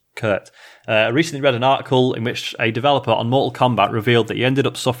 Cheers, Kurt. I recently read an article in which a developer on Mortal Kombat revealed that he ended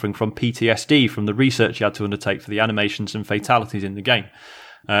up suffering from PTSD from the research he had to undertake for the animations and fatalities in the game.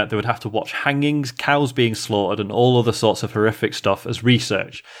 They would have to watch hangings, cows being slaughtered, and all other sorts of horrific stuff as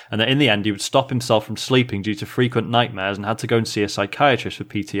research. And that in the end, he would stop himself from sleeping due to frequent nightmares and had to go and see a psychiatrist for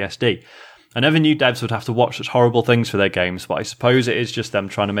PTSD. I never knew devs would have to watch such horrible things for their games, but I suppose it is just them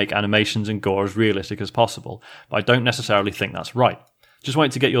trying to make animations and gore as realistic as possible. But I don't necessarily think that's right. Just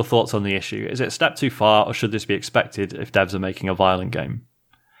wanted to get your thoughts on the issue. Is it a step too far, or should this be expected if devs are making a violent game?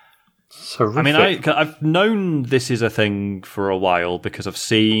 I mean, I've known this is a thing for a while because I've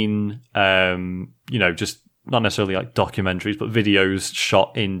seen, just not necessarily like documentaries, but videos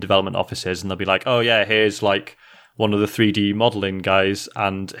shot in development offices, and they'll be like, oh yeah, here's like one of the 3D modeling guys,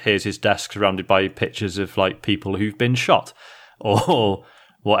 and here's his desk surrounded by pictures of like people who've been shot or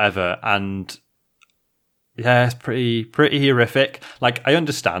whatever. And yeah, it's pretty horrific. Like, I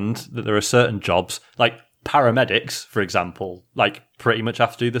understand that there are certain jobs, like paramedics, for example, like pretty much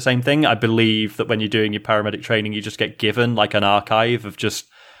have to do the same thing. I believe that when you're doing your paramedic training, you just get given like an archive of just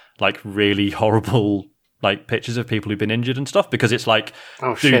like really horrible like pictures of people who've been injured and stuff, because it's like,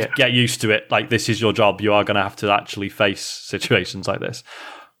 dude, get used to it. Like, this is your job. You are going to have to actually face situations like this.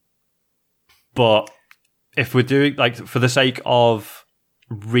 But if we're doing, like, for the sake of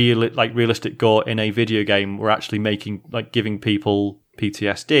realistic gore in a video game, we're actually making, like, giving people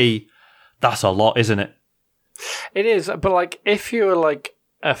PTSD, that's a lot, isn't it? It is, but like if you were like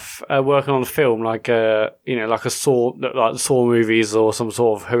working on a film, like like Saw movies or some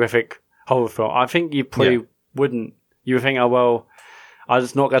sort of horrific horror film, I think you probably wouldn't. You would think, oh well, I'm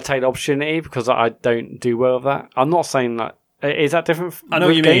just not going to take the opportunity because I don't do well with that. I'm not saying that. Is that different? I know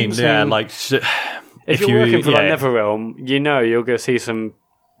what you mean. Yeah, like if you're working for like NetherRealm, you're going to see some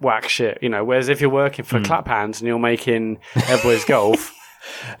whack shit. Whereas if you're working for Clap Hands and you're making Everybody's Golf,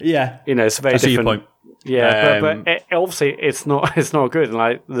 it's a very different. Your point. Yeah, but obviously it's not good. And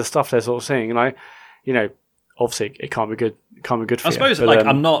like the stuff they're sort of seeing, obviously it can't be good. It can't be good for you. I suppose, but,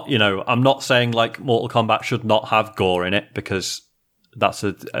 I'm not saying like Mortal Kombat should not have gore in it, because that's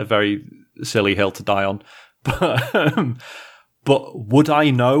a very silly hill to die on. But would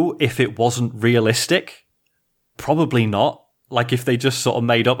I know if it wasn't realistic? Probably not. Like if they just sort of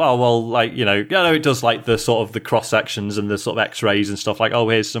made up, it does like the sort of the cross sections and the sort of X-rays and stuff, like, oh,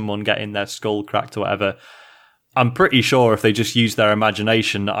 here's someone getting their skull cracked or whatever. I'm pretty sure if they just used their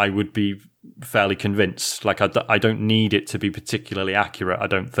imagination, I would be fairly convinced. Like I don't need it to be particularly accurate, I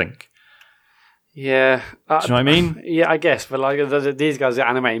don't think. Yeah. Do you know what I mean? Yeah, I guess. But like these guys are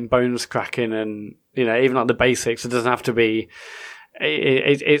animating bones cracking and, even like the basics, it doesn't have to be...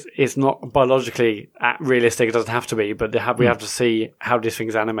 It's not biologically realistic. It doesn't have to be, but we have to see how these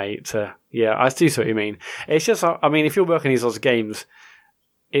things animate. I do see what you mean. It's just, I mean, if you're working these sorts of games,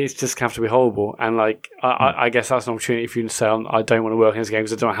 it's just have to be horrible. And like, I guess that's an opportunity for you to say, I don't want to work in these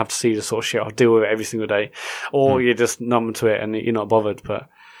games. I don't have to see the sort of shit. I'll deal with it every single day. Or you're just numb to it and you're not bothered. But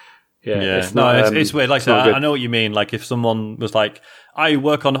it's weird. Like I know what you mean. Like if someone was like, I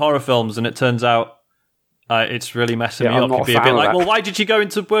work on horror films, and it turns out it's really messing me up. You'd be a bit like, well, why did you go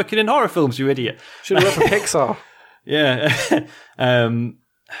into working in horror films, you idiot? Should have worked for Pixar. Yeah.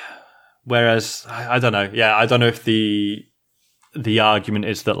 Whereas, I don't know. Yeah, I don't know if the argument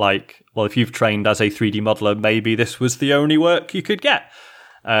is that, like, well, if you've trained as a 3D modeler, maybe this was the only work you could get.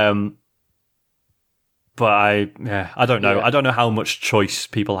 But I don't know. Yeah. I don't know how much choice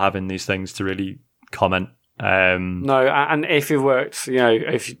people have in these things to really comment. No, and if you've worked,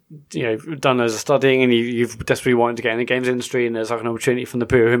 if you've done as a studying and you've desperately wanted to get in the games industry, and there's like an opportunity from the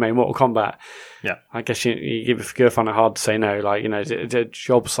people who made Mortal Kombat, I guess you find it hard to say no. Like the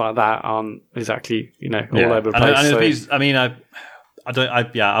jobs like that aren't exactly all over the place.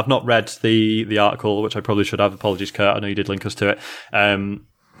 I've not read the article, which I probably should have. Apologies, Kurt. I know you did link us to it.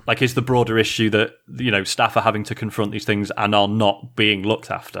 Like, is the broader issue that, staff are having to confront these things and are not being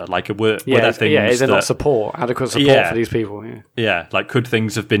looked after? Like, were there things is there not adequate support for these people? Yeah, like, could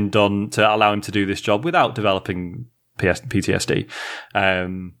things have been done to allow him to do this job without developing PTSD?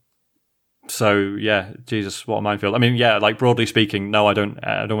 So, yeah, Jesus, what a minefield. I mean, yeah, like, broadly speaking, no, I don't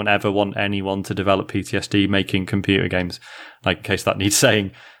ever want anyone to develop PTSD making computer games, like, in case that needs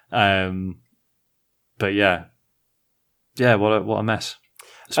saying. But, yeah, what a mess.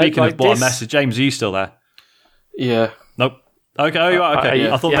 Speaking of what a mess, James, are you still there? Yeah. Nope. Okay, you are.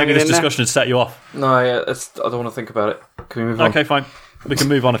 Okay. I thought maybe this discussion had set you off. No, I don't want to think about it. Can we move on? Okay, fine. We can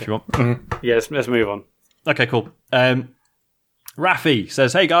move on if you want. Mm-hmm. Yeah, let's move on. Okay, cool. Rafi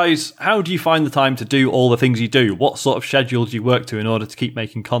says, hey guys, how do you find the time to do all the things you do? What sort of schedule do you work to in order to keep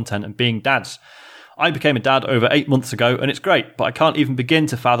making content and being dads? I became a dad over 8 months ago, and it's great, but I can't even begin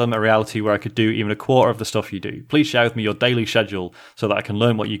to fathom a reality where I could do even a quarter of the stuff you do. Please share with me your daily schedule so that I can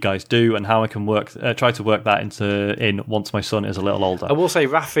learn what you guys do and how I can try to work that in once my son is a little older. I will say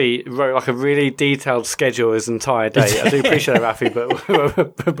Rafi wrote like a really detailed schedule his entire day. I do appreciate it, Rafi, but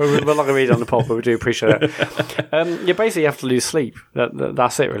we're not going to read it on the pod, but we do appreciate it. You basically have to lose sleep.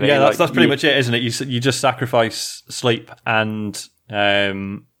 That's it, really. Yeah, that's pretty much it, isn't it? You just sacrifice sleep and...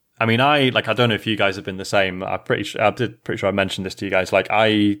 I mean, I don't know if you guys have been the same. I'm pretty sure I mentioned this to you guys. Like,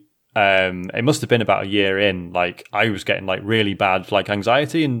 it must have been about a year in. Like, I was getting like really bad like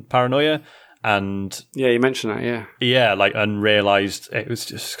anxiety and paranoia, and yeah, you mentioned that, yeah, like, and realised it was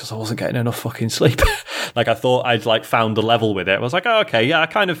just because I wasn't getting enough fucking sleep. Like, I thought I'd like found a level with it. I was like, oh, okay, yeah, I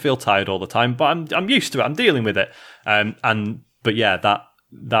kind of feel tired all the time, but I'm used to it. I'm dealing with it. But yeah,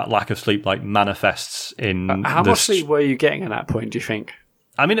 that lack of sleep like manifests in how much sleep were you getting at that point, do you think?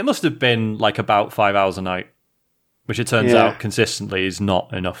 I mean, it must have been like about 5 hours a night, which it turns out consistently is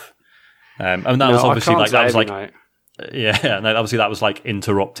not enough. And that was obviously like that was like night. Yeah, no, obviously that was like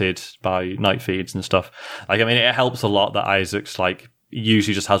interrupted by night feeds and stuff. Like, I mean, it helps a lot that Isaac's like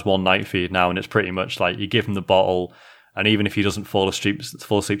usually just has one night feed now, and it's pretty much like you give him the bottle, and even if he doesn't fall asleep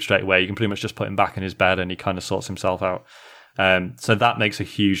straight away, you can pretty much just put him back in his bed and he kind of sorts himself out. So that makes a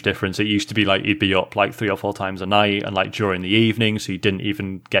huge difference. It used to be like you'd be up like 3 or 4 times a night and like during the evening, so you didn't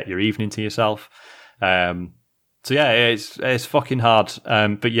even get your evening to yourself. So yeah, it's fucking hard.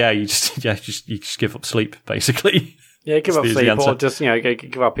 But yeah, you just give up sleep basically. Yeah, give up sleep or just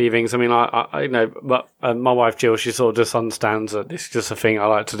give up evenings. I mean, I know, but my wife Jill, she sort of just understands that this is just a thing I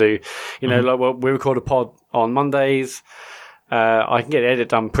like to do. Like we record a pod on Mondays. I can get the edit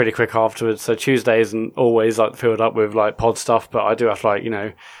done pretty quick afterwards. So Tuesday isn't always like filled up with like pod stuff, but I do have to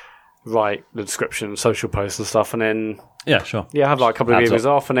like, write the description, social posts and stuff, and then I have like a couple of evenings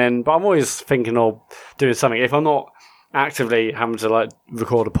off, but I'm always thinking of doing something. If I'm not actively having to like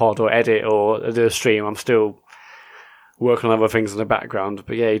record a pod or edit or do a stream, I'm still working on other things in the background.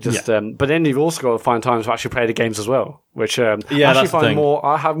 But but then you've also got to find times to actually play the games as well, which I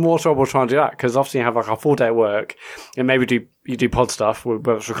have more trouble trying to do that, because obviously you have like a full day at work and maybe you do pod stuff,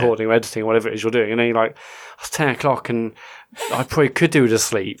 whether it's recording or editing or whatever it is you're doing, and then you're like, it's 10 o'clock and I probably could do with a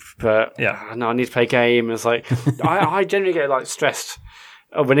sleep, but no, I need to play a game. It's like I generally get like stressed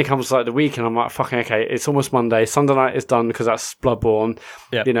when it comes to like the weekend. I'm like, fucking okay, it's almost Monday. Sunday night is done because that's Bloodborne.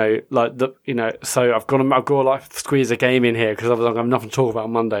 Yeah. So I've got to like squeeze a game in here because otherwise I have nothing to talk about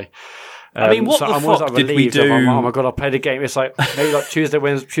on Monday. I mean, what the fuck did we do? Oh my god, I'll play the game. It's like maybe like Tuesday,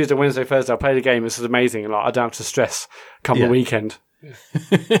 Wednesday, Thursday. I'll play the game. This is amazing. And like I don't have to stress come the weekend.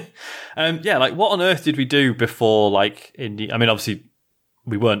 Like what on earth did we do before like indie? I mean, obviously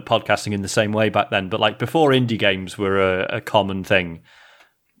we weren't podcasting in the same way back then, but like before indie games were a common thing.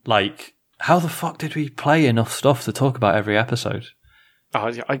 Like, how the fuck did we play enough stuff to talk about every episode?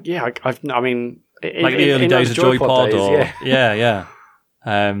 I mean, like the early days of Joypod,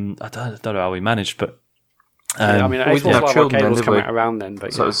 I don't know how we managed, but I mean, we didn't have children then, did we? Around then,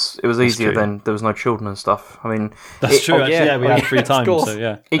 but so it was easier then. There was no children and stuff. I mean, that's true. We had free time,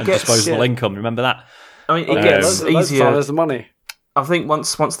 so and disposable income. Remember that? I mean, it gets easier. There's the money. I think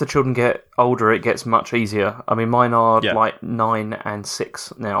once the children get older, it gets much easier. I mean, mine are like 9 and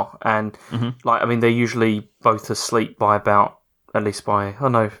 6 now, and like I mean, they're usually both asleep by about my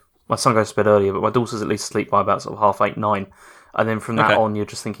son goes to bed earlier, but my daughter's at least asleep by about sort of 8:30, 9, and then from that on, you're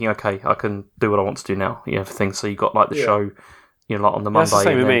just thinking, okay, I can do what I want to do now. Things. So you got like the show, like on the Monday. That's the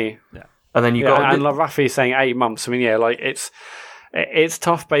same with me. Yeah, and then you got and like Rafi saying 8 months. I mean, like it's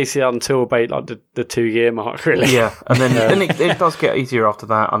tough basically until about like the 2-year mark, really. Yeah, and then it does get easier after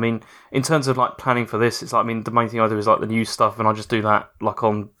that. I mean, in terms of like planning for this, it's like, I mean, the main thing I do is like the news stuff, and I just do that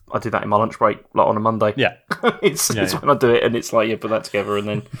I do that in my lunch break, like on a Monday. Yeah, it's when I do it, and it's like put that together, and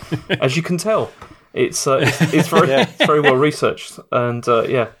then as you can tell, it's very well researched, and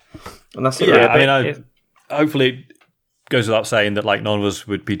and that's it. Yeah, I mean, hopefully it goes without saying that like none of us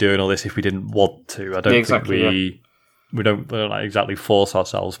would be doing all this if we didn't want to. I don't think we don't like exactly force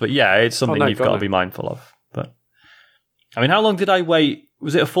ourselves, but it's something you've got to be mindful of. But I mean, how long did I wait?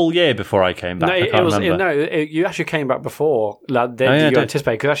 Was it a full year before I came back? No, I can't remember. You actually came back before. Like, you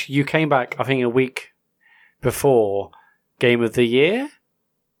anticipated, because actually you came back, I think, a week before Game of the Year.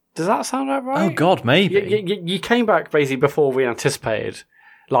 Does that sound right? Oh God, maybe. You came back basically before we anticipated.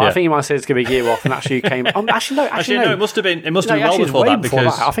 Like I think you might say it's going to be a year off, and actually you came. No. It must have been. It must have been well before that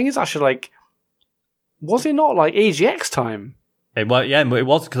because I think it's actually like. Was it not like EGX time? It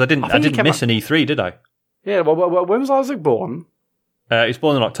was because I didn't miss an E3, did I? Yeah. Well, when was Isaac born? He was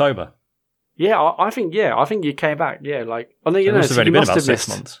born in October. Yeah, I think you came back. Yeah, like it must have only been about 6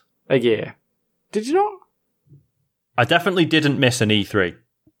 months. A year. Did you not? I definitely didn't miss an E3.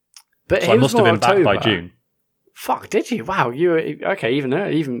 But so I must have been back by June. Fuck, did you? Wow, you were okay.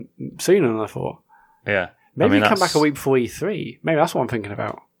 Even sooner than I thought. Yeah, maybe you come back a week before E3. Maybe that's what I'm thinking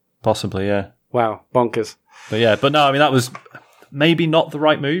about. Possibly, yeah. Wow, bonkers. But no, I mean that was maybe not the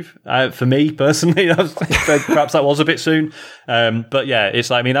right move for me personally. Perhaps that was a bit soon. But yeah, it's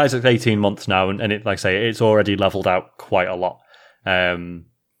like, I mean, Isaac's 18 months now, and it, like I say, it's already leveled out quite a lot.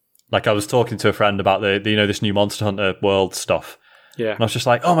 Like I was talking to a friend about the this new Monster Hunter World stuff. Yeah. And I was just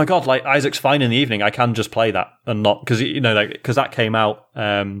like, oh my God, like Isaac's fine in the evening. I can just play that and not, because, because that came out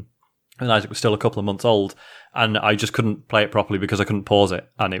when Isaac was still a couple of months old, and I just couldn't play it properly because I couldn't pause it.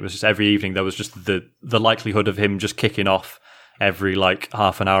 And it was just every evening there was just the likelihood of him just kicking off every like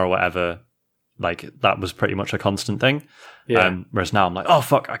half an hour or whatever. Like that was pretty much a constant thing. Yeah. Whereas now I'm like, oh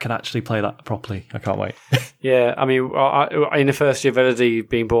fuck, I can actually play that properly. I can't wait. Yeah, I mean, in the first year of Elodie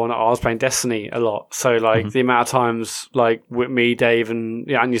being born, I was playing Destiny a lot. So like the amount of times like with me, Dave, and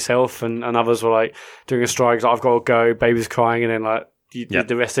yourself and others were like doing a strike, like, I've got to go, baby's crying, and then like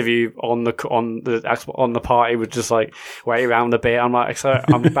the rest of you on the party would just like wait around a bit. I'm like, so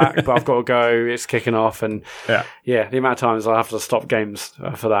I'm back, but I've got to go. It's kicking off, and the amount of times I have to stop games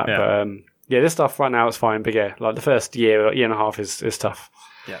for that. Yeah. But this stuff right now is fine. But yeah, like the first year and a half is tough.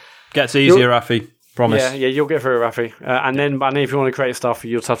 Yeah, gets easier, Rafi. Promise. Yeah, you'll get through it, Rafi. And then if you want to create stuff,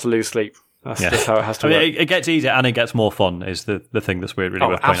 you'll have to lose sleep. That's just how it has to work. It gets easier and it gets more fun is the thing that's really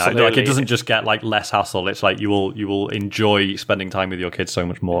worth pointing out. Like, it doesn't just get like less hassle. It's like you will enjoy spending time with your kids so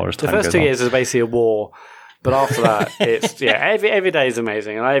much more as time goes on. The first 2 years is basically a war. But after that, it's every day is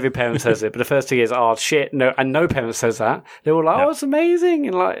amazing, and every parent says it. But the first 2 years, shit, no, and no parent says that. They were like, it's amazing,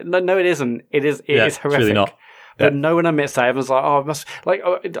 and like, no, it isn't. It is horrific. It's really not. But no one admits that. Everyone's like, it must, like,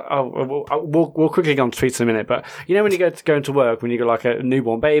 we'll quickly go on tweets in a minute. But when you go into work, when you got like a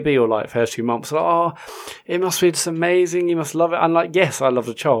newborn baby or like first few months, like, it must be just amazing. You must love it. And like, yes, I love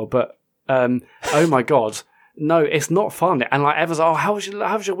the child, but oh my God. No, it's not fun. And like everyone's like, how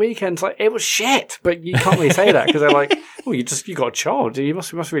was your weekend? It's like, it was shit. But you can't really say that because they're like, you got a child. You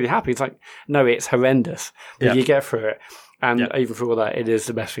must be really happy. It's like, no, it's horrendous. But you get through it. And even through all that, it is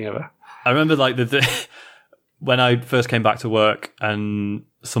the best thing ever. I remember like when I first came back to work and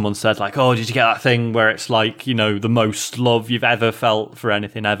someone said like, oh, did you get that thing where it's like, the most love you've ever felt for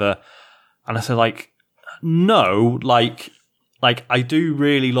anything ever? And I said like, no, like I do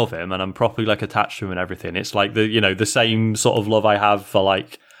really love him and I'm properly like attached to him and everything. It's like the same sort of love I have for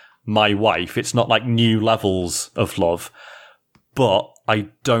like my wife. It's not like new levels of love, but I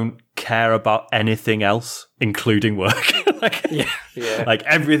don't care about anything else, including work. Like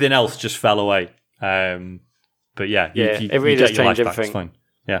everything else just fell away. But you it really get does your life change back. everything. It's fine.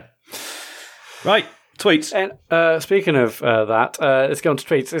 Yeah. Right. Tweets. And speaking of that, let's go on to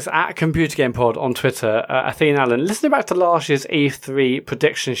tweets. It's at Computer Game Pod on Twitter. Athene Allen, listening back to last year's E3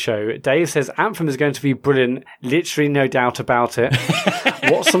 prediction show, Dave says Anthem is going to be brilliant. Literally no doubt about it.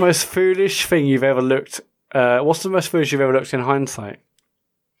 What's the most foolish thing you've ever looked? What's the most foolish you've ever looked in hindsight?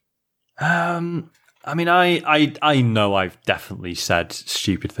 I mean, I know I've definitely said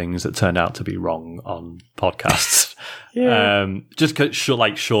stupid things that turned out to be wrong on podcasts. Just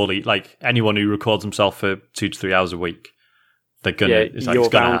surely, like anyone who records himself for 2 to 3 hours a week, they're gonna. You're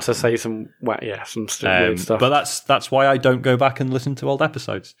bound to say some stupid stuff. But that's why I don't go back and listen to old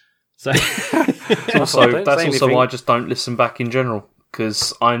episodes. So that's also why I just don't listen back in general,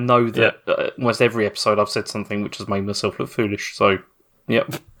 because I know that almost every episode I've said something which has made myself look foolish. So,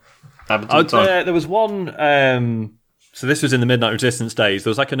 yep. There was one. So this was in the Midnight Resistance days.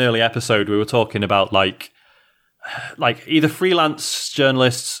 There was like an early episode we were talking about like either freelance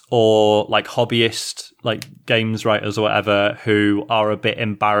journalists or like hobbyist like games writers or whatever who are a bit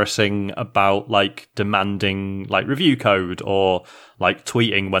embarrassing about like demanding like review code or like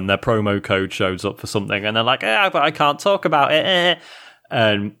tweeting when their promo code shows up for something and they're like, but I can't talk about it.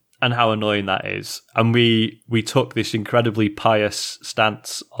 And how annoying that is. And we took this incredibly pious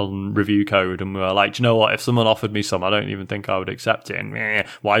stance on review code, and we were like, do you know what? If someone offered me some, I don't even think I would accept it. And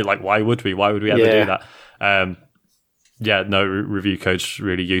why would we? Why would we ever do that? Review code's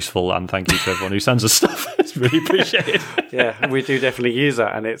really useful, and thank you to everyone who sends us stuff. It's really appreciated. We do definitely use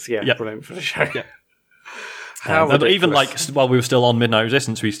that, and it's brilliant for the show. Yeah. Even like while we were still on Midnight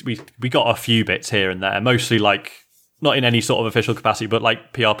Resistance, we got a few bits here and there, mostly like. Not in any sort of official capacity, but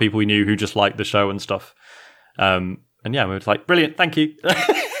like PR people we knew who just liked the show and stuff. And we were like, brilliant, thank you.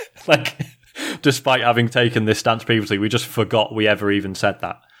 Like, despite having taken this stance previously, we just forgot we ever even said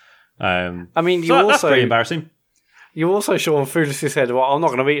that. I mean, that's pretty embarrassing. You also, Sean, foolishly said, well, I'm not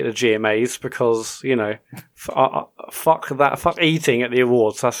going to eat at the GMAs because, fuck that, fuck eating at the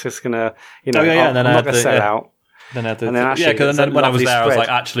awards. That's just going to, I'm not going to sell out. Then because when I was there, I was like,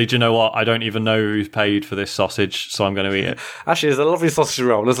 actually, do you know what? I don't even know who's paid for this sausage, so I'm going to eat it. Actually, there's a lovely sausage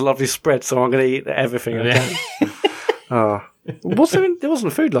roll. There's a lovely spread, so I'm going to eat everything I can. There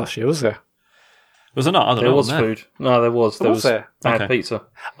wasn't food last year, was there? Was there not? I don't know. There was food. No, there was. Was there? I had pizza.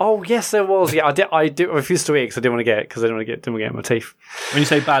 Oh, yes, there was. Yeah, I refused to eat because I didn't want to get it because I didn't want to get it in my teeth. When you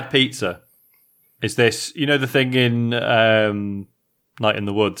say bad pizza, is this, the thing in Night in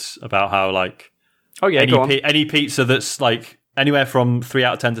the Woods about how, like, any pizza that's, like, anywhere from 3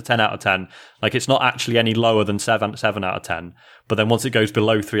 out of 10 to 10 out of 10, like, it's not actually any lower than 7 out of 10. But then once it goes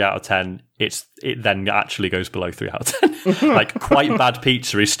below 3 out of 10, it then actually goes below 3 out of 10. Like, quite bad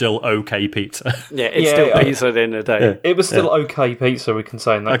pizza is still okay pizza. Yeah, it's still pizza at the end of the day. Yeah. It was still okay pizza, we can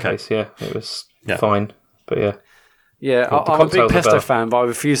say in that case, yeah. It was fine, but yeah. Yeah, I'm a big pesto fan, but I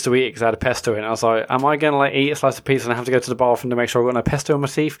refused to eat it because I had a pesto in it. I was like, am I going to eat a slice of pizza and have to go to the bathroom to make sure I've got no pesto in my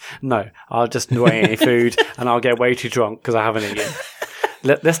teeth? No, I'll just not eat any food and I'll get way too drunk because I haven't eaten.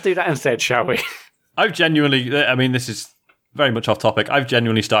 Let's do that instead, shall we? I've genuinely, this is very much off topic. I've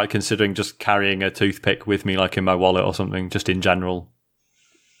genuinely started considering just carrying a toothpick with me, like in my wallet or something, just in general.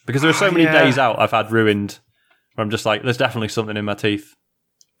 Because there are so many days out I've had ruined where I'm just like, there's definitely something in my teeth.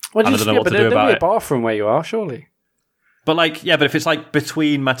 Well, I don't know what to do about it. There'll be a bathroom where you are, surely. But but if it's like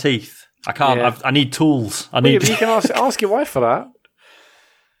between my teeth, I can't. Yeah. I need tools. You can ask your wife for that.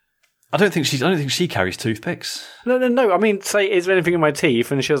 I don't think she carries toothpicks. No. I mean, say, is there anything in my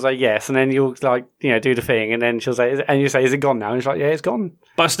teeth? And she'll say yes, and then you'll do the thing, and then she'll say, and you say, is it gone now? And she's like, yeah, it's gone.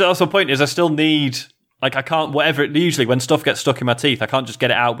 But still, that's the point. Is I still need, like, I can't, whatever. Usually, when stuff gets stuck in my teeth, I can't just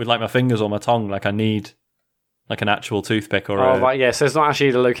get it out with like my fingers or my tongue. Like, I need like an actual toothpick or. Oh, right, yeah. So it's not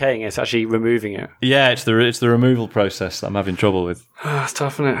actually the locating; it's actually removing it. Yeah, it's the removal process that I'm having trouble with. It's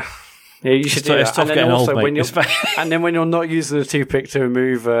tough, isn't it? Yeah, you should do that. It's tough getting old, mate. And then when you're not using the toothpick to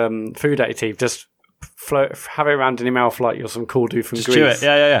remove food out your teeth, just have it around in your mouth like you're some cool dude from Greece. Chew it.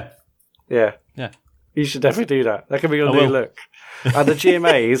 Yeah. You should definitely do that. That could be your new look. The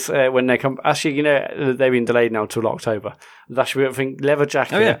GMAs, when they come... Actually, they've been delayed now till October. That should be, I think, leather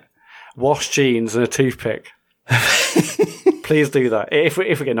jacket, wash jeans and a toothpick. Please do that. If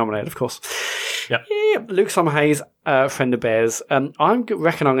we get nominated, of course. Yep. Yeah. Luke Summerhays, friend of Bears. I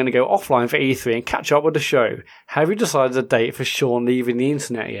reckon I'm going to go offline for E3 and catch up with the show. Have you decided a date for Sean leaving the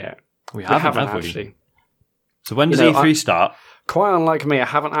internet yet? We haven't actually. So when does E3 start? Quite unlike me, I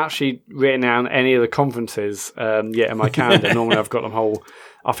haven't actually written down any of the conferences yet in my calendar. Normally I've got them whole...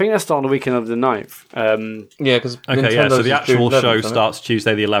 I think they're starting the weekend of the 9th. Because so the actual show starts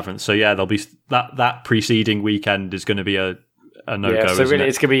Tuesday the 11th. So yeah, there'll be that preceding weekend is going to be a no-go. So really,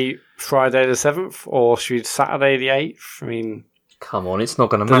 it's going to be Friday the 7th, or should we Saturday the 8th? I mean, come on, it's not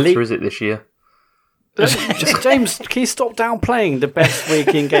going to matter, is it, this year? James, can you stop downplaying the best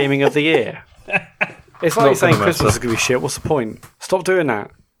week in gaming of the year? It's like saying Christmas is going to be shit. What's the point? Stop doing that.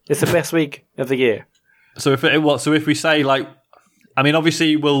 It's the best week of the year. So if we say, like, I mean,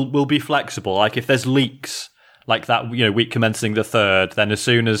 obviously we'll be flexible. Like, if there's leaks like that, week commencing the 3rd, then as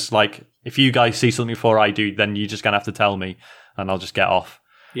soon as, like, if you guys see something before I do, then you're just going to have to tell me and I'll just get off.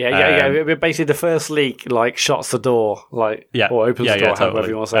 Yeah. Basically, the first leak, like, shuts the door, like, or opens the door, however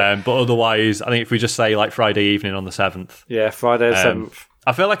you want to say. But otherwise, I think if we just say, like, Friday evening on the 7th. Yeah, Friday the 7th.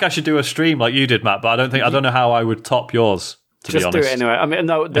 I feel like I should do a stream like you did, Matt, but I don't know how I would top yours. To just be honest. Do it anyway. I mean,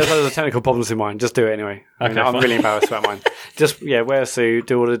 no, there's other technical problems in mine. Just do it anyway. I'm really embarrassed about mine. Just wear a suit,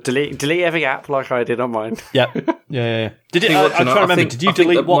 do all the delete every app like I did on mine. Yeah. Did it? I'm trying to remember. Did you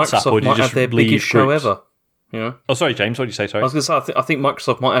delete WhatsApp or did you just their biggest show ever? Oh, sorry, James. What did you say? Sorry. I was going to say I think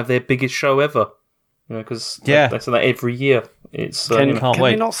Microsoft might have their biggest show ever. Because they say that every year. It's can't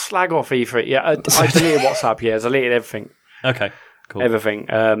wait. We not slag off E3? Yeah, I deleted WhatsApp. Yeah, I deleted everything. Okay, cool. Everything.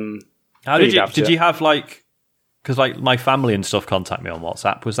 How did you have like? Because like my family and stuff contact me on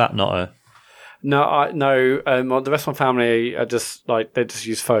WhatsApp. Was that not a? No. The rest of my family are just like they just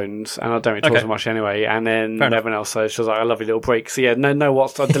use phones, and I don't really talk so much anyway. And then everyone else, so it's just like a lovely little break. So yeah, no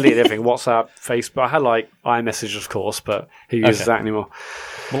WhatsApp. I deleted everything. WhatsApp, Facebook. I had like iMessage, of course, but who uses that anymore?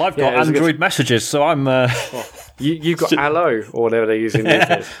 Well, I've got Android messages, so I'm. You've got Allo or whatever they're using these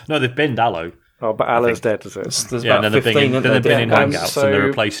days. No, they've binned Allo. Oh, but Allo's dead, is it? And then they've been in Hangouts and they're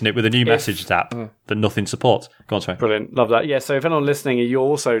replacing it with a new message app that nothing supports. Go on, sorry. Brilliant. Love that. Yeah, so if anyone listening, you're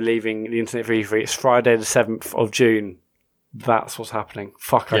also leaving the internet for E3, it's Friday the 7th of June. That's what's happening.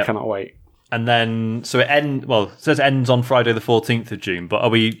 Fuck, I cannot wait. And then, so it says ends on Friday the 14th of June, but are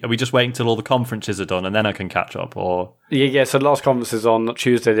we just waiting till all the conferences are done and then I can catch up, or? Yeah, so the last conference is on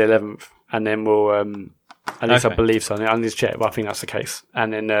Tuesday the 11th, and then we'll At least I believe so. I need to check, but I think that's the case.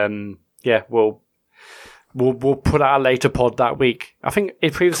 And then, we'll put out a later pod that week. I think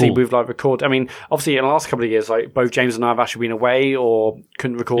previously we've recorded. I mean, obviously in the last couple of years, both James and I have actually been away or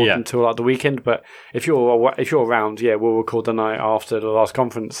couldn't record until the weekend. But if you're around, we'll record the night after the last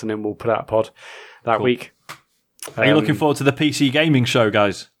conference, and then we'll put out a pod that week. Are you looking forward to the PC gaming show,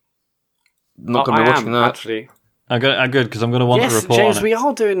 guys? Not going to be watching that. Actually, I'm good because I'm going to want to report. James, on it. we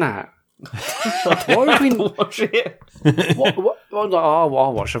are doing that. Why would we watch it?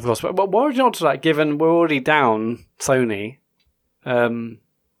 I'll watch, of course. But why would you not do that? Given we're already down Sony.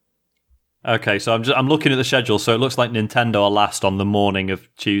 Okay, so I'm looking at the schedule. So it looks like Nintendo are last on the morning of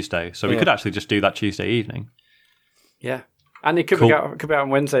Tuesday. So we could actually just do that Tuesday evening. Yeah, and it could be out on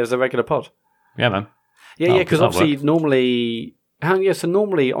Wednesday as a regular pod. Yeah, man. Yeah, because obviously normally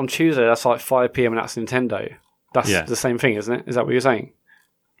on Tuesday that's like 5 PM and that's Nintendo. That's the same thing, isn't it? Is that what you're saying?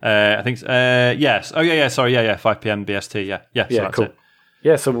 I think yes. Oh yeah. Sorry, 5 PM BST. Yeah. So that's cool. it.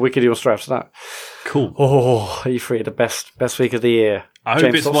 Yeah, so we could do straight after that. Cool. Oh, E3, the best week of the year. I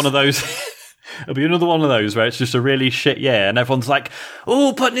hope it's one of those. It'll be another one of those where it's just a really shit year, and everyone's like,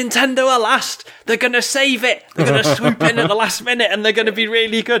 "Oh, but Nintendo are last. They're going to save it. They're going to swoop in at the last minute, and they're going to be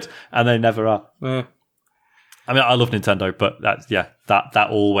really good." And they never are. Yeah. I mean, I love Nintendo, but that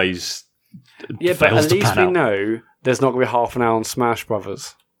always. Yeah, but at least we know there's not going to be half an hour on Smash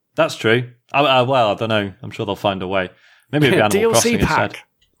Brothers. That's true. Well, I don't know. I'm sure they'll find a way. Maybe it'll be Animal Crossing pack.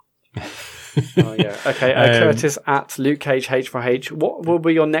 instead. Oh, yeah. Okay, Curtis at Luke Cage H4H. What will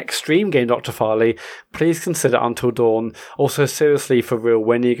be your next stream game, Dr. Farley? Please consider Until Dawn. Also, seriously, for real,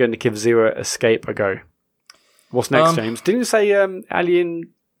 when are you going to give Zero Escape a go? What's next, James? Didn't you say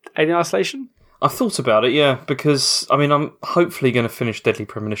Alien Isolation? I thought about it, yeah, because, I mean, I'm hopefully going to finish Deadly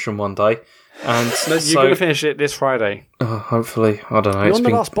Premonition one day. And you're going to finish it this Friday. Hopefully. I don't know. You're on the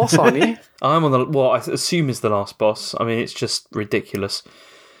last boss, aren't you? I'm on what I assume is the last boss. I mean, it's just ridiculous.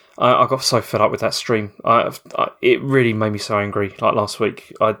 I got so fed up with that stream. It really made me so angry. Like last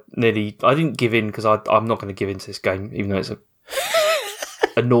week, I didn't give in because I'm not going to give in to this game, even though it's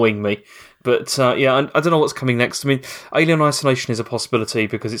annoying me. But I don't know what's coming next. I mean, Alien Isolation is a possibility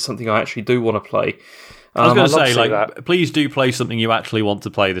because it's something I actually do want to play. I was going to say, please do play something you actually want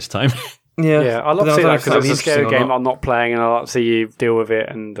to play this time. Yeah, I love to see that because it's a scary game I'm not playing, and I like to see you deal with it.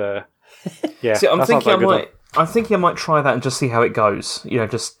 And See, I'm thinking I might try that and just see how it goes. You know,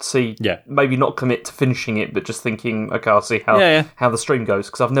 just see. Yeah. Maybe not commit to finishing it, but just thinking, okay, I'll see how the stream goes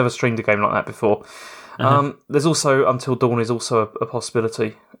because I've never streamed a game like that before. There's also Until Dawn is also a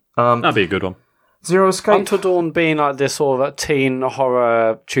possibility. That'd be a good one. Zero Escape. Until Dawn being like this sort of teen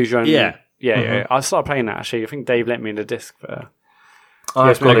horror choose your own. Yeah. I started playing that actually. I think Dave lent me the disc.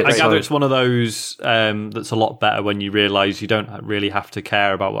 I gather it's one of those that's a lot better when you realise you don't really have to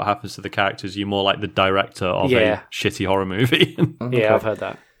care about what happens to the characters. You're more like the director of a shitty horror movie. Yeah, I've heard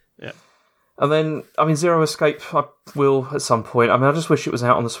that. Yeah. And then, I mean, Zero Escape, I will at some point. I mean, I just wish it was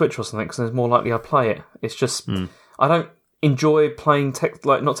out on the Switch or something because there's more likely I'd play it. It's just, I don't enjoy playing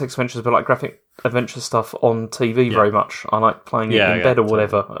not text adventures, but like graphic adventure stuff on TV very much. I like playing it in bed or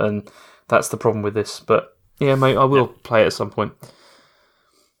whatever, and that's the problem with this. But yeah, mate, I will play it at some point.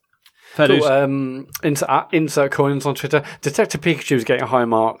 Cool. Insert coins on Twitter. Detective Pikachu was getting high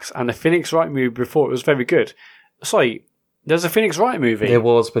marks, and the Phoenix Wright movie before it was very good. Sorry, there's a Phoenix Wright movie. There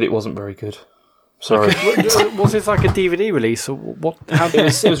was, but it wasn't very good. Sorry. Was it like a DVD release or what?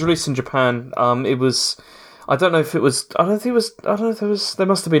 It was released in Japan. It was. I don't know if it was. I don't know if there was. There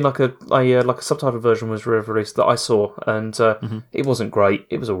must have been like a subtitle version was released that I saw, and it wasn't great.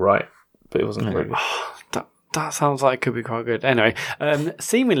 It was all right, but it wasn't very good. That sounds like it could be quite good. Anyway,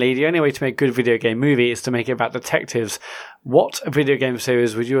 seemingly the only way to make a good video game movie is to make it about detectives. What video game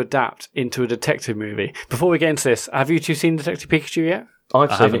series would you adapt into a detective movie? Before we get into this, have you two seen Detective Pikachu yet?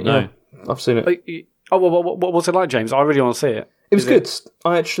 I've seen it. Yeah, I've seen it. What was it like, James? I really want to see it. It was good.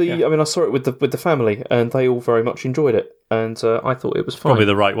 I actually, I mean, I saw it with the family, and they all very much enjoyed it, and I thought it was fine. Probably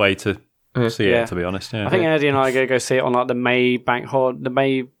the right way to see it, to be honest. Yeah. I think Eddie and I are going to go see it on like the May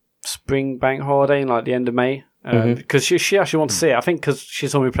spring bank holiday in like the end of May because she actually wants to see it. I think because she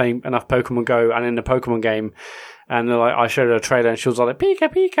saw me playing enough Pokemon Go and in the Pokemon game, and like I showed her a trailer and she was like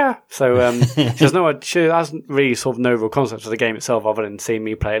Pika Pika. So she hasn't really sort of no real concept of the game itself other than seeing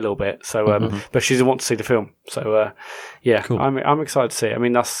me play it a little bit. So but she wants to see the film. So cool. I'm excited to see it. I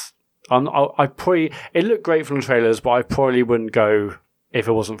mean I probably it looked great from the trailers, but I probably wouldn't go if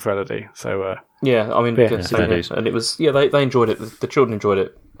it wasn't for Elodie. So yeah, I mean and it was they enjoyed it. The children enjoyed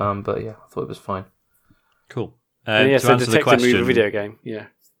it. But yeah, I thought it was fine. Cool. So answer the question, movie video game. Yeah.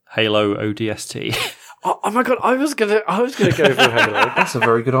 Halo ODST. Oh my god! I was gonna go for Halo. That's a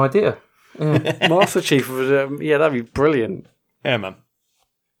very good idea. Master Chief would, that'd be brilliant. Yeah, man.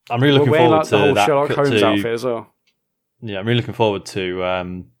 I'm really looking forward to the whole that. Sherlock Holmes outfit as well. Yeah, I'm really looking forward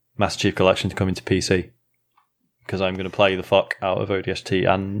to Master Chief Collection to coming to PC because I'm going to play the fuck out of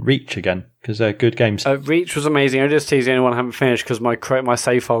ODST and Reach again because they're good games. Reach was amazing. ODST is the only one I haven't finished because my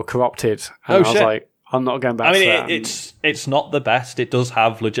save file corrupted. And I was like, I'm not going back to that. It's not the best. It does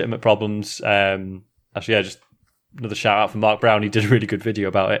have legitimate problems. Actually, just another shout out from Mark Brown. He did a really good video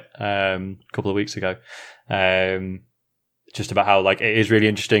about it a couple of weeks ago. Just about how it is really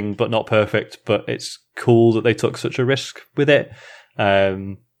interesting but not perfect, but it's cool that they took such a risk with it.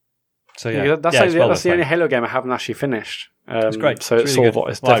 That's the only Halo game I haven't actually finished. It's great. So it's really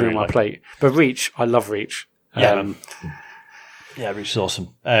definitely on my plate. But Reach, I love Reach. Reach is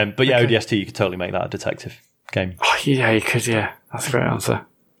awesome. But yeah, okay. ODST, you could totally make that a detective game. Oh, yeah, you could. Yeah, that's a great answer.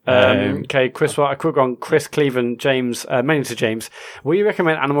 Okay, Chris. Well, a quick one. Chris Cleveland, James, mainly to James. Will you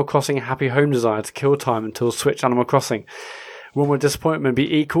recommend Animal Crossing Happy Home Design to kill time until Switch Animal Crossing? Will my disappointment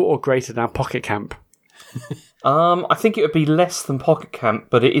be equal or greater than Pocket Camp? I think it would be less than Pocket Camp,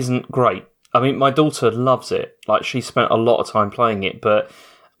 but it isn't great. I mean, my daughter loves it. She spent a lot of time playing it, but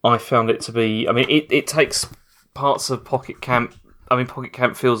I found it to be... I mean, it takes parts of Pocket Camp. I mean, Pocket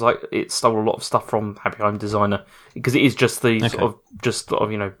Camp feels like it stole a lot of stuff from Happy Home Designer because it is just the sort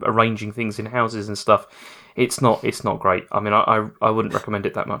of arranging things in houses and stuff. It's not great. I mean, I wouldn't recommend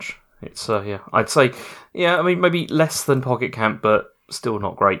it that much. It's I'd say I mean maybe less than Pocket Camp, but still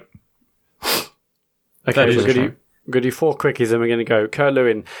not great. Okay, we're going to do 4 quickies and we're going to go. Kurt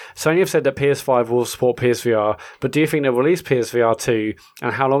Lewin, Sony have said that PS5 will support PSVR, but do you think they'll release PSVR 2?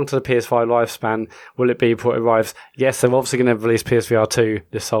 And how long to the PS5 lifespan will it be before it arrives? Yes, they're obviously going to release PSVR 2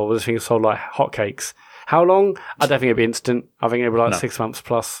 this thing is sold like hotcakes. How long? I don't think it'll be instant. I think it'll be 6 months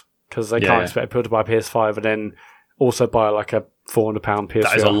plus because they can't expect people to buy a PS5 and then also buy like a £400 PSVR.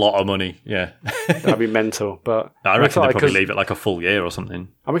 That is a lot of money, yeah. That'd be mental, but... I reckon they'll probably leave it like a full year or something.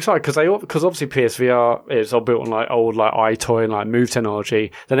 I'm excited because obviously PSVR is all built on old iToy and Move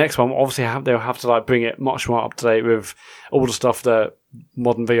technology. The next one, obviously they'll have to bring it much more up to date with all the stuff that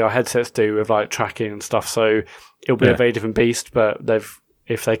modern VR headsets do with tracking and stuff, so it'll be a very different beast, but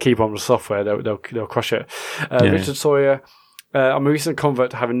if they keep on with the software, they'll crush it. Richard Sawyer... I'm a recent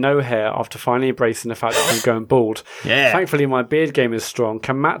convert to having no hair after finally embracing the fact that I'm going bald. Yeah. Thankfully, my beard game is strong.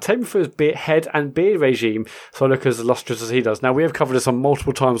 Can Matt take me through his head and beard regime so I look as lustrous as he does? Now, we have covered this on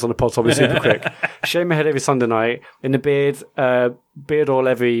multiple times on the pod, so I'll be super quick. Shave my head every Sunday night. In the beard oil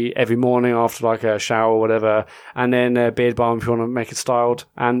every morning after a shower or whatever. And then beard balm if you want to make it styled.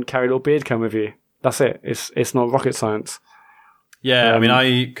 And carry a little beard comb with you. That's it. It's not rocket science. Yeah, I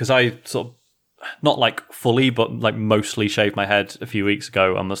mean, because I sort of not fully, but mostly shaved my head a few weeks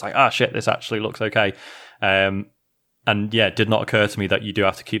ago and was like, shit, this actually looks okay. And yeah, it did not occur to me that you do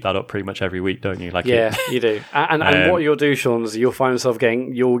have to keep that up pretty much every week, don't you? You do. And what you'll do, Sean, is you'll find yourself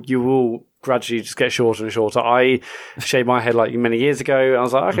you will gradually just get shorter and shorter. I shaved my head many years ago, and I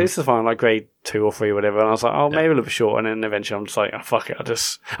was like, okay, this is fine, grade 2 or 3 or whatever. And I was like, maybe a little bit short. And then eventually I'm just like, fuck it.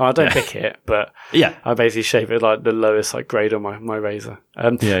 I don't pick it, but I basically shave it the lowest grade on my razor.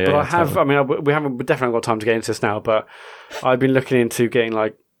 But I have, totally. I mean, we definitely got time to get into this now, but I've been looking into getting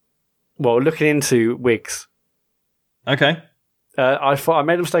looking into wigs. Okay. I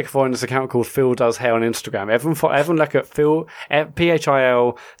made a mistake of following this account called Phil Does Hair on Instagram. Everyone look at Phil,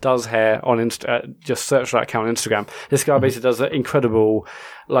 PHIL Does Hair on just search that account on Instagram. This guy basically does an incredible,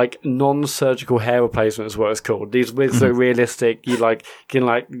 non-surgical hair replacement is what it's called. These wigs are realistic. You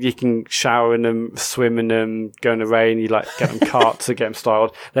you can shower in them, swim in them, go in the rain. You get them cut to get them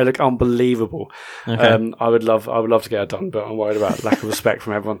styled. They look unbelievable. Okay. I would love to get it done, but I'm worried about lack of respect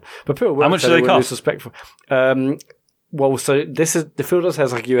from everyone. But people, how much do they cost? Well, so this is the Phil Does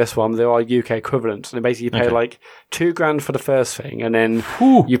has a US one. There are UK equivalents, and basically you pay $2,000 for the first thing, and then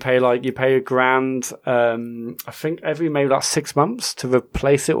you pay $1,000. I think maybe 6 months to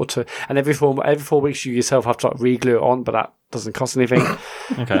replace it, and every 4 weeks you yourself have to re-glue it on, but that doesn't cost anything.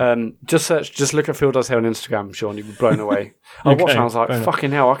 Okay. Just look at Phil Does Hair on Instagram, Sean. You'll be blown away. I watched and I was like,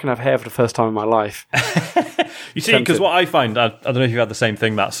 fucking hell, I can have hair for the first time in my life. You see, because what I find, I don't know if you had the same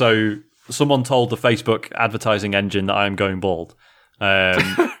thing, Matt. So someone told the Facebook advertising engine that I am going bald.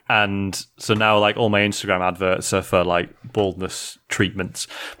 And so now all my Instagram adverts are for baldness treatments.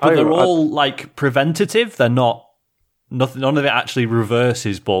 But they're all preventative. They're not, none of it actually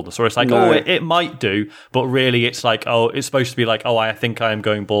reverses baldness. Or it's it might do, but really it's it's supposed to be I think I am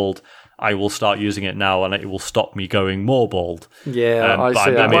going bald. I will start using it now, and it will stop me going more bald. Yeah, I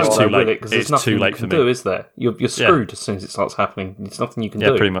see that. It's too late. It's too late for me. Is there? You're screwed as soon as it starts happening. There's nothing you can do.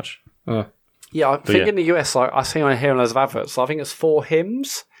 Yeah, pretty much. Yeah, I think in the US, I see on here loads of adverts. I think it's 4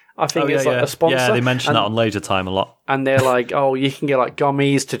 hymns. I think it's like a sponsor. Yeah, they mention that on Laser Time a lot. And they're like, oh, you can get like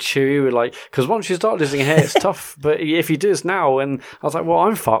gummies to chew, like, because once you start losing hair, it's tough. But if you do this now, and I was like, well,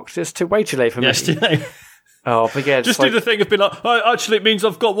 I'm fucked. It's way too late for me. Yes, too late. Oh, but yeah, just do the thing of being like, oh, actually, it means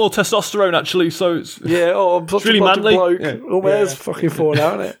I've got more testosterone, actually, so it's I'm such really a manly. Bloke. Yeah. Oh, there's fucking falling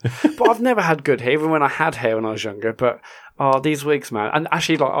out, isn't it? But I've never had good hair, even when I had hair when I was younger. But these wigs, man, and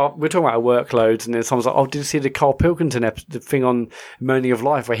actually, like, we're talking about workloads, and then someone's like, oh, did you see the Carl Pilkington the thing on Moaning of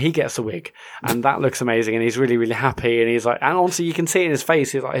Life where he gets a wig, and that looks amazing, and he's really, really happy, and he's like, and honestly, you can see it in his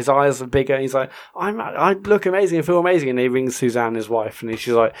face, he's like, his eyes are bigger, and he's like, I look amazing and feel amazing, and he rings Suzanne, his wife, and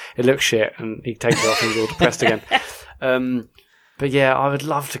she's like, it looks shit, and he takes it off, and he's all depressed again. But yeah, I would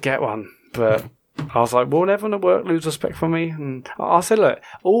love to get one, but I was like, will everyone at work lose respect for me? And I said, look,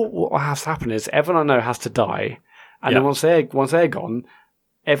 all what has to happen is everyone I know has to die, and then once they're gone,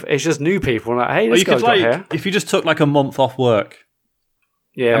 it's just new people. Like, hey, this guy's got hair. If you just took like a month off work,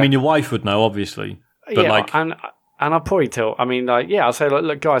 I mean, your wife would know, obviously, but and I'll probably tell. I mean, like, I'll say, like,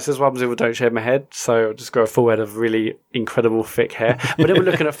 look, guys, this is what happens if I don't shave my head. So I'll just grow a full head of really incredible thick hair. But then we're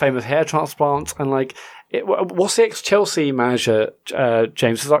looking at famous hair transplants and like, what's the ex-Chelsea manager,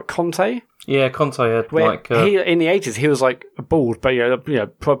 James? Is it like Conte? Yeah, Conte had he in the 80s he was like bald, but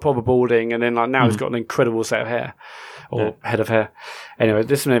proper balding, and then like now he's got an incredible set of hair or head of hair. Anyway,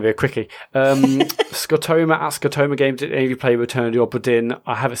 this is maybe a quickie. Scotoma at Scotoma Games. Did any of you play Return to the Obra Dinn?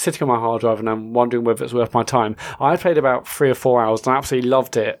 I have it sitting on my hard drive, and I'm wondering whether it's worth my time. I played about 3 or 4 hours, and I absolutely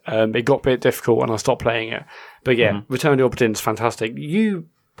loved it. It got a bit difficult, and I stopped playing it. But Return to the Obra Dinn is fantastic. You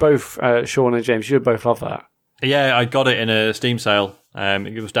both, Sean and James, you both love that. Yeah, I got it in a Steam sale.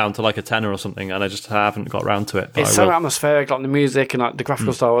 It was down to like a tenner or something, and I just haven't got around to it. But it's so atmospheric, like the music and like the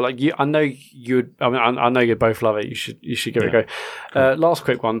graphical style. Like I know you'd. I mean, I know you both love it. You should give it a go. Cool. Last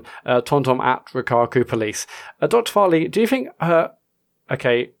quick one. TomTom at Rikaku Police. Dr. Farley, do you think Huawei?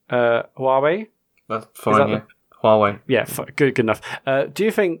 That's fine. Huawei. Yeah, good enough. Do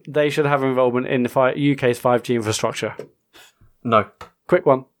you think they should have involvement in the UK's 5G infrastructure? No. Quick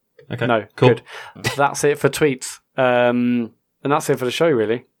one. Okay. No. Cool. Good. That's it for tweets. And that's it for the show,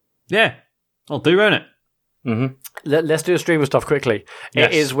 really. Yeah. I'll do, won't it? Mm-hmm. Let's do a stream of stuff quickly.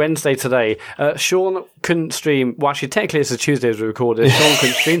 Yes. It is Wednesday today. Sean couldn't stream. Well, actually, technically, it's a Tuesday as we recorded. Sean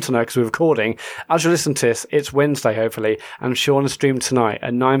couldn't stream tonight because we're recording. As you listen to this, it's Wednesday, hopefully. And Sean is streamed tonight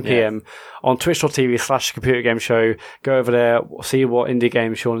at 9 p.m. on twitch.tv/Computer Game Show. Go over there, see what indie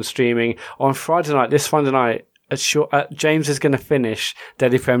games Sean is streaming. On Friday night, James is going to finish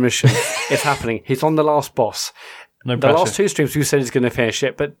Deadly Premonition. It's happening. He's on the last boss. No pressure. The last 2 streams, you said he's going to finish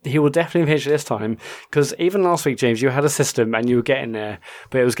it, but he will definitely finish it this time. Because even last week, James, you had a system and you were getting there,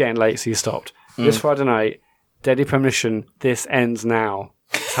 but it was getting late, so you stopped. This Friday night, Deadly Premonition, this ends now.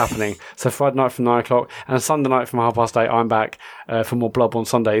 It's happening. So Friday night from 9 o'clock and Sunday night from 8:30, I'm back for more Bloodborne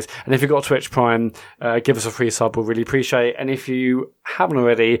Sundays. And if you've got Twitch Prime, give us a free sub. We'll really appreciate it. And if you haven't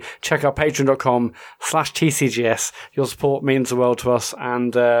already, check out patreon.com/TCGS. Your support means the world to us.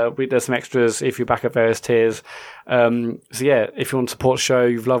 And there's some extras if you're back at various tiers. If you want to support the show,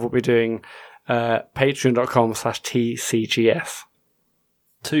 you love what we're doing, patreon.com/TCGS.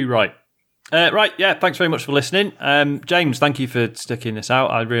 Too right. Thanks very much for listening. James, thank you for sticking this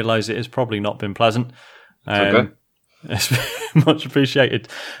out. I realise it has probably not been pleasant. Okay. It's much appreciated.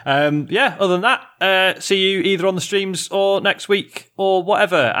 Other than that, see you either on the streams or next week or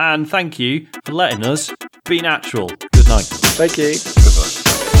whatever. And thank you for letting us be natural. Good night. Thank you. Goodbye.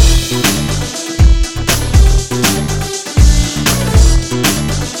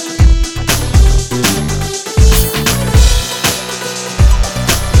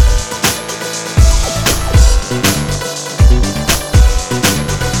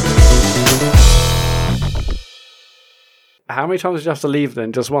 How many times did you have to leave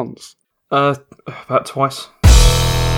then? Just once? About twice.